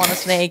you guys want a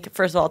snake,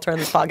 first of all, turn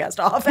this podcast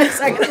off. And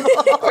second of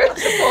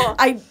all,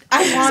 I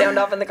want... Sound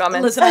off in the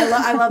comments. Listen,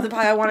 I love the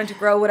pie. I want it to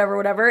grow,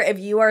 whatever. If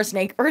you are a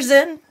snake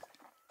person...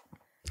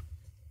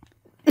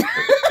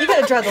 You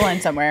got to draw the line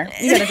somewhere.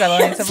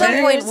 At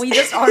some point, we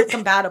just aren't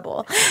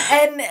compatible.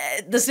 And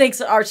the snakes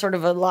are sort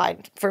of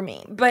aligned for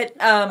me. But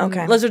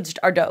lizards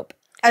are dope.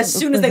 As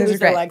soon as they lose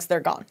their legs, they're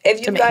gone.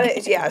 If you've got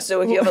it, yeah.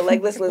 So if you have a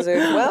legless lizard,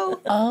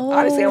 well,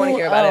 honestly, I don't want to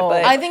hear about it.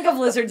 But I think of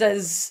lizards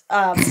as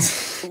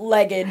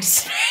legged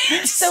snakes.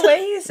 The way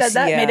he said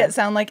that made it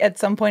sound like at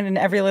some point in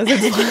every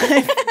lizard's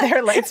life,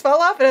 their legs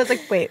fall off. And I was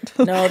like, wait.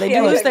 No, they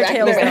do lose their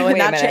tails, though, and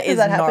that shit is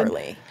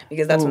gnarly.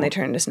 Because that's when they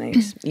turn into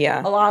snakes.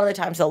 Yeah. A lot of the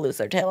times they'll lose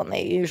their tail, and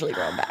they usually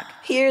grow them back.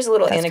 Here's a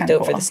little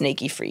anecdote for the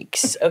snaky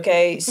freaks.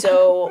 Okay,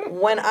 so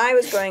when I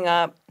was growing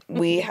up,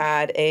 we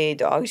had a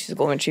dog. She's a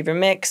golden retriever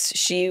mix.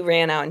 She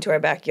ran out into our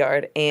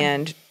backyard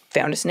and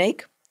found a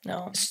snake.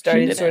 No.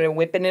 Started sort of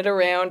whipping it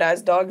around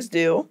as dogs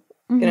do,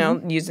 you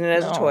know, using it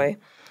as a toy.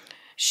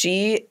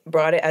 She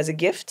brought it as a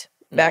gift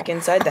back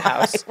inside the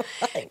house.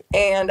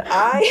 And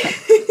I'm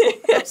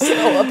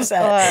so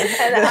upset.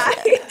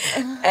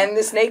 And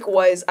the snake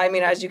was, I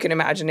mean, as you can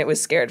imagine, it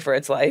was scared for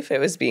its life. It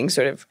was being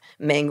sort of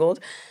mangled.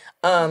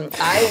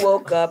 I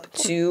woke up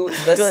to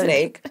the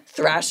snake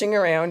thrashing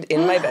around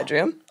in my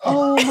bedroom.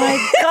 Oh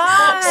my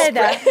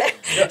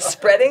God.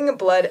 Spreading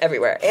blood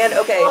everywhere. And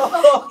okay,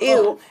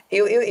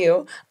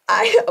 ew.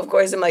 I, of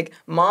course, am like,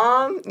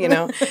 Mom, you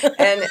know,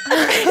 and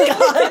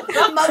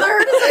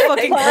motherhood is a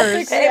fucking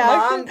curse. Hey,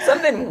 Mom,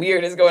 something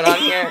weird is going on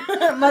here.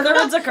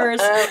 Motherhood's a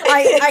curse.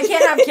 I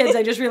can't have kids.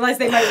 I just realized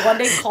they might one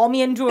day call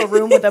me into a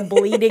room with a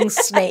bleeding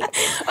snake.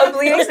 A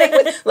bleeding snake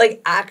with,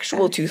 like,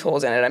 actual tooth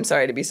holes in it. I'm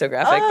sorry to be so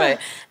graphic, but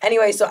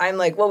anyway, so I'm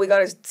like, well, we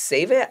gotta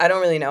save it? I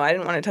don't really know. I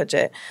didn't want to touch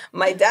it.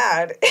 My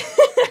dad,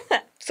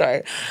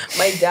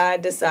 my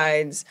dad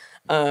decides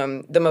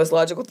the most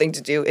logical thing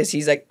to do is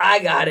he's like, I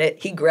got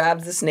it. He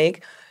grabs the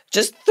snake,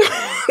 just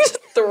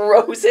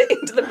throws it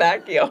into the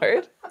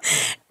backyard,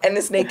 and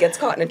the snake gets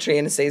caught in a tree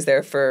and stays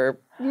there for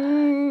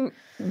 3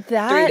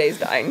 days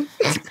dying.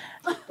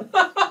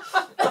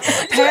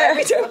 So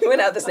every time we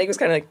went out, the snake was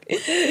kind of like...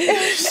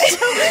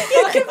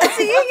 You kept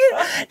seeing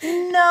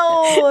it?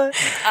 No.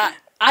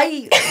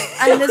 And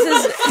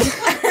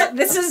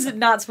this is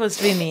not supposed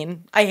to be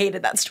mean. I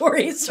hated that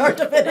story, start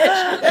to finish.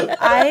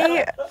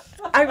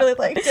 I really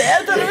liked it.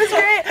 I thought it was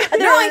great.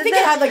 No, I think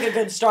it had like a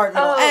good start,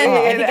 middle, end.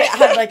 I think it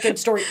had like good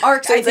story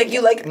arcs. So it's like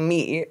you like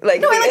me.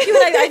 Like no, I like you,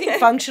 and I think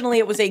functionally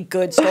it was a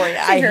good story.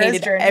 I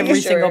hated every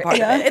single part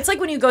of it. It's like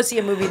when you go see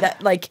a movie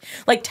that like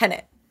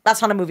Tenet.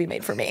 That's not a movie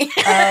made for me.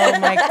 Oh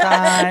my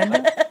God.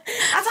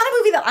 That's not a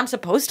movie that I'm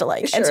supposed to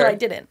like, and so I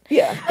didn't.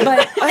 Yeah.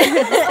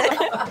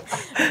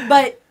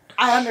 But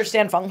I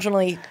understand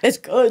functionally it's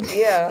good.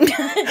 Yeah.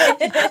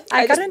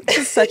 I got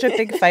into such a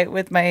big fight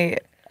with my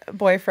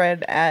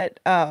boyfriend at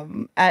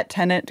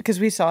Tenet because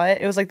we saw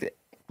it. It was like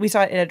we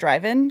saw it in a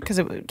drive-in because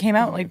it came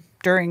out like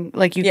during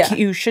like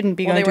you shouldn't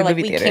be going to a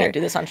movie theater. We can't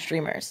do this on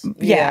streamers.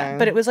 Yeah,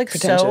 but it was like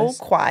so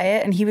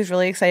quiet, and he was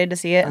really excited to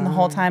see it, and the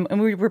whole time,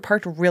 and we were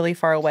parked really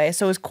far away,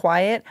 so it was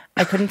quiet.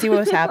 I couldn't see what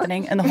was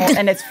happening,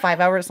 and it's 5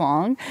 hours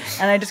long,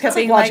 and I just kept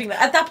being watching like,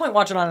 at that point,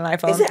 watch it on an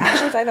iPhone. Is it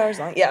actually 5 hours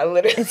long? Yeah,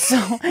 literally.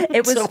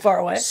 It was so far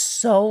away,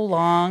 so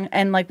long,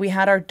 and like we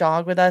had our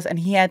dog with us, and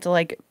he had to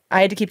like. I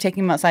had to keep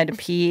taking him outside to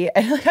pee.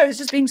 And like, I was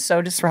just being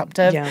so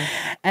disruptive. Yeah.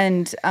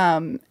 And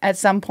at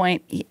some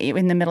point,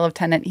 in the middle of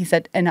Tenet, he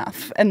said,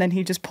 enough. And then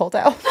he just pulled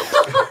out. So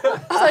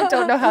I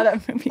don't know how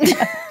that movie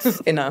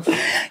ends. Enough.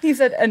 He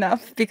said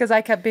enough because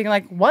I kept being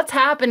like, what's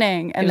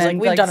happening? And then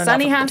like,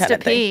 Sonny has to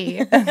pee.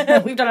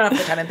 We've done enough of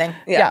the Tenet thing.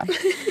 Yeah.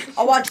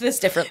 I'll watch this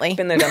differently.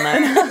 Been there, done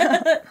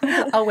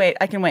that. Oh, wait.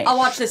 I can wait. I'll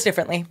watch this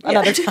differently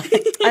another time.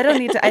 I don't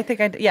need to. I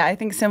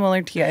think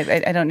similar to you.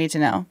 I don't need to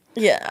know.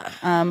 Yeah.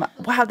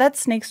 Wow, that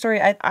snake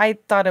story. I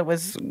thought it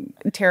was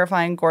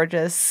terrifying,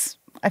 gorgeous.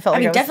 I felt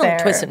like I was definitely there.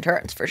 Twists and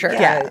turns for sure.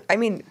 Yeah. I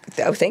mean,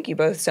 thank you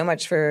both so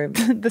much for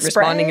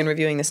responding and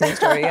reviewing the snake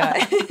story. Yeah.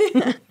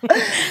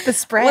 The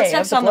spray. What's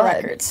next on the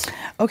records?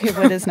 Okay,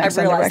 what is next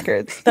on the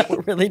records? That we're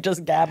really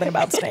just gabbing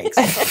about snakes.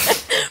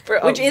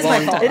 Which is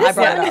my fault. It is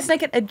definitely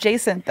Snickett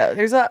adjacent, though.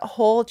 There's a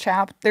whole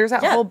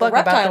whole book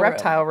about the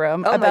reptile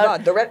room. Oh my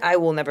God, I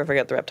will never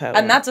forget the reptile room.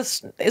 And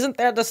that's isn't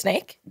that the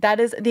snake? That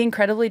is the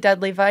incredibly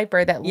deadly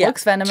viper that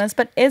looks venomous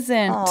but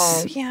isn't.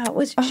 Oh yeah, it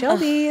was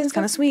Shelby. It's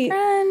kind of sweet.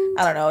 I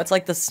don't know. It's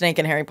like the snake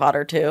in Harry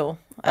Potter too.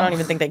 I don't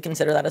even think they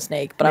consider that a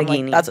snake, but I'm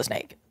like, that's a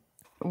snake.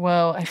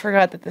 Whoa, I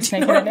forgot that the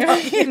snake had a name.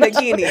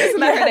 Nagini. Isn't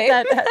that her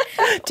name?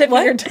 Tip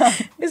of your tongue.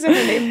 Isn't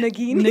her name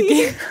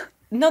Nagini?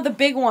 No, the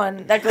big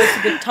one that goes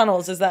through the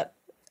tunnels. Is that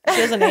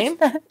she has a name?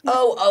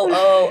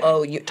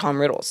 Tom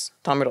Riddle's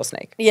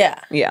snake. Yeah.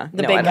 Yeah.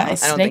 The big guy. I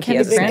don't think he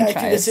has a snake.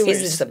 Franchise.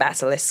 He's just a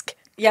basilisk.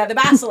 Yeah, the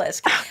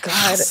basilisk. Oh,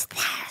 God.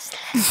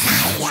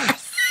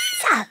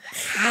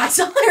 I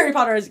saw Harry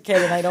Potter as a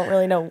kid, and I don't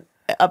really know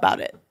about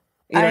it.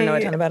 You don't know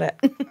a ton about it?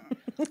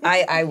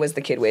 I was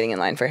the kid waiting in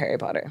line for Harry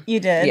Potter.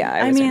 You did? Yeah.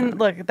 I mean,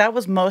 look, that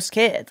was most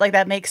kids. Like,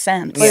 that makes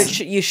sense. But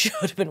you should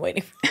have been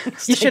waiting for me.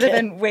 You should have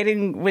been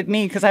waiting with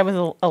me because I was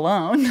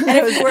alone. And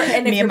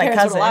if me and my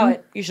cousin would allow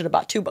it, you should have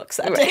bought 2 books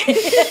that day.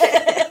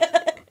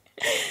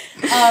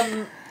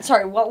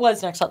 Sorry, what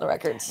was next on the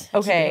records?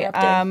 Okay,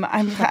 I'm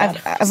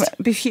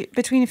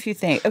between a few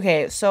things.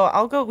 Okay, so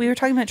I'll go. We were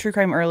talking about true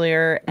crime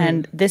earlier,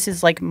 and this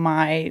is like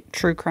my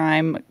true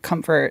crime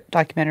comfort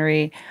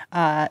documentary.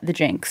 The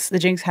Jinx. The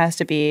Jinx has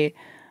to be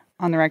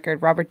on the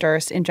record. Robert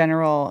Durst, in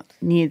general,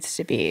 needs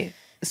to be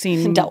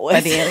seen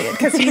by the alien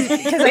because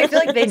I feel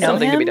like they know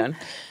something him. to be done.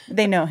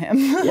 They know him.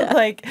 Yeah.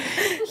 Like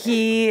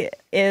he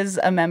is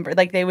a member.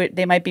 Like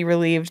they might be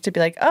relieved to be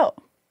like, oh,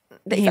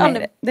 they found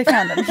him. They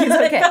found him. He's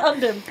okay. They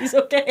found him. He's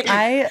okay.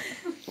 I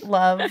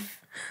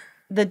love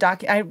the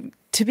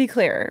to be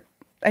clear,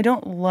 I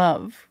don't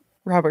love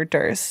Robert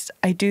Durst.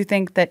 I do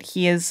think that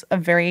he is a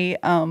very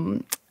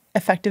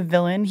effective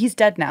villain. He's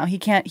dead now. He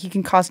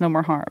can cause no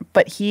more harm.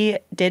 But he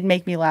did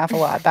make me laugh a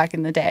lot back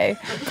in the day.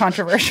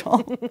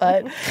 Controversial.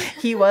 But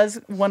he was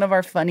one of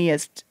our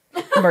funniest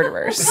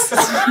murderers.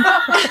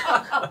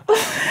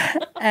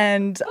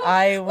 And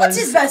I was... What's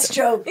his best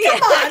joke?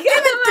 Come on, give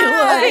it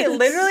to us.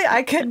 Literally,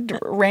 I could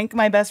rank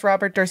my best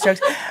Robert Durst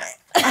jokes.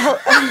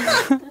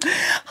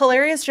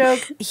 Hilarious joke.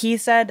 He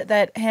said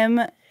that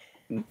him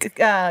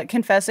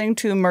confessing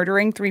to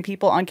murdering 3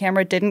 people on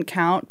camera didn't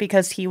count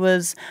because he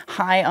was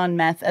high on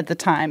meth at the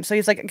time. So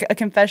he's like, a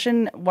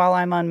confession while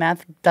I'm on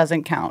meth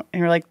doesn't count. And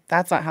you're like,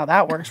 that's not how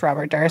that works,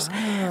 Robert Durst.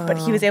 But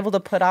he was able to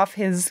put off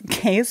his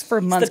case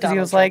for months because he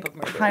was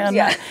like high on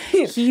meth.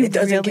 He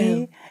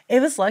really, it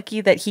was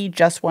lucky that he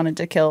just wanted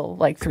to kill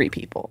like 3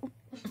 people.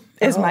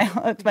 Is my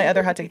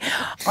other hot take.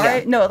 All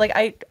right, no, like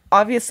I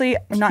obviously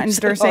I'm not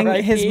endorsing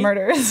his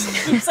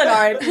murders. You said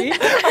R.I.P.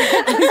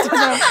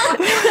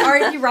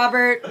 R.I.P.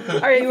 Robert.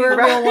 You were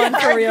a real one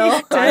for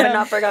real. I have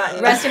not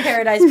forgotten. Rest in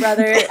paradise,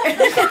 brother.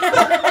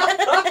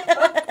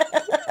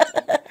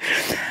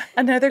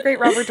 Another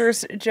great Robert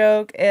Durst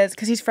joke is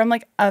because he's from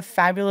like a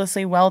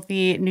fabulously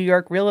wealthy New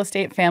York real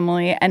estate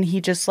family, and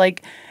he just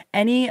like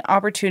any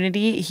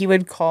opportunity he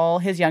would call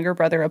his younger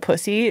brother a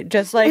pussy,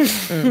 just like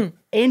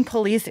in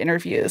police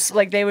interviews.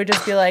 Like they would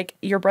just be like,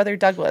 your brother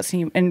Douglas,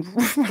 and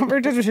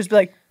Robert Durst would just be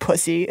like,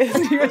 pussy.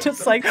 And you're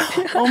just like,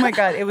 oh my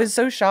God, it was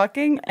so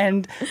shocking.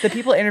 And the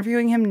people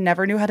interviewing him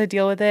never knew how to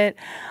deal with it.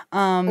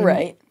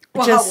 Right.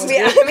 Well,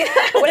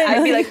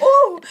 I'd be like,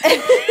 oh,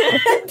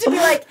 to be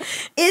like,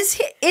 is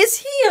he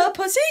a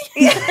pussy?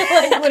 Yeah.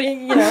 Like, what do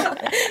you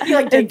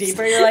like dig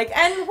deeper. You're like,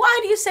 and why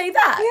do you say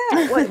that?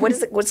 Yeah.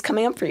 What's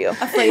coming up for you?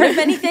 Afraid of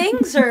many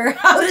things, or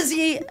how does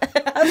he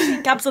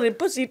encapsulate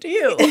pussy to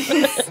you?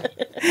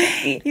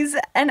 He's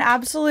an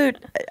absolute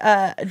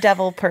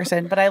devil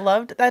person, but I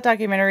loved that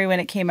documentary when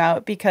it came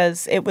out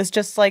because it was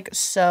just like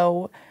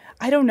so.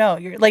 I don't know.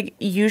 You're like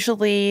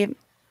usually.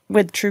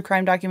 With true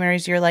crime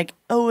documentaries, you're like,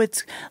 oh,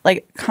 it's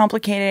like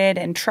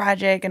complicated and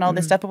tragic and all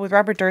this stuff. But with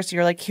Robert Durst,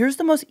 you're like, here's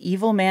the most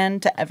evil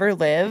man to ever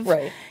live.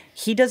 Right.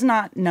 He does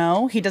not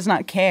know. He does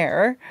not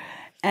care.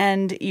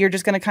 And you're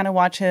just going to kind of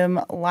watch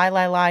him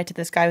lie to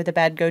this guy with a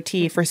bad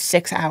goatee for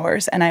 6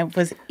 hours. And I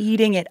was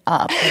eating it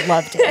up. I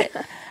loved it.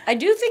 I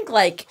do think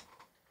like,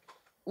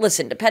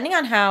 listen, depending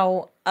on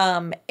how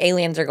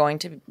aliens are going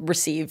to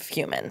receive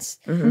humans,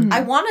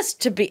 I want us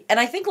to be, and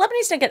I think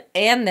Lemony Snickett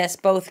and this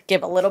both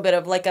give a little bit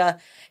of like a,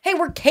 hey,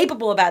 we're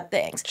capable of bad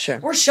things. Sure.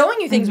 We're showing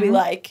you things we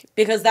like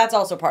because that's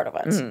also part of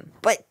us.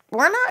 But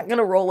we're not going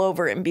to roll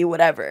over and be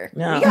whatever.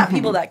 No. We got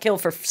people that kill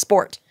for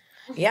sport.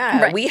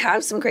 Yeah, right. We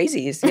have some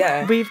crazies.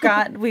 Yeah, we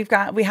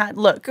had.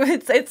 Look,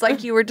 it's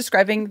like you were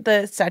describing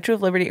the Statue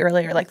of Liberty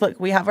earlier. Like, look,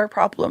 we have our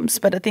problems,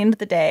 but at the end of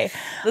the day,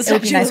 it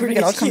would be nice if we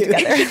could all come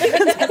together.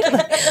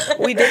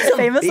 We did some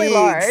famously big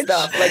large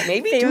stuff, like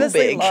maybe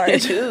famously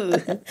too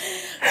big.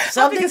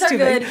 Some things are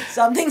good,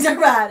 some things are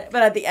bad,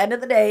 but at the end of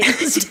the day,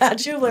 the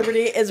Statue of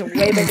Liberty is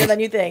way bigger than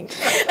you think.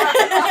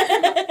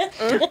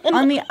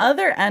 On the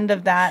other end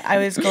of that, I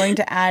was going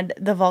to add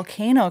the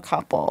volcano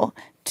couple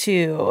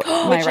to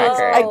my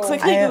record. I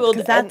quickly googled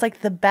because that's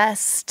like the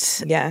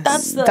best. Yes,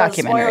 that's the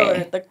documentary.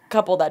 Spoiler, the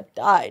couple that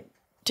died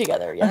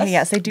together. Yes, okay,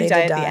 yes, they do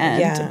die at the end.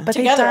 Yeah. But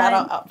together they at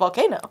a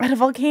volcano. At a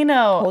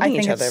volcano, holding I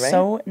think each other, it's right?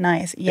 so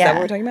nice. Yeah, is that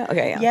what we're talking about?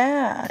 Okay,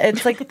 yeah.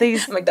 It's like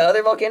these. Like the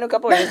other volcano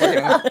couple. Or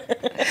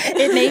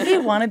It made me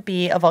want to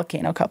be a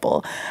volcano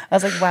couple. I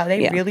was like, wow,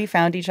 they really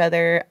found each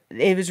other.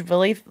 It was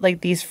really like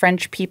these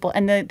French people,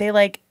 and they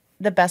like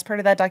the best part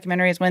of that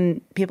documentary is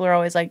when people are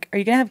always like, "Are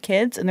you gonna have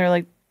kids?" And they're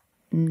like,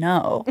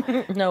 no,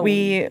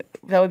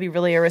 that would be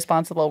really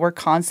irresponsible. We're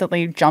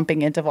constantly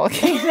jumping into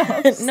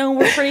volcanoes. No,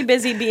 we're pretty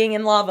busy being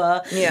in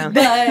lava. Yeah.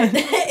 But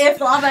if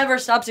lava ever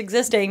stops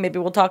existing, maybe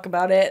we'll talk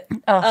about it.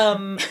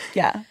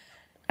 Yeah.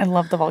 I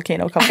love the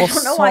volcano couple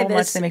so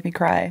much. They make me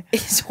cry.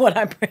 Is what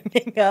I'm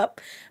bringing up.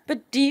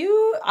 But do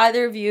you,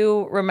 either of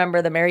you,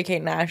 remember the Mary-Kate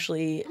and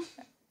Ashley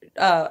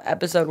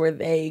episode where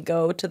they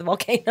go to the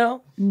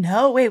volcano?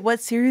 No, wait,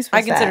 what series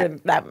was that? I consider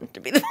them to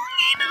be the volcano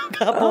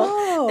couple.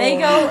 Oh. They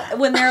go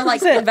when they're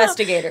like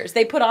investigators.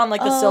 They put on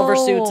like the silver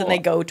suits and they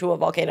go to a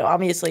volcano.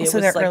 Obviously, it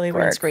was like really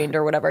green screened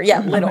or whatever. Yeah,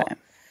 little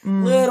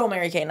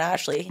Mary-Kate and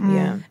Ashley.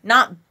 Yeah,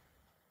 not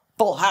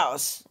Full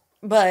House,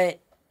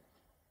 but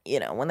you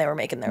know when they were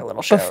making their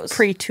little shows,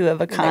 pre Two of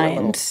a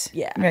Kind.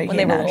 When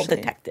they were little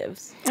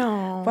detectives.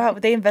 Oh, wow!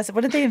 What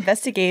did they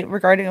investigate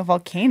regarding a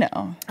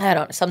volcano? I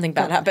don't know. Something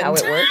bad happened. How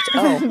it worked?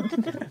 Oh.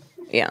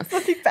 Yeah.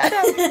 Something bad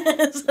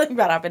happened. Something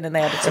bad happened and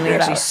they had to Something figure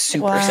it actually out.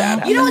 super sad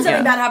happened. You know when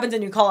something bad happens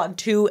and you call on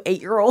 2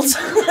 8-year-olds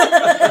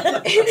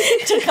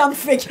to come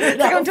figure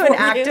it out. Come to an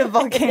active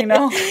volcano.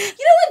 You know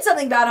when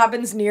something bad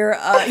happens near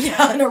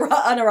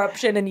an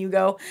eruption and you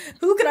go,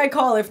 who can I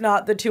call if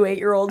not the 2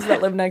 8-year-olds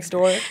that live next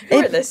door? Who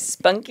are the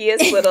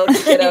spunkiest little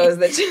kiddos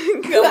that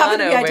you Who go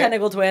happen on to be over?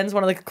 identical twins,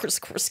 one of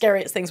the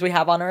scariest things we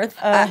have on Earth.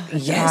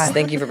 Yes,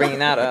 thank you for bringing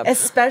that up.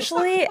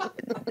 Especially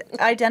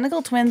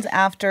identical twins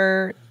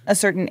after a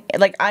certain,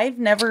 like, I've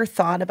never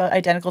thought about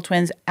identical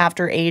twins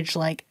after age,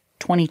 like,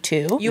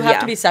 22. You have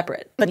to be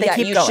separate. But they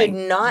keep you going. should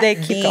not They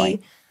keep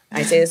going.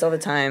 I say this all the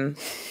time.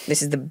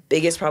 This is the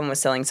biggest problem with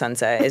Selling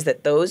Sunset is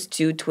that those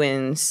two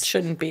twins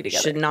shouldn't be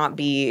together. Should not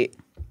be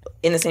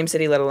in the same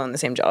city, let alone the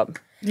same job.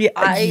 Yeah,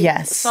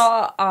 I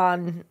saw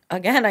on,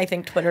 again, I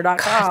think Twitter.com,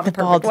 the perfect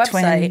bald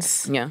website.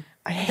 twins. Yeah.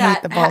 I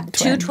hate the bald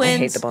two twins. twins. I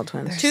hate the bald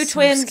twins. Two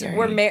twins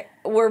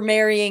were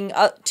marrying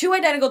two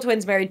identical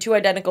twins married two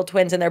identical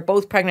twins, and they're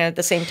both pregnant at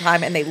the same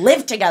time, and they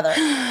live together.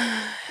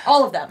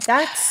 All of them.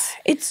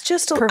 It's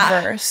just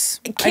perverse.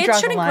 Kids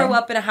shouldn't grow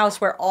up in a house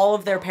where all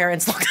of their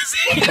parents look the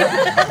same.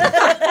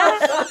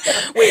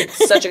 Wait,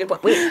 such a good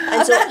point. Wait,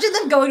 and so imagine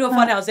them going to a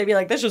fun house. They'd be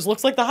like, "This just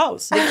looks like the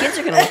house." the kids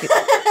are gonna look.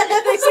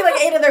 They see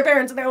like 8 of their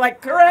parents, and they're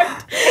like,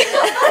 "Correct."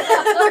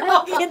 They're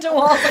walking into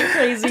walls like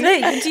crazy.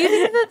 Do you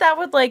think that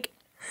would, like,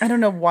 I don't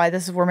know why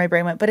this is where my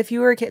brain went, but if you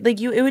were a kid, like,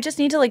 it would just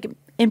need to, like,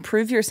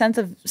 improve your sense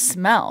of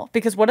smell,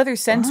 because what other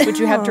sense would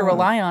you have to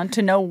rely on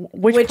to know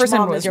which person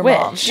mom was is your which?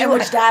 mom, and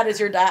which dad is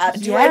your dad,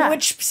 Yeah. and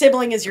which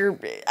sibling is your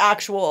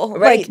actual.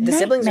 Right, Like, the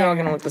siblings are all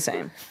gonna look the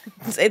same.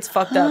 it's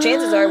fucked up.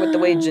 Chances are, with the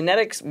way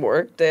genetics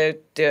work, They're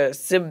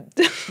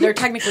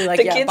technically like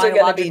the kids are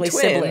gonna be biologically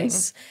twins,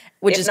 siblings,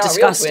 which if is not real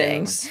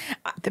disgusting. twins.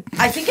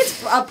 I think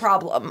it's a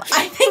problem.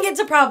 I think it's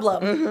a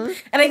problem,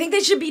 and I think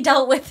they should be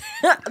dealt with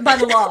by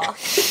the law.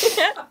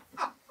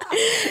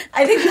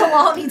 I think the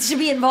law needs to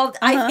be involved.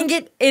 I think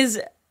it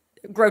is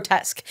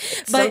grotesque.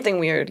 But Something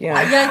weird,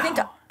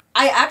 yeah.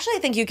 I actually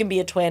think you can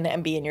be a twin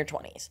and be in your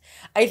 20s.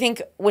 I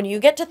think when you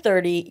get to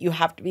 30, you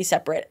have to be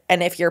separate.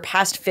 And if you're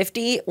past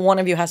 50, one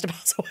of you has to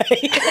pass away.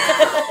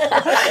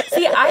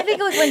 See, I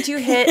think, like, once you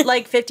hit,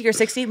 like, 50 or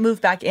 60, move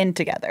back in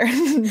together.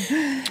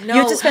 No, you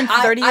have to spend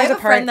 30 I years have a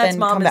apart, friend that's then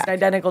mom come is back. an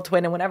identical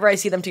twin, and whenever I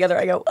see them together,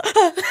 I go,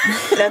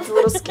 That's a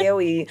little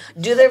scary.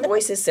 Do their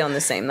voices sound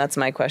the same? That's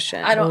my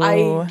question.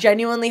 I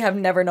genuinely have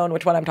never known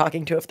which one I'm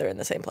talking to if they're in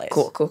the same place.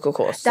 Cool.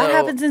 That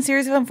happens in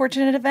series of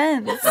unfortunate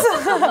events.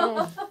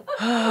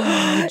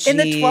 In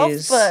the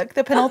 12th book,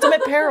 The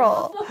Penultimate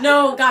Peril.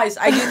 No, guys,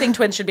 I do think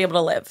twins should be able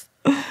to live.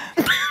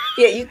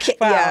 Yeah, you can't.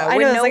 Wow, Yeah, I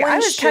when know. no I one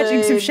was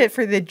catching some should- shit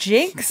for the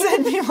jinx,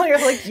 and people are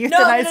like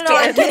euthanized. No,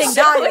 I'm kidding,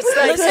 guys.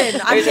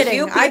 Listen, I'm There's a kidding.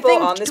 few I people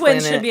on think this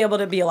twins planet- should be able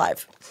to be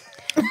alive.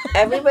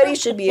 Everybody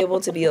should be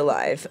able to be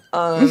alive.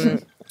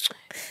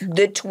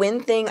 The twin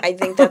thing, I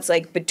think that's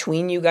like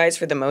between you guys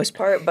for the most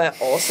part, but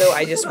also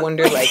I just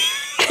wonder, like,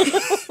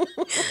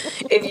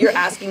 if you're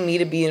asking me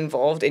to be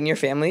involved in your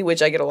family,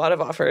 which I get a lot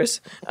of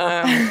offers,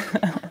 I'm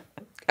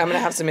going to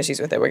have some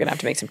issues with it. We're going to have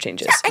to make some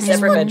changes. I just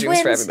Separate want bedrooms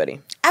for twins.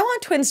 everybody. I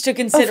want twins to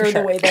consider for the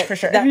sure. way that, For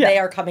sure. that Yeah. they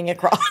are coming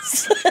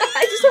across.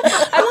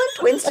 I want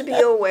twins to be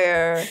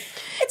aware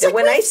It's that like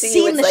when I we've see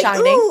seen you, it's The like,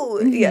 Shining.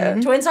 ooh, yeah.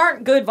 Twins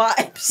aren't good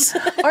vibes.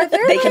 Are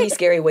there They can be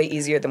scary way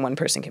easier than one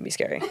person can be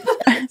scary.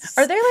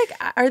 Are there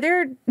I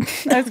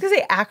was gonna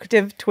say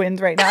active twins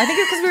right now. I think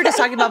it's because we were just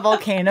talking about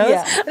volcanoes.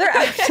 Yeah. Are there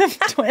active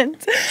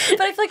twins?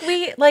 But I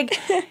feel like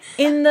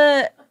in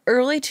the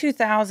early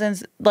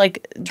 2000s,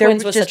 like there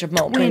Twins was just such a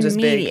moment. twin Twins was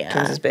big. media.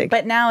 Twins was big.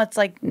 But now it's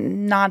like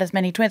not as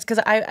many twins, because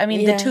I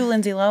mean Yeah. the two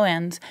Lindsay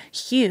Lohans,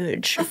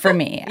 huge for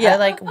me. Yeah. I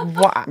like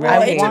wow.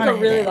 Well, I it took a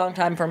wanted really it. long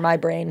time for my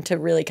brain to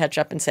really catch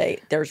up and say,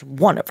 there's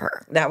one of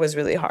her. That was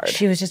really hard.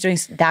 She was just doing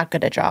that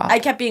good a job. I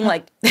kept being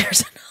like,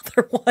 there's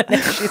another one,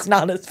 and she's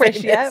not as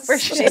famous.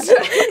 There's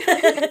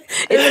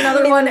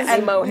another one,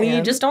 and we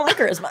Mohan. just don't like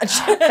her as much.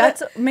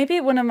 That's maybe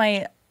one of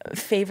my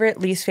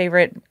least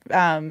favorite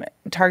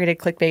targeted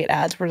clickbait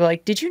ads were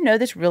like, did you know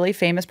this really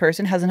famous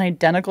person has an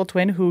identical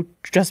twin who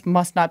just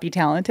must not be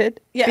talented?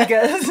 Yeah.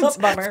 Because it's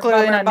Bummer,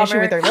 clearly bummer, not an issue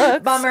with their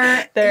looks.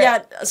 Bummer. They're-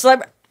 Yeah. So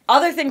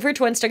other thing for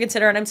twins to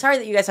consider, and I'm sorry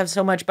that you guys have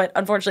so much, but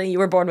unfortunately you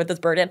were born with this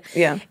burden.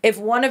 Yeah. If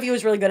one of you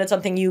is really good at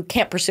something, you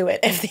can't pursue it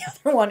if the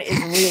other one is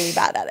really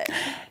bad at it.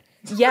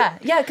 Yeah,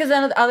 because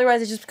then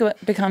otherwise it just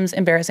becomes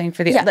embarrassing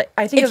for the. Yeah. Like,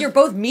 I think if you're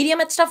both medium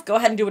at stuff, go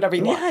ahead and do whatever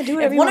you want. Yeah, do If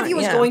whatever you one of want, you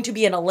is yeah. going to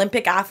be an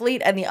Olympic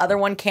athlete and the other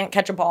one can't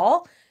catch a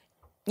ball,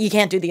 you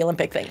can't do the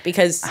Olympic thing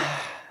because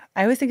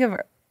I always think of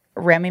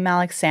Rami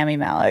Malek, Sammy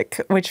Malek,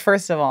 which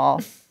first of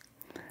all,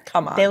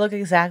 come on, they look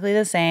exactly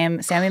the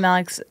same. Sammy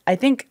Malik's, I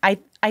think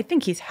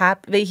he's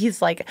happy.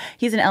 He's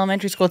an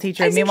elementary school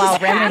teacher. Meanwhile,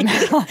 Rami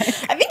Malek,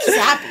 I think he's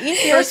happy.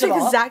 he looks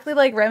exactly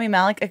like Rami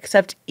Malek,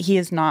 except he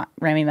is not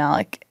Rami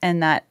Malek,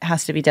 and that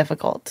has to be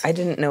difficult. I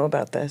didn't know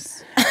about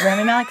this.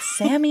 Rami Malek,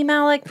 Sammy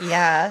Malek,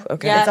 yeah,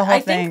 Okay. Yeah, it's a whole I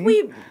thing. think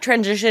we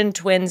transitioned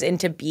twins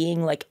into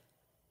being like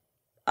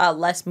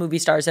less movie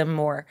stars and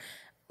more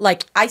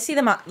like I see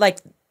them like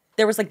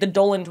there was like the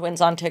Dolan twins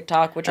on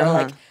TikTok, which are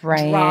like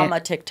drama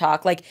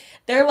TikTok. Like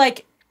they're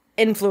like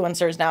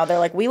influencers now. They're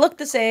like, we look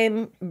the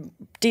same.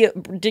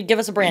 Give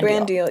us a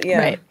brand deal. Yeah.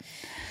 Right.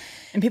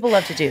 And people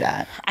love to do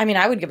that. I mean,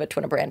 I would give a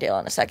twin a brand deal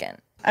in a second.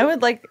 I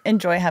would like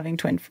enjoy having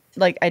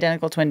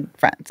identical twin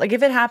friends. Like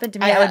if it happened to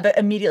me, I would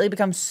immediately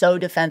become so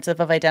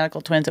defensive of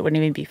identical twins it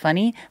wouldn't even be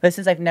funny. But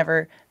since I've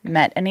never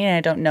met any and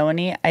I don't know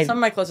any, some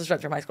of my closest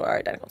friends from high school are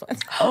identical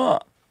twins.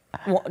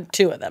 Well,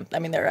 2 of them. I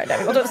mean, they're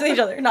identical twins to each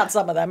other. Not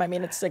some of them. I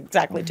mean, it's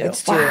exactly 2.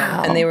 It's 2.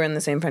 Wow. And they were in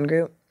the same friend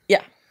group?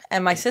 Yeah.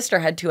 And my sister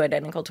had 2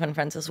 identical twin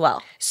friends as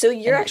well. So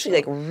you're actually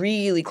like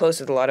really close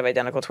with a lot of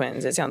identical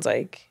twins, it sounds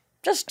like.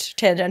 Just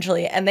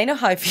tangentially, and they know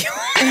how I feel.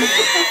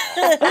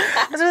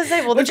 I was going to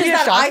say, well, which is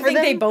that I think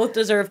they both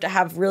deserve to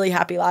have really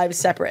happy lives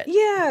separate.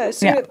 Yeah.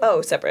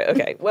 Separate.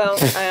 Okay. Well,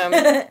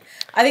 I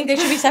think they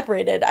should be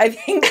separated. I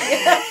think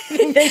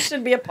they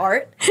should be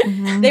apart.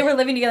 Mm-hmm. They were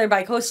living together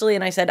bi-coastally,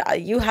 and I said,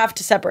 you have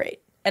to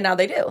separate. And now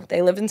they do.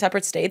 They live in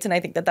separate states, and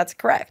I think that that's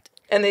correct.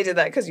 And they did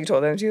that because you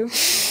told them to?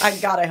 I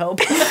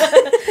hope.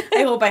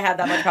 I hope I had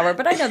that much power,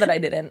 but I know that I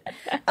didn't.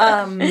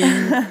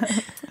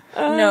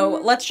 No,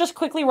 let's just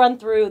quickly run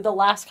through the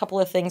last couple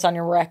of things on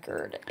your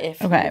record,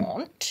 if you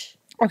want.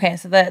 Okay,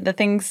 so the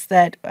things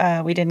that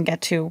we didn't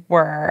get to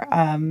were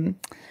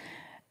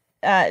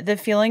the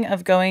feeling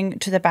of going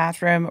to the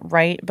bathroom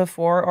right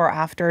before or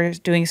after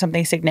doing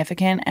something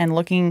significant and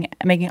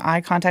making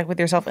eye contact with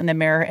yourself in the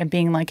mirror and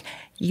being like,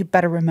 you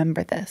better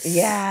remember this.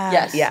 Yeah.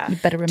 Yes. Yeah. You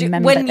better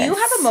remember this. When you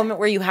have a moment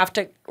where you have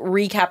to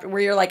recap,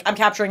 where you're like, I'm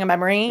capturing a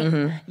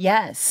memory.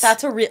 Yes.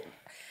 That's a real...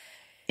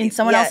 In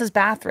someone else's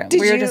bathroom.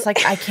 Where you're just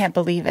like, I can't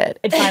believe it.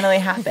 It finally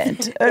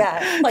happened.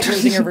 Like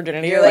losing your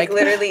virginity. You're like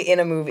literally in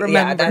a movie.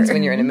 Remember. Yeah, that's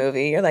when you're in a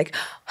movie. You're like,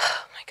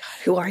 oh my God,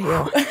 who are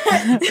you?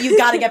 You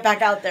got to get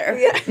back out there.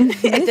 Yeah.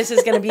 If this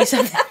is going to be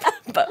something.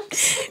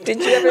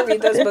 Did you ever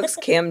read those books,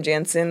 Cam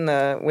Jansen,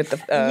 with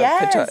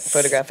the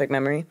photographic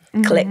memory?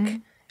 Mm-hmm. Click.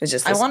 It was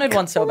just I wanted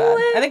one so bad.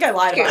 I think I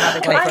lied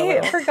about having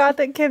one. I forgot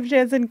that Kim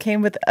Jansen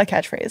came with a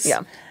catchphrase.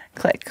 Yeah.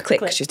 Click.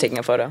 Click. She's taking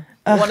a photo.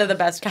 One of the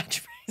best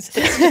catchphrases.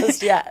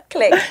 Just yet.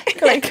 Click.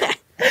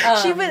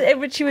 She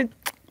would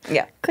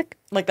yeah. Click.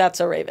 Like that's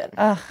a raven.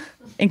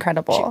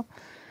 Incredible.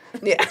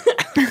 Yeah.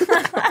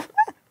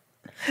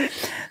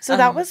 So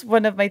that was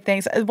one of my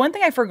things. One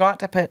thing I forgot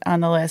to put on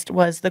the list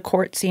was the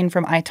court scene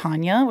from I,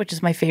 Tonya, which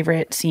is my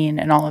favorite scene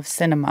in all of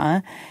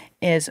cinema,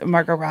 is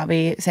Margot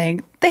Robbie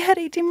saying, they had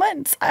 18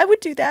 months. I would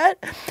do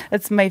that.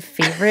 That's my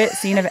favorite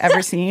scene I've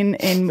ever seen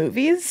in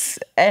movies.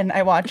 And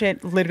I watch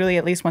it literally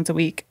at least once a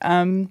week.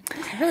 I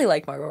really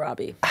like Margot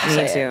Robbie.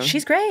 Me too.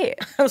 She's great.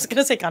 I was going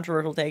to say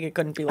controversial take. It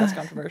couldn't be less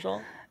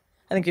controversial.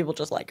 I think people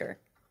just like her.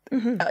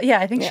 Mm-hmm.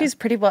 Yeah, I think she's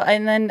pretty well.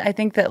 And then I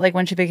think that like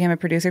when she became a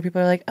producer,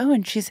 people are like, oh,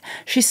 and she's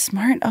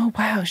smart. Oh,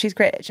 wow, she's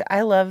great.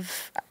 I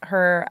love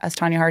her as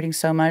Tonya Harding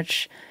so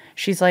much.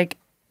 She's like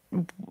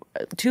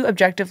too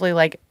objectively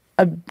like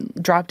a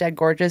drop dead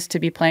gorgeous to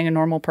be playing a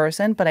normal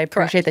person, but I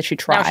appreciate that she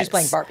tries. Now she's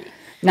playing Barbie.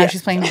 Now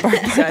she's playing Barbie.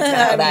 So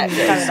that's kind of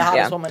the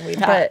hottest woman we've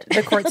had. But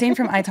the court scene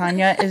from I,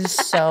 Tonya is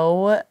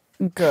so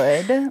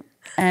good,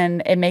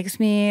 and it makes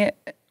me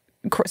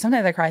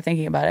sometimes I cry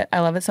thinking about it.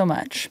 I love it so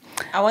much.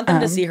 I want them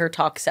to see her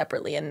talk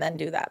separately and then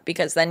do that,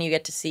 because then you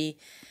get to see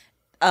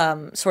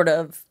sort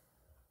of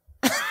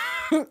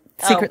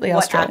secretly what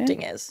Australian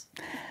acting is.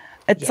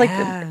 It's like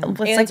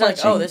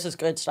oh, this is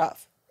good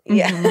stuff.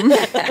 Yeah.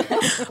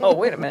 Oh,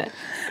 wait a minute.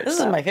 This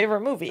is my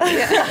favorite movie.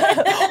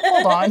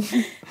 Hold on.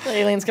 The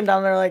aliens come down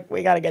and they're like,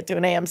 we got to get to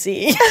an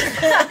AMC.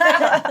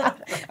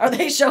 Are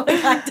they showing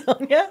I,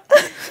 Tonya?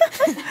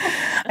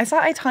 I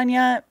saw I,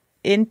 Tonya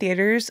in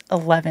theaters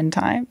 11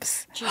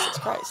 times. Jesus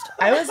Christ.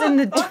 I was in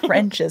the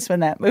trenches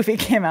when that movie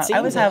came out.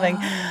 I was having,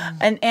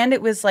 and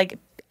it was like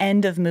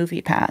end of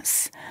movie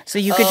pass. So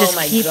you could just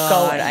keep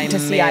going to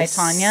see I,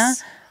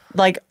 Tonya.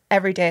 Like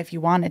every day if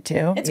you wanted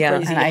to. It's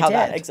crazy how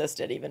that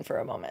existed even for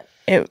a moment.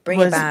 Bring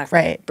it back.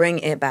 Right. Bring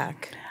it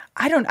back.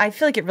 I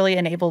feel like it really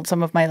enabled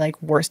some of my like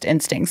worst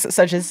instincts,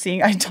 such as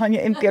seeing I,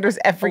 Tonya in theaters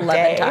every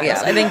day. Times.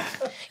 Yeah. I think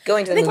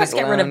going to the movies let's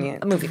get rid of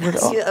a movie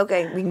pass.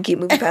 Okay, we can keep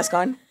movie pass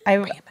gone.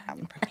 Bring it back.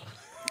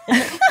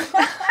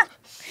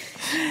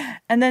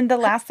 And then the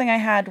last thing I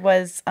had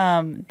was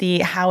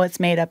the How It's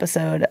Made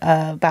episode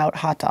about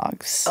hot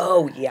dogs.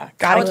 Oh, yeah.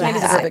 How It's Made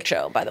is a perfect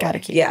show, by the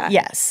way. Yeah.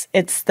 Yes.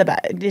 It's the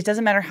best. It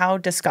doesn't matter how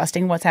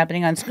disgusting what's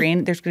happening on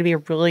screen. There's going to be a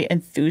really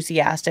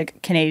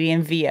enthusiastic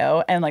Canadian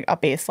VO and like a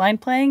bass line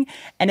playing.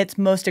 And it's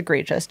most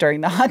egregious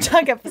during the hot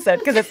dog episode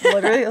because it's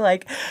literally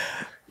like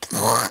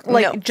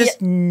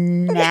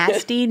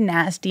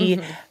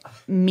nasty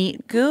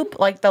meat goop,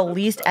 like the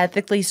least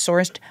ethically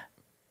sourced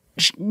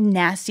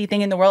nasty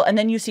thing in the world, and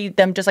then you see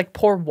them just like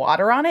pour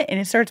water on it and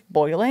it starts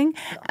boiling,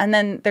 and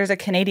then there's a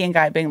Canadian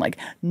guy being like,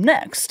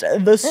 next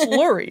the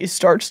slurry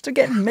starts to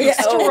get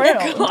mixed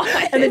around,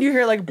 and then you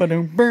hear like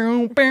boom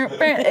boom boom.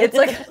 It's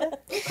like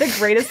the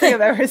greatest thing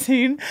I've ever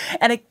seen,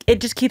 and it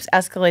just keeps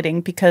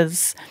escalating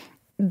because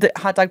the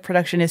hot dog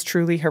production is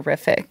truly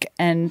horrific,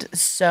 and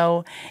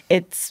so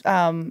it's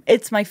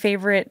my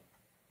favorite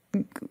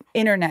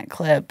internet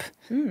clip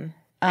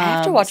I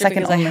have to watch it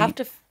because I have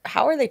to.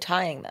 How are they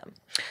tying them?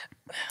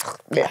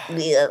 I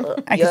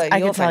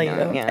can tell you.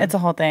 Yeah. It's a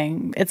whole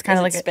thing. It's kind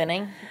of like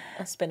spinning.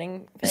 A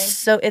spinning thing?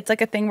 So it's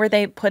like a thing where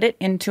they put it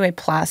into a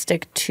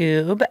plastic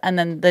tube and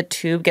then the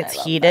tube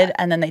gets heated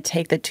and then they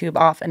take the tube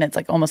off and it's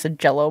like almost a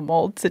Jell-O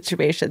mold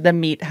situation. The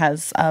meat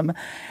has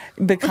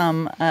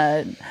become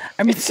fun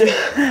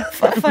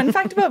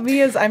fact about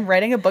me is I'm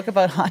writing a book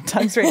about hot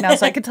dogs right now,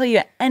 so I can tell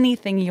you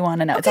anything you want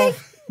to know. Okay. It's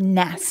all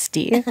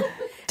nasty. Disgusting.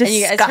 And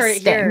you guys heard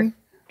it here.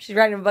 She's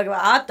writing a book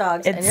about hot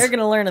dogs, and you're going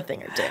to learn a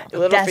thing or two. The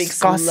little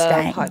freaks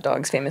love hot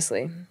dogs,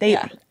 famously.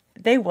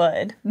 They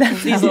would.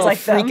 These little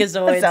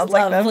freakazoids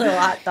love little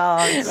hot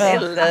dogs. They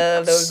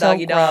love those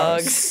doggy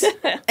dogs.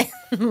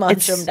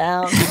 Munch them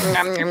down.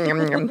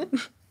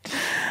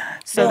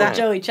 So that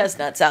Joey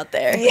Chestnut's out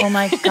there. Oh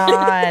my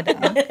God.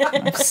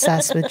 I'm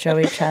obsessed with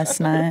Joey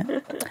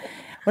Chestnut.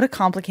 What a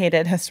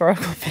complicated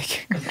historical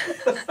figure.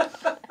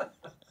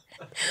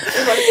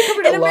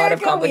 In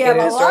America, we have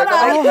a lot of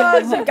hot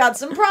dogs. We've got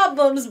some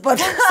problems, but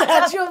the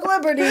Statue of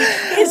Liberty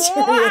is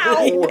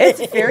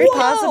It's very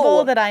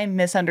possible that I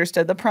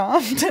misunderstood the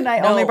prompt and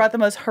I only brought the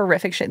most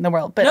horrific shit in the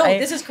world. But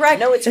this is correct.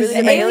 No, it's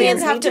really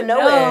aliens have to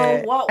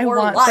know what we're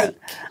like.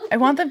 I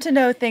want them to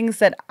know things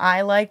that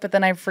I like, but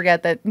then I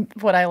forget that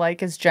what I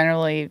like is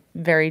generally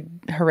very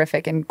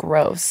horrific and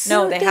gross.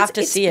 No, they have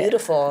to see it.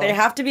 They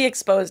have to be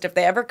exposed. If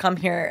they ever come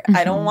here,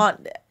 I don't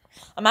want...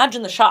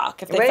 Imagine the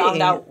shock if they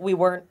found out we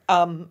weren't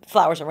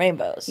flowers and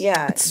rainbows.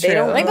 Yeah, it's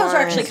true. Rainbows are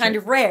actually kind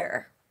of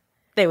rare.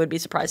 They would be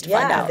surprised to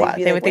find out.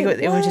 They would think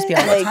it would just be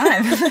all the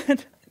time.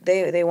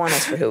 They want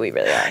us for who we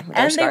really are, with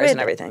our scars and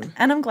everything.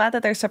 And I'm glad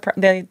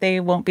that they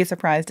won't be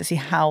surprised to see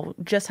how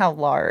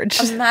large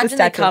the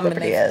Statue of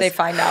Liberty is. They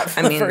find out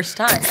for the first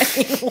time. I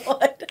mean,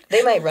 what?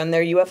 They might run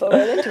their UFO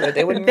right into it.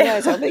 They wouldn't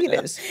realize how big it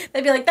is.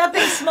 They'd be like, "That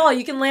thing's small.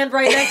 You can land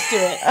right next to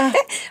it."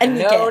 And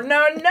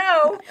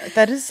no.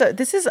 That is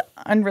this is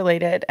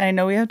unrelated. I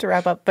know we have to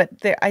wrap up, but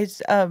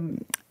there's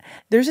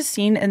a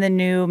scene in the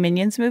new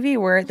Minions movie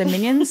where the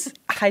Minions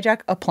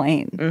hijack a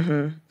plane.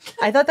 Mm-hmm.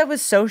 I thought that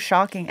was so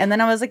shocking. And then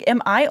I was like,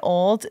 am I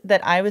old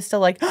that I was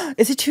still like,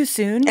 is it too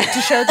soon to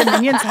show the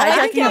Minions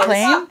hijacking a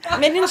plane?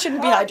 Minions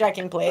shouldn't be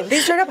hijacking planes. They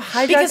straight up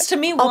hijack because to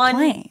me, a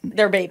plane.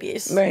 They're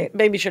babies. Right.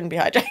 Babies shouldn't be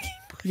hijacking.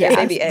 Yeah,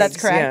 baby eggs,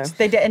 that's correct.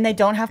 Yeah. They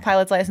don't have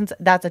pilot's license.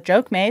 That's a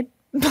joke made.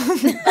 And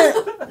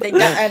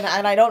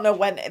I don't know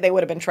when they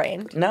would have been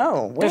trained.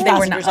 No, there's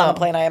passengers on the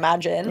plane, I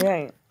imagine.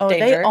 Right. Oh,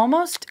 they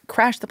almost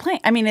crashed the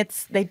plane. I mean,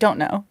 they don't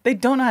know. They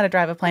don't know how to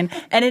drive a plane,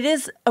 and it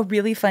is a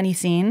really funny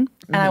scene.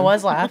 And I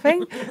was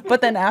laughing,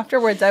 but then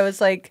afterwards, I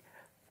was like,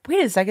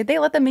 "Wait a second! They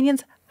let the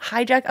Minions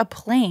hijack a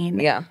plane."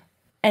 Yeah.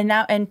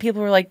 And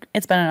people were like,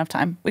 "It's been enough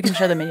time. We can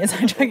show the Minions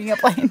hijacking a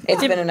plane."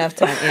 It's been enough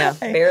time. Yeah,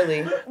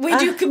 barely. We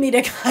do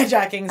comedic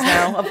hijackings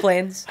now of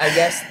planes.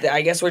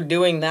 I guess we're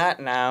doing that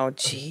now.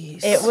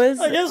 Jeez. It was.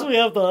 I guess we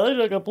have to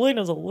hijack a plane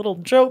as a little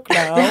joke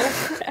now.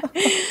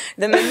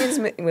 The Minions.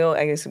 Well,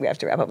 I guess we have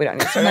to wrap up. We don't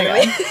need to start. We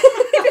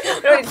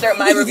don't need to start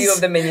my review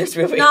of the Minions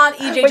movie. Not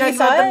EJ talking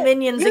about the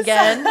Minions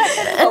again.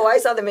 Oh, I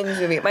saw the Minions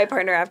movie. My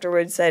partner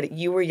afterwards said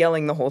you were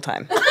yelling the whole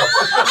time.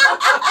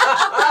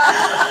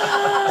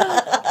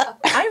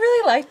 I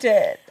really liked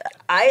it.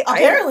 I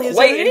apparently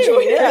quite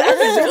enjoyed it. It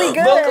was really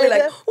good. Vocally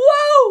like,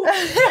 whoa,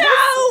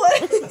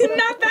 no,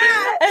 not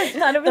that. I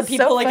thought it was the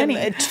people so like funny.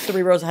 in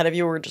 3 rows ahead of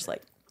you were just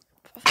like,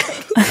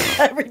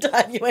 every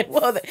time you went,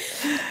 whoa.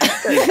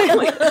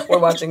 We're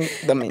watching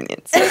the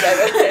Minions.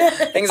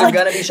 Things are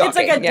gonna be shocking. It's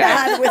like a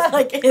dad with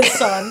like his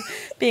son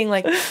being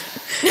like,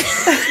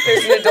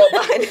 there's an adult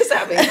behind us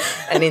having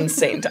an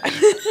insane time.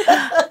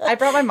 I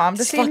brought my mom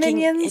to see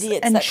Minions,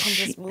 idiots and that come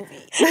to this movie.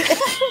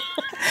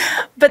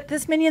 But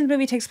this Minions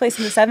movie takes place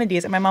in the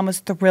 70s, and my mom was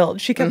thrilled.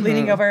 She kept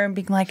leaning over and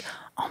being like,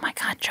 "Oh my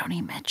God,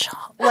 Joni Mitchell!"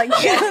 Like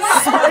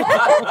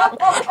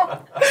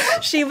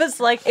she was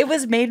like, it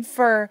was made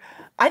for.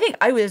 I think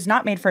I was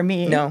not made for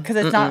me. No, because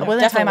it's not.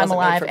 Wasn't the time I'm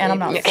alive, and I'm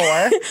not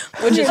 4,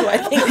 which is what I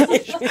think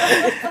it should be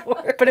made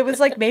for. But it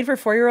was like made for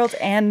 4-year-olds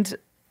and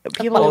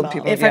people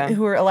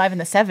who were alive in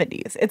the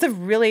 70s. It's a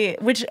really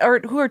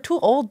who are too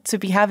old to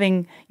be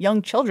having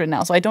young children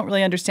now. So I don't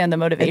really understand the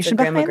motivation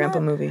behind It's a grandma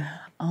movie.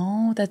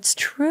 Oh, that's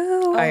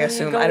true. I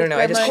assume. I don't know.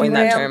 I just coined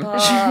that term.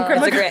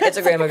 It's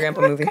a grandma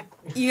movie.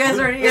 You guys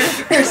are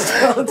first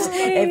folks.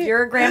 If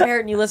you're a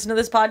grandparent and you listen to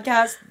this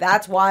podcast,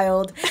 that's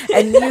wild.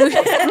 And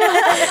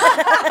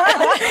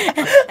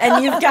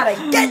you've got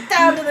to get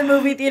down to the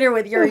movie theater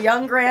with your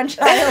young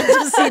grandchild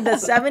to see the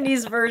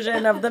 70s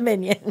version of the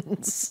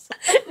Minions.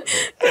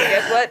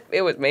 Guess what?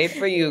 It was made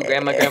for you,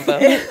 Grandma, Grandpa.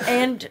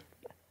 And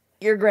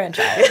your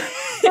grandchild.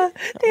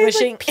 They had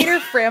like Peter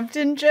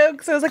Frampton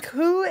jokes. I was like,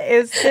 who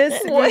is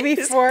this movie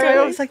for?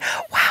 I was like,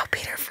 wow,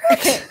 Peter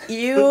Frampton.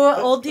 You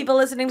old people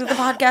listening to the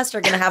podcast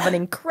are going to have an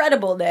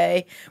incredible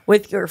day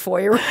with your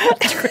 4-year-old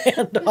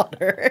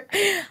granddaughter.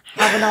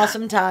 Have an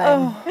awesome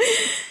time.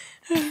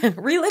 Oh.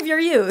 Relive your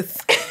youth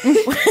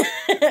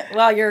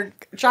while your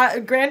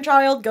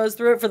grandchild goes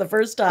through it for the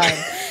first time.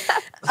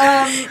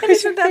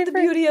 Isn't that the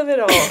beauty of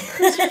it all?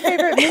 Who's your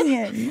favorite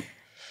Minion?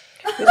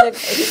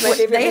 He's my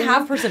favorite. They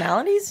have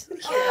personalities?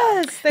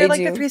 Yes. They're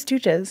like the Three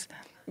Stooges.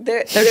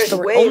 There's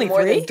way only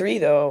more three? than 3,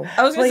 though.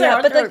 I was going to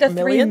say, but like the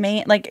three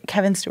main, like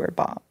Kevin, Stewart,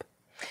 Bob.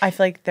 I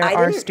feel like there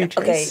are Stooges.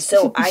 Okay,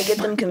 so I get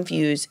them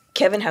confused.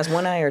 Kevin has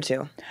 1 eye or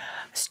 2?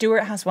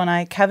 Stewart has 1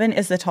 eye. Kevin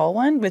is the tall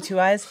one with 2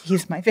 eyes.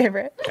 He's my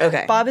favorite.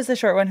 Okay. Bob is the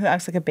short one who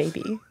acts like a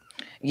baby.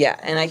 Yeah,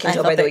 and I can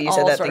tell by the way you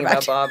said that thing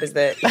about Bob is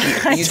that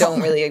you don't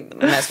really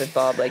mess with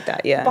Bob like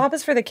that. Yeah. Bob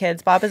is for the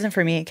kids. Bob isn't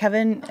for me.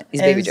 Kevin He's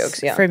is baby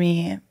jokes, yeah. for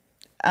me.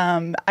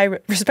 I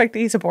respect that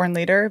he's a born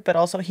leader, but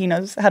also he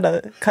knows how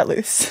to cut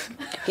loose.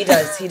 He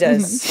does. He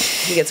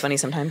gets funny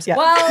sometimes. Yeah.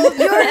 Well,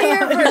 you're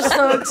here first,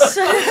 folks.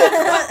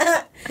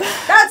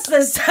 That's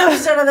this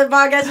episode of the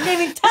podcast. You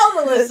can't even tell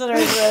the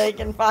listeners where they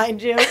can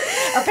find you.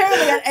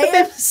 Apparently at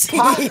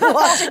AMC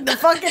watching the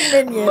fucking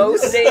Minions.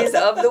 Most days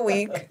of the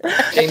week,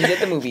 Jamie's at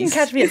the movies. You can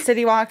catch me at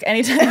City Walk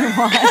anytime you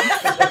want.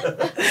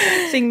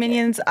 Seeing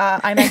Minions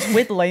IMAX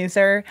with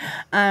laser.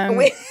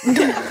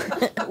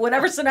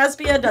 Whenever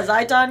Sinespia does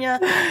I, Tanya,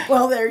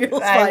 well, there you'll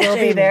find I will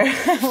Jamie. be there.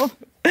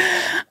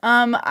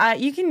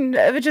 You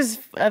can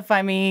just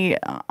find me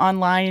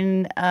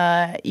online.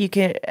 You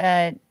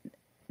can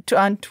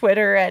on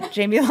Twitter at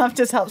Jamie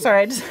Loftus Help.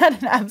 Sorry, I just had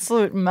an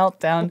absolute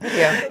meltdown.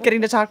 Yeah,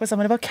 getting to talk with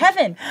someone about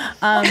Kevin.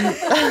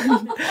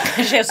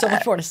 She has so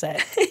much more to say.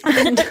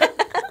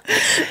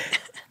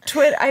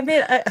 Twitter.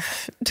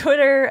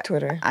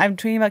 I'm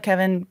tweeting about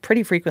Kevin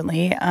pretty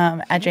frequently.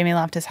 At Jamie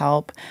Loftus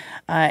Help.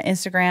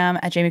 Instagram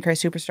at Jamie Curry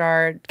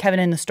Superstar. Kevin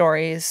in the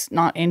stories,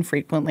 not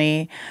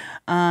infrequently.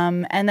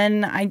 And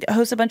then I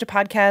host a bunch of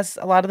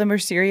podcasts. A lot of them are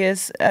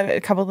serious.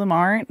 A couple of them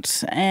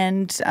aren't.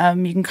 And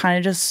you can kind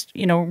of just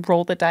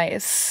roll the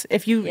dice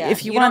if you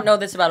don't know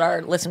this about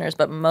our listeners,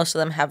 but most of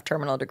them have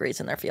terminal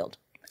degrees in their field.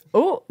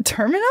 Oh,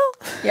 terminal?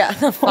 Yeah,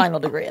 the final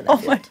degree in their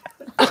field.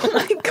 Oh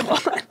my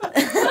god.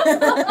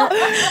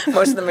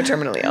 Most of them are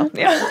terminally ill.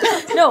 Yeah.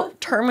 No,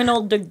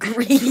 terminal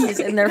degrees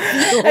in their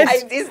field.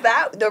 Is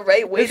that the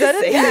right way to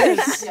say it?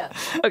 Yes. Yeah.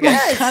 Okay.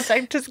 Yes.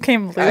 Contact just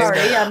came loose.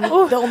 Sorry, I'm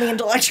the only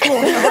intellectual.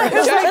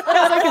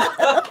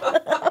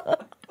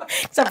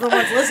 Except for the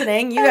ones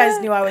listening, you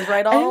guys knew I was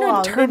right all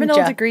along.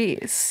 Terminal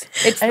degrees.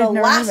 It's the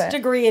last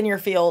degree in your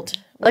field,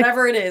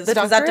 whatever it is,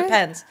 because that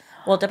depends.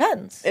 Well, it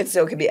depends.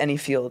 So it could be any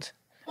field,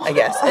 I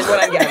guess, is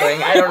what I'm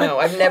gathering. I don't know.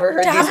 I've never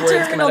heard these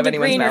words come out of anyone's mouth.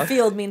 Degree in your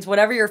field means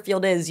whatever your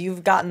field is,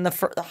 you've gotten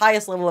the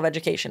highest level of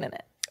education in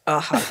it.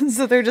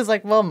 So they're just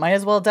like, well, might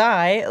as well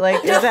die.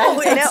 Like, So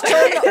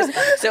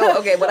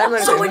okay, what I'm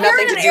going to say. So when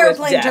you're in an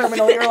airplane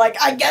terminal, you're like,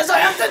 I guess I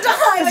have to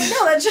die. Like,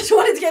 no, that's just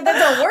what it's getting.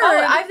 That's a word.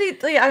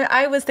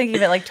 I was thinking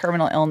of it like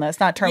terminal illness,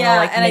 not terminal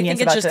like and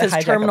minions I think it's about just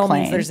because terminal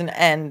means there's an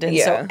end, and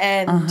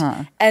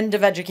so end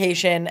of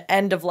education,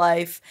 end of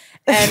life,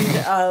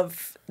 end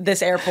of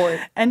this airport,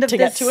 end of to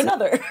get to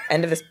another.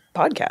 End of this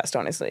podcast,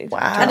 honestly.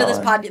 Wow. End of this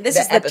podcast. This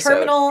is the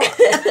terminal.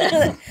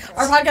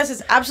 Our podcast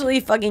is absolutely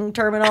fucking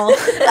terminal.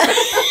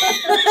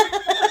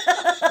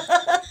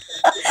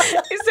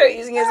 You start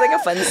using it as like a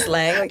fun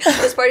slang. Like,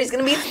 this party's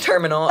gonna be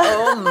terminal.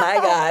 Oh my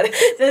god.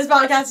 This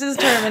podcast is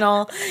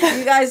terminal.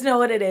 You guys know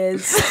what it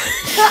is.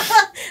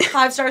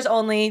 5 stars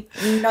only.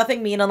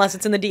 Nothing mean unless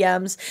it's in the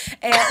DMs.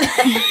 And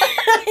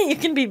you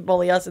can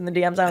bully us in the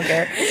DMs. I don't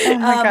care. Oh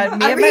my god.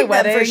 Me at my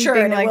wedding for sure,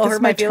 being like, will this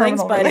hurt my my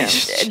feelings, but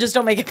village. just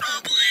don't make it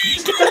public.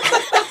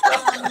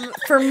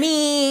 For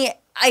me,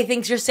 I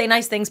think just say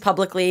nice things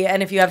publicly,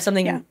 and if you have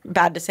something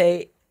bad to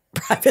say,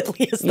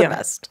 privately is the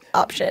best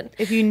option.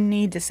 If you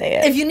need to say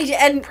it. If you need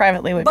to, and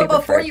privately would be But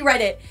before preferred. you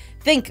write it,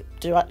 think,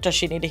 does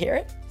she need to hear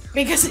it?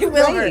 Because it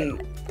will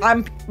hurt.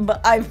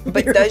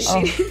 But does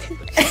she?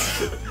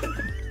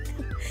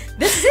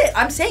 This is it.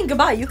 I'm saying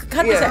goodbye. You can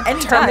cut this at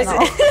any time.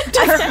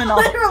 Terminal.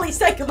 I literally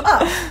said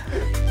goodbye.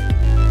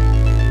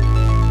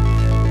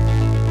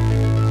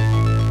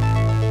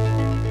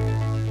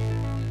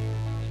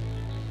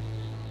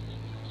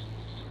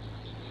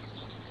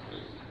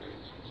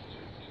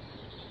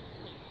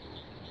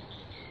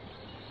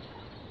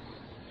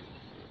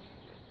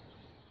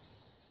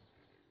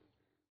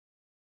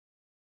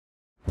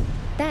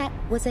 That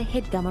was a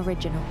Headgum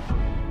original.